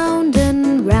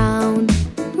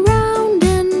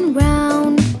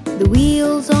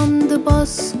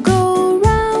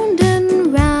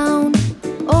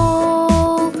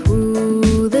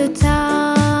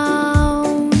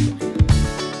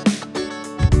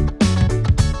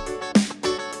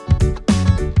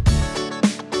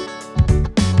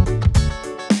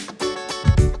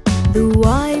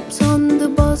 wipes on the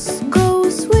bus go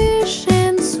swish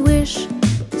and swish,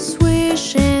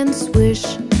 swish and swish,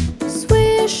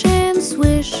 swish and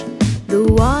swish. The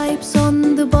wipes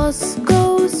on the bus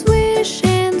go swish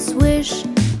and swish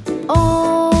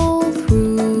all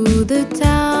through the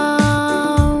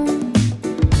town.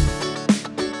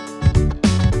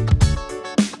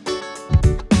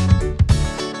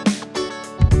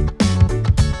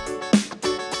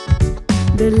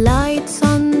 The lights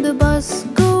on the bus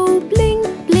go blink,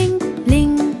 blink,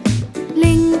 blink,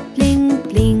 blink, blink,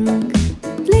 blink,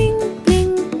 blink,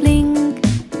 blink, blink.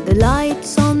 The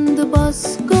lights on the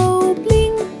bus go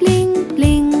blink, blink,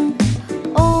 blink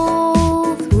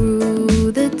all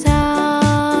through the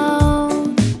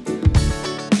town.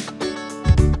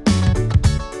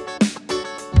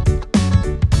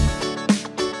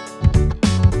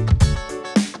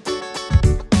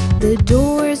 The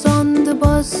doors on the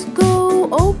bus go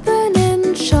open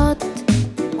and shut,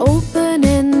 open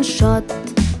and shut,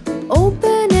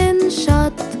 open and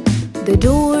shut. The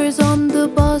doors on the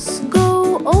bus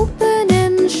go open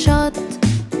and shut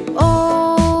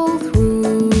all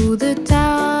through the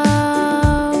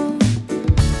town.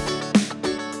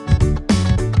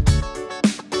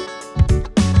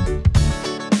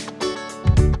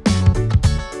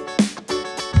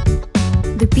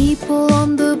 The people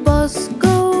on the bus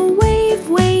go wave,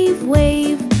 wave,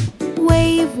 wave,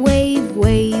 wave, wave,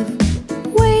 wave,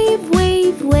 wave,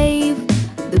 wave, wave.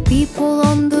 The people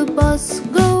on the bus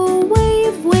go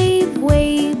wave, wave,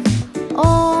 wave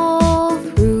all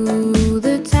through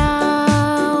the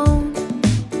town.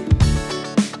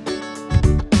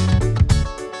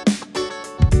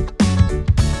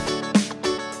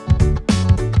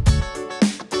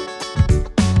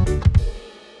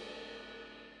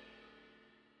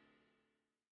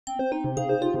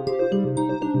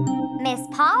 Miss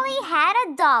Polly had a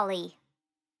dolly.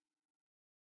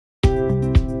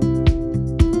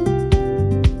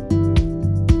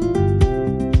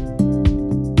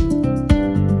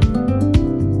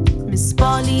 Miss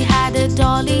Polly had a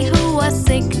dolly who was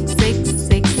sick, sick,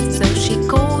 sick. So she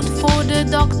called for the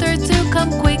doctor to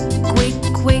come quick, quick,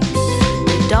 quick.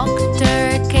 The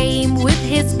doctor came with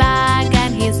his bag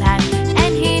and his hat,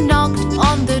 and he knocked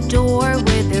on the door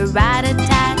with a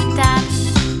rat-a-tat-tat.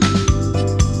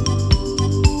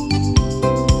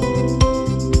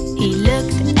 He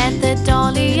looked at the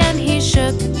dolly and he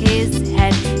shook his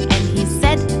head, and he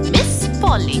said, Miss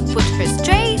Polly, put her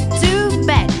straight to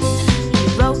bed. He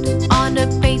wrote on a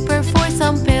paper for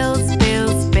some pills,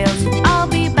 pills, pills. I'll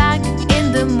be back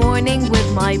in the morning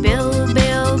with my bill,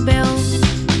 bill, bill.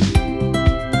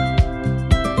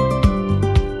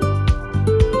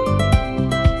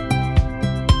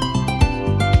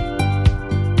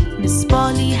 Miss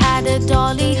Polly had a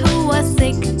dolly who was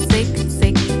sick, sick,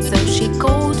 sick. So she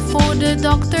called for the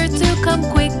doctor to come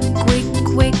quick, quick,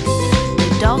 quick. The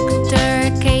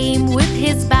doctor came with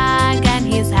his bag and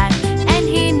his hat, and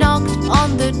he knocked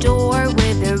on the door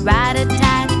with a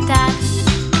rat-a-tat-tat.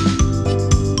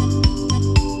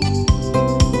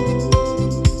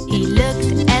 He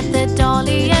looked at the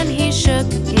dolly and he shook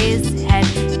his head,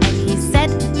 and he said,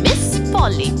 Miss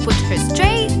Polly, put her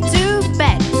straight to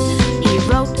bed. He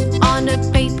wrote on a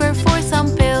paper for some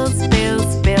pills,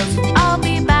 pills, pills. I'll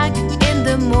be back in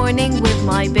the morning with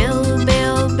my bill,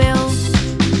 bill, bill.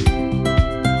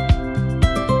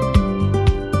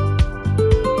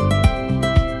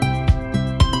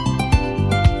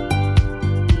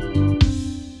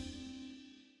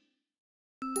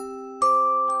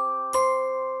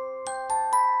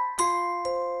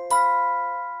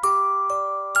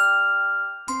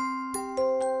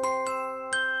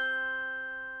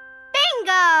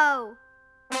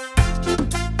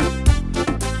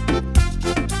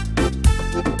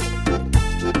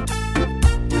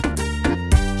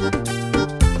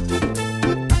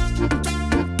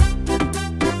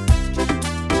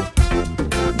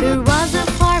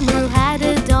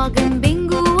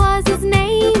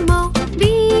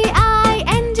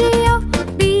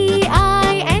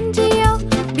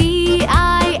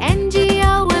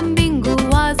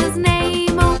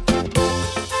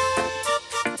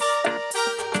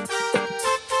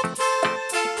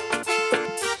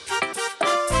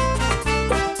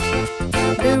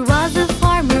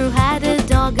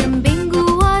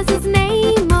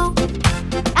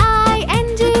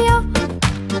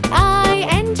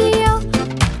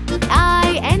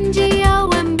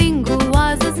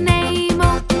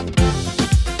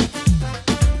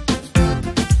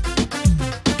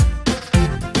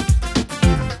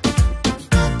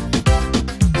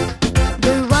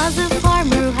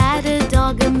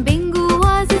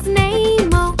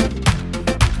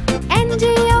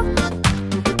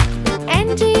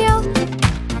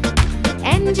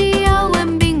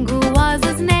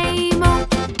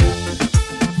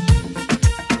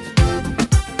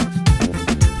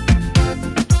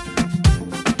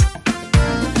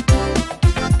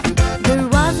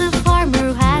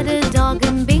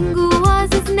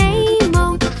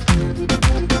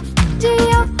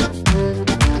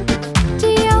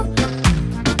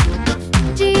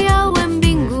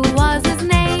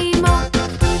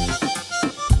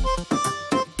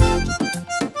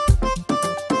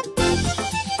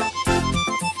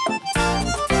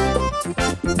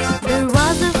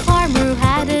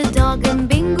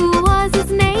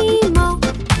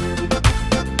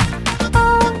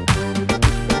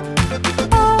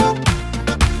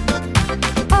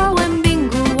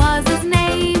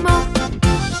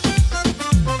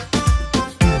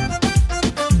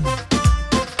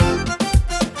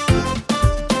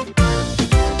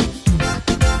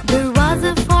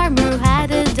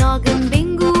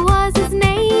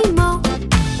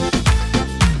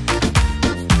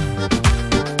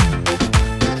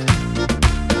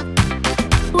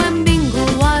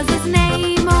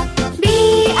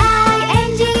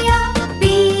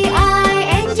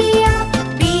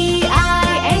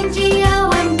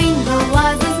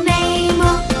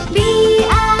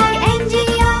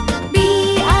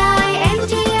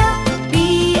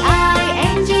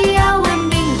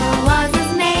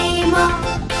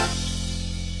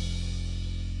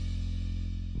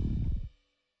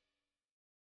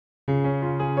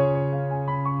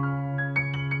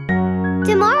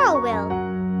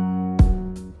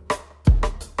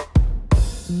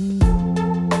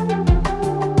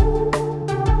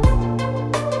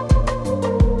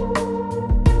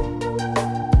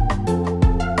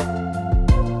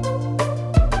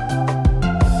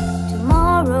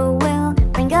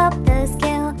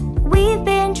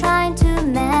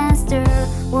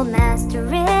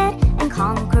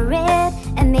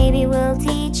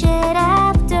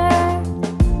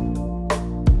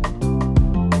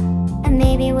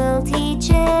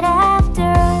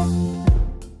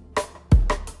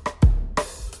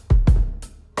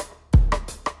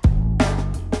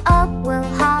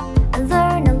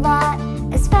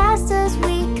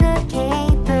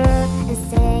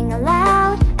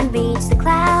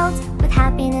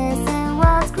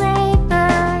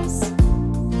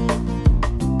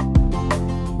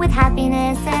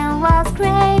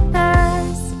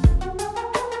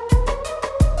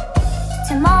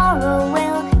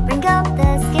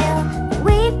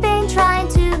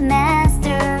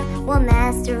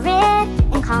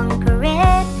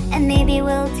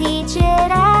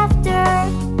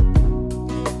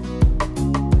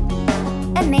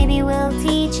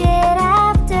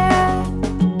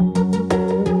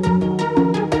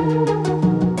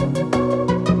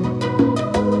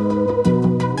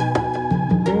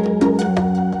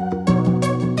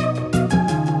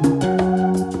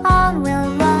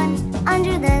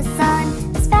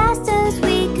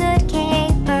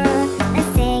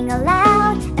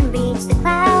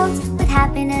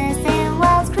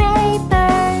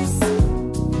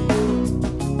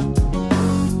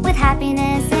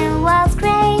 happiness in wall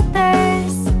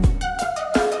scrapers.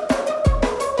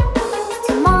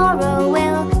 Tomorrow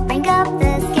we'll bring up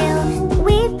the skill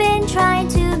we've been trying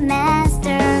to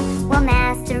master. We'll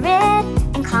master it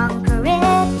and conquer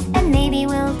it, and maybe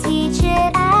we'll teach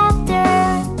it after.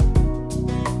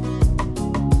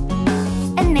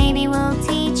 And maybe we'll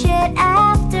teach it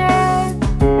after.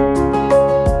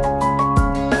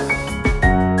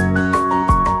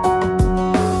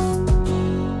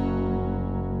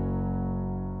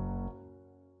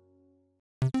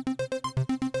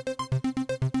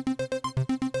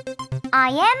 I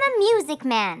am a music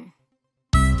man.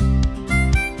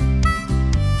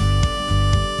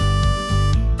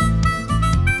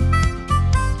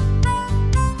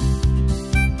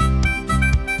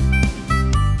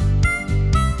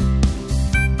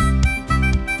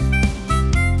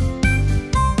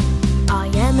 I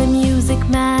am a music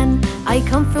man. I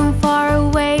come from far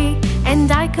away,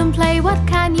 and I can play. What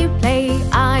can you play?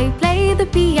 I play the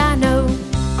piano.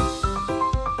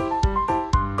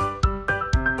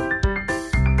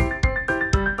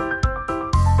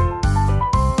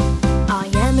 I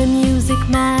am a music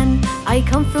man. I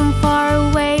come from far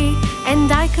away,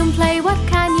 and I can play. What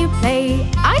can you play?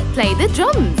 I play the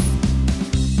drums.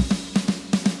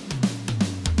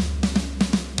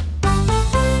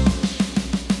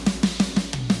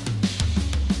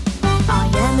 I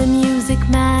am a music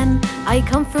man. I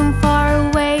come from far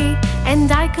away,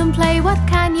 and I can play. What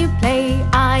can you play?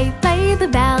 I play the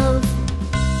bells.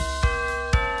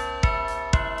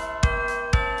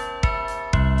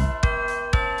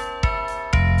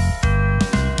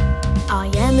 I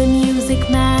am a music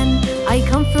man. I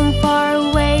come from far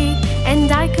away, and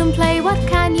I can play. What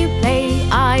can you play?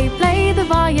 I play the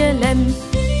violin.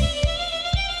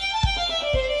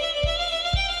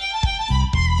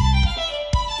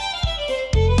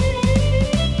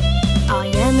 I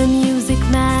am a music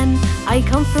man. I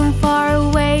come from far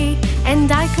away, and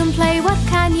I can play. What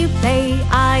can you play?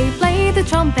 I play the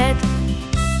trumpet.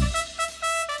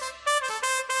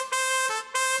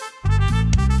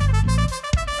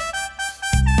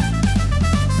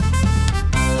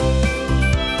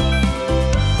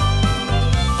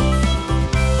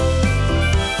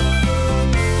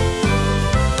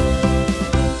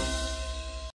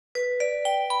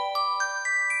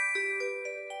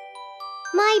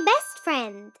 My best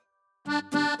friend.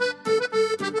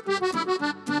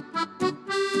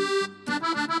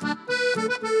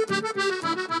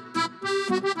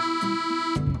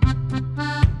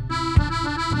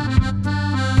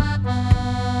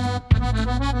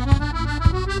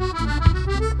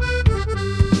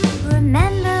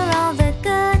 Remember all the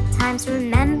good times,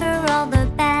 remember all the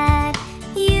bad.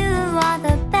 You are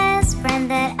the best friend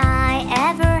that I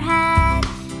ever had.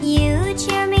 You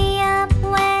cheer me up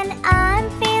when I'm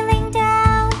feeling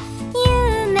down.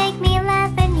 You make me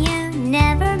laugh and you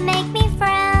never make me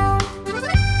frown.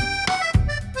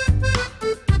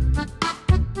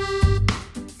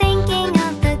 Thinking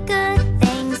of the good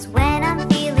things when I'm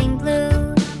feeling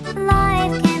blue.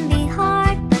 Life can be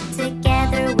hard, but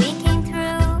together we came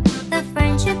through. The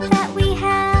friendship that we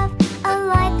have, a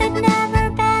light that never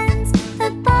bends. The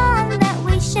bond that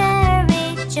we share,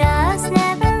 it just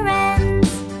never ends.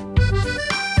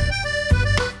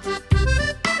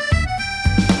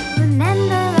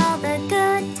 Remember all the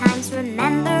good times,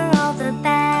 remember all the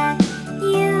bad.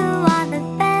 You are the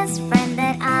best friend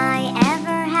that I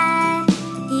ever had.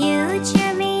 You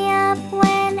cheer me up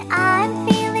when I'm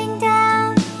feeling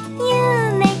down.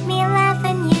 You make me laugh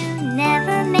and you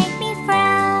never make me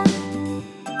frown.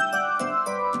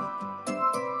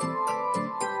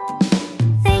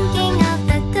 Thinking of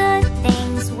the good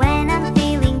things when I'm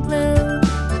feeling blue.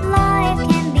 Life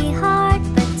can be hard,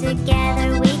 but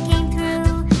together we came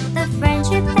through. The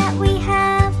friendship that we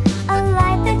have, a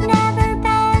light that never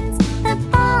bends. The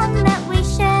bond that we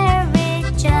share,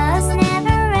 it just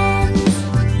never ends.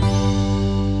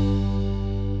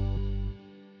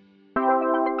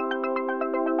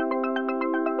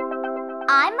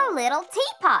 I'm a little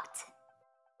teapot.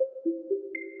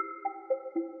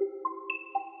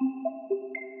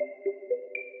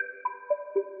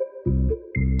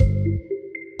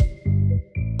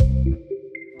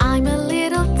 I'm a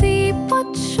little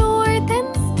teapot, short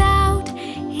and stout.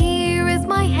 Here is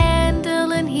my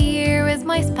handle and here is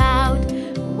my spout.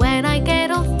 When I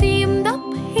get all steamed up,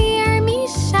 hear me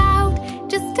shout.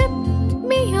 Just tip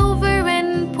me over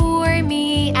and pour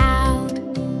me out.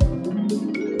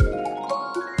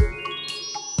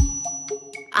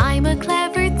 I'm a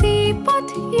clever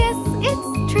teapot, yes,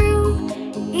 it's true.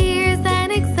 Here's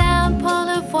an example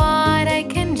of what I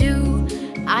can do.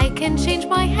 I can change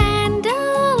my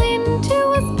handle into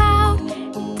a spout.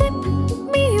 Tip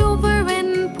me over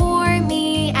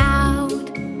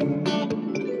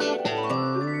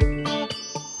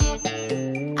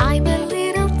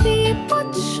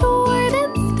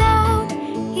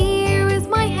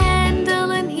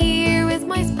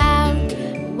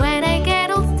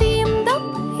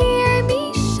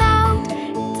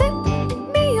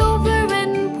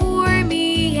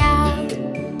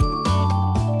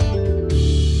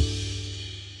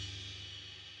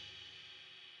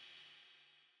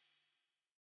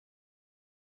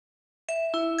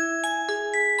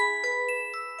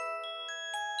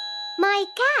my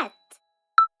cat.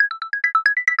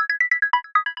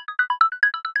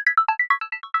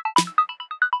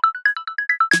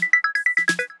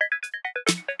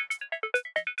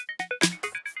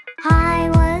 I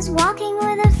was walking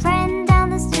with a friend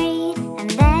down the street, and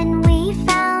then we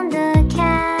found a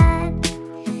cat.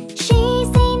 She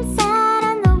seemed sad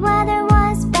and the weather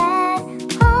was bad.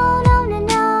 Oh no no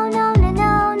no no no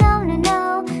no no no no.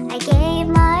 I gave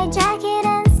my jacket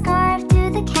and scarf to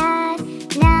the cat.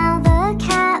 Now the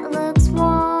cat looks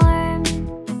warm.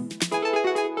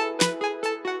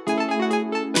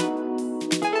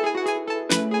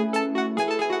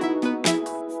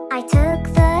 I took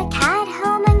the cat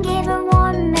home and gave her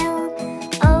warm milk.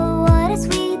 Oh, what a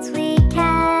sweet, sweet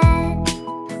cat.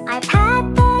 I pat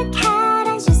the cat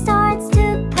and she starts to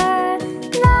purr.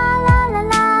 La la la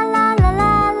la la la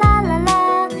la la la la.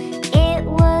 It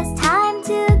was time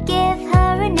to give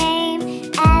her a name,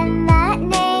 and that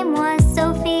name was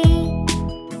Sophie.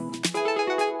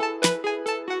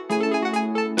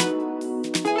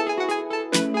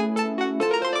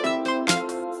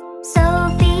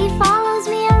 Sophie follows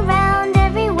me around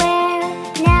everywhere.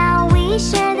 Now we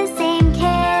share the same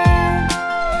care.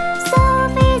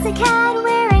 Sophie's a cat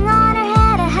wearing on her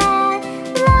head a hat.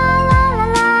 La la la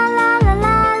la la la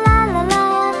la la la la.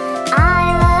 I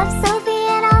love Sophie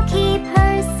and I'll keep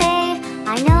her safe. I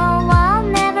know I'll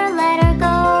never let her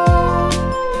go.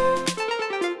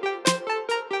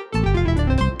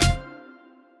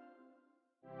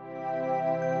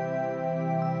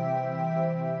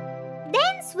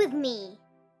 Dance with me.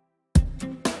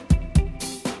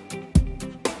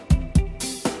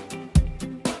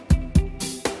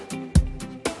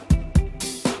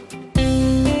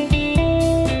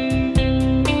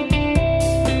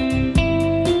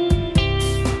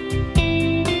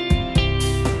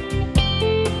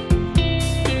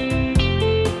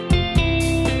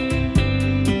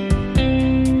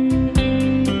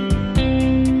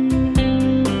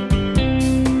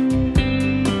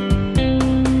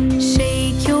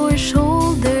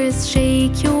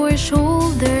 Shake your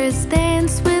shoulders,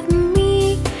 dance with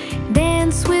me,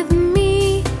 dance with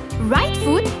me. Right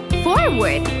foot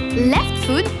forward, left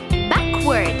foot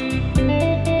backward.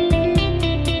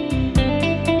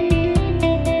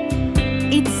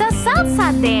 It's a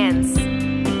salsa dance.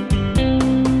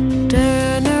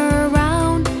 Turn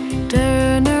around,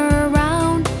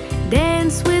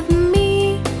 dance with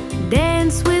me,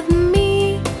 dance with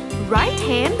me. Right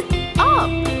hand up,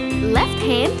 left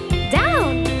hand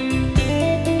down.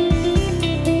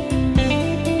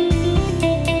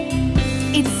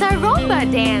 It's a rumba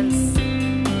dance.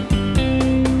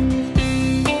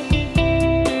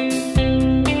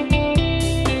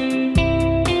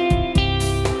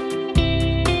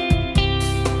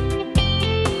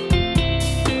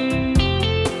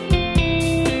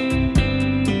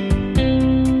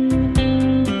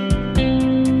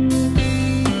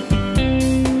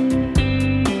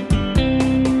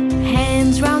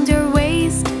 Hands round your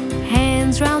waist,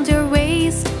 hands round your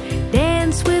waist.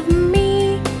 Dance with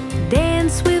me,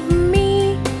 dance with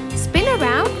me. Spin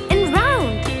around and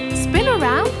round, spin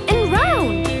around and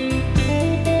round.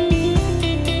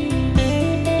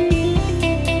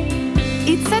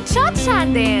 It's a cha-cha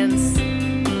dance.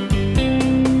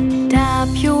 Tap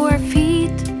your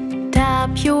feet,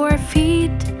 tap your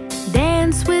feet.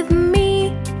 Dance with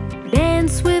me,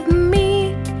 dance with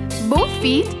me. Both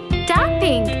feet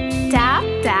tapping, tap,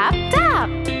 tap, tap.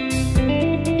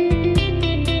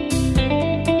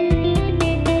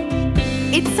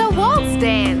 It's a waltz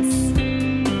dance.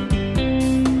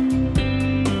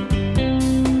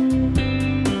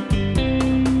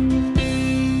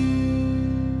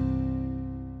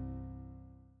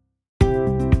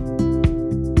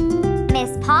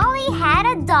 Miss Polly had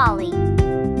a dolly.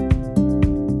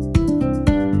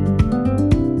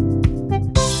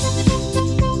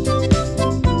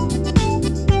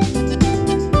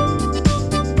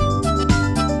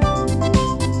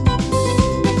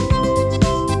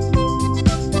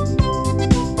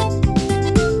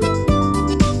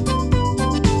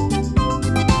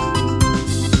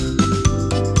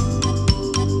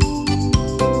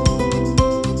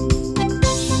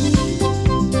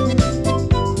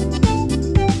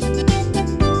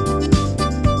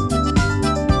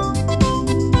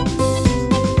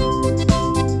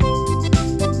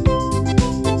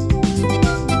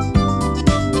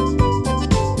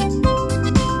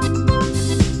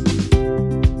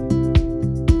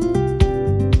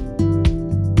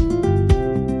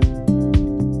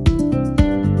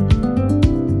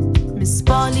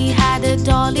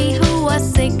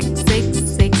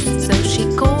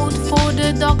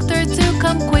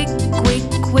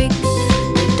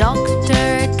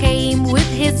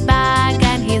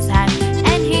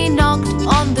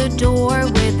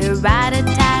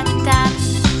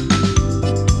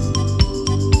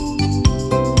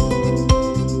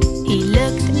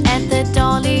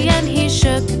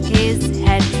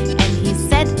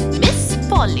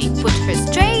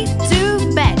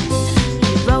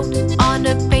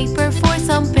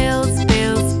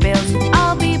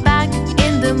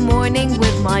 morning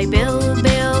with my bill,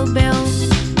 bill, bill.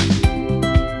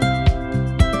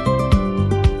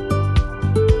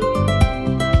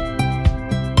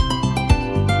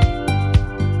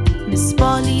 Miss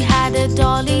Polly had a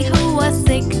dolly who was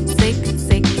sick, sick,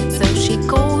 sick. So she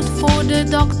called for the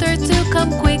doctor to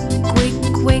come quick, quick,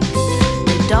 quick.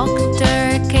 The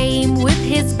doctor came with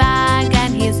his bag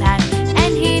and his hat,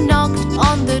 and he knocked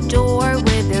on the door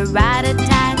with a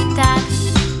rat-a-tat-tat.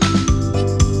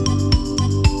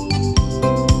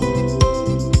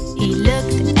 He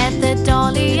looked at the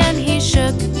dolly and he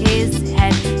shook his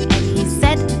head, and he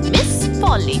said, "Miss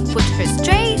Polly, put her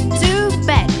straight to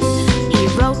bed." He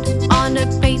wrote on a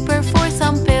paper for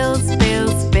some pills,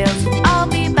 pills, pills. "I'll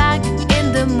be back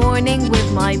in the morning with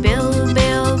my bill,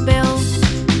 bill, bill."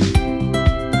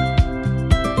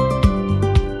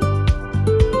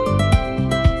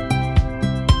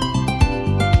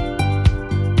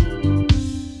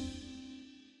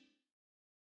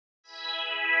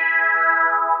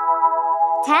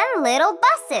 Ten little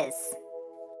buses.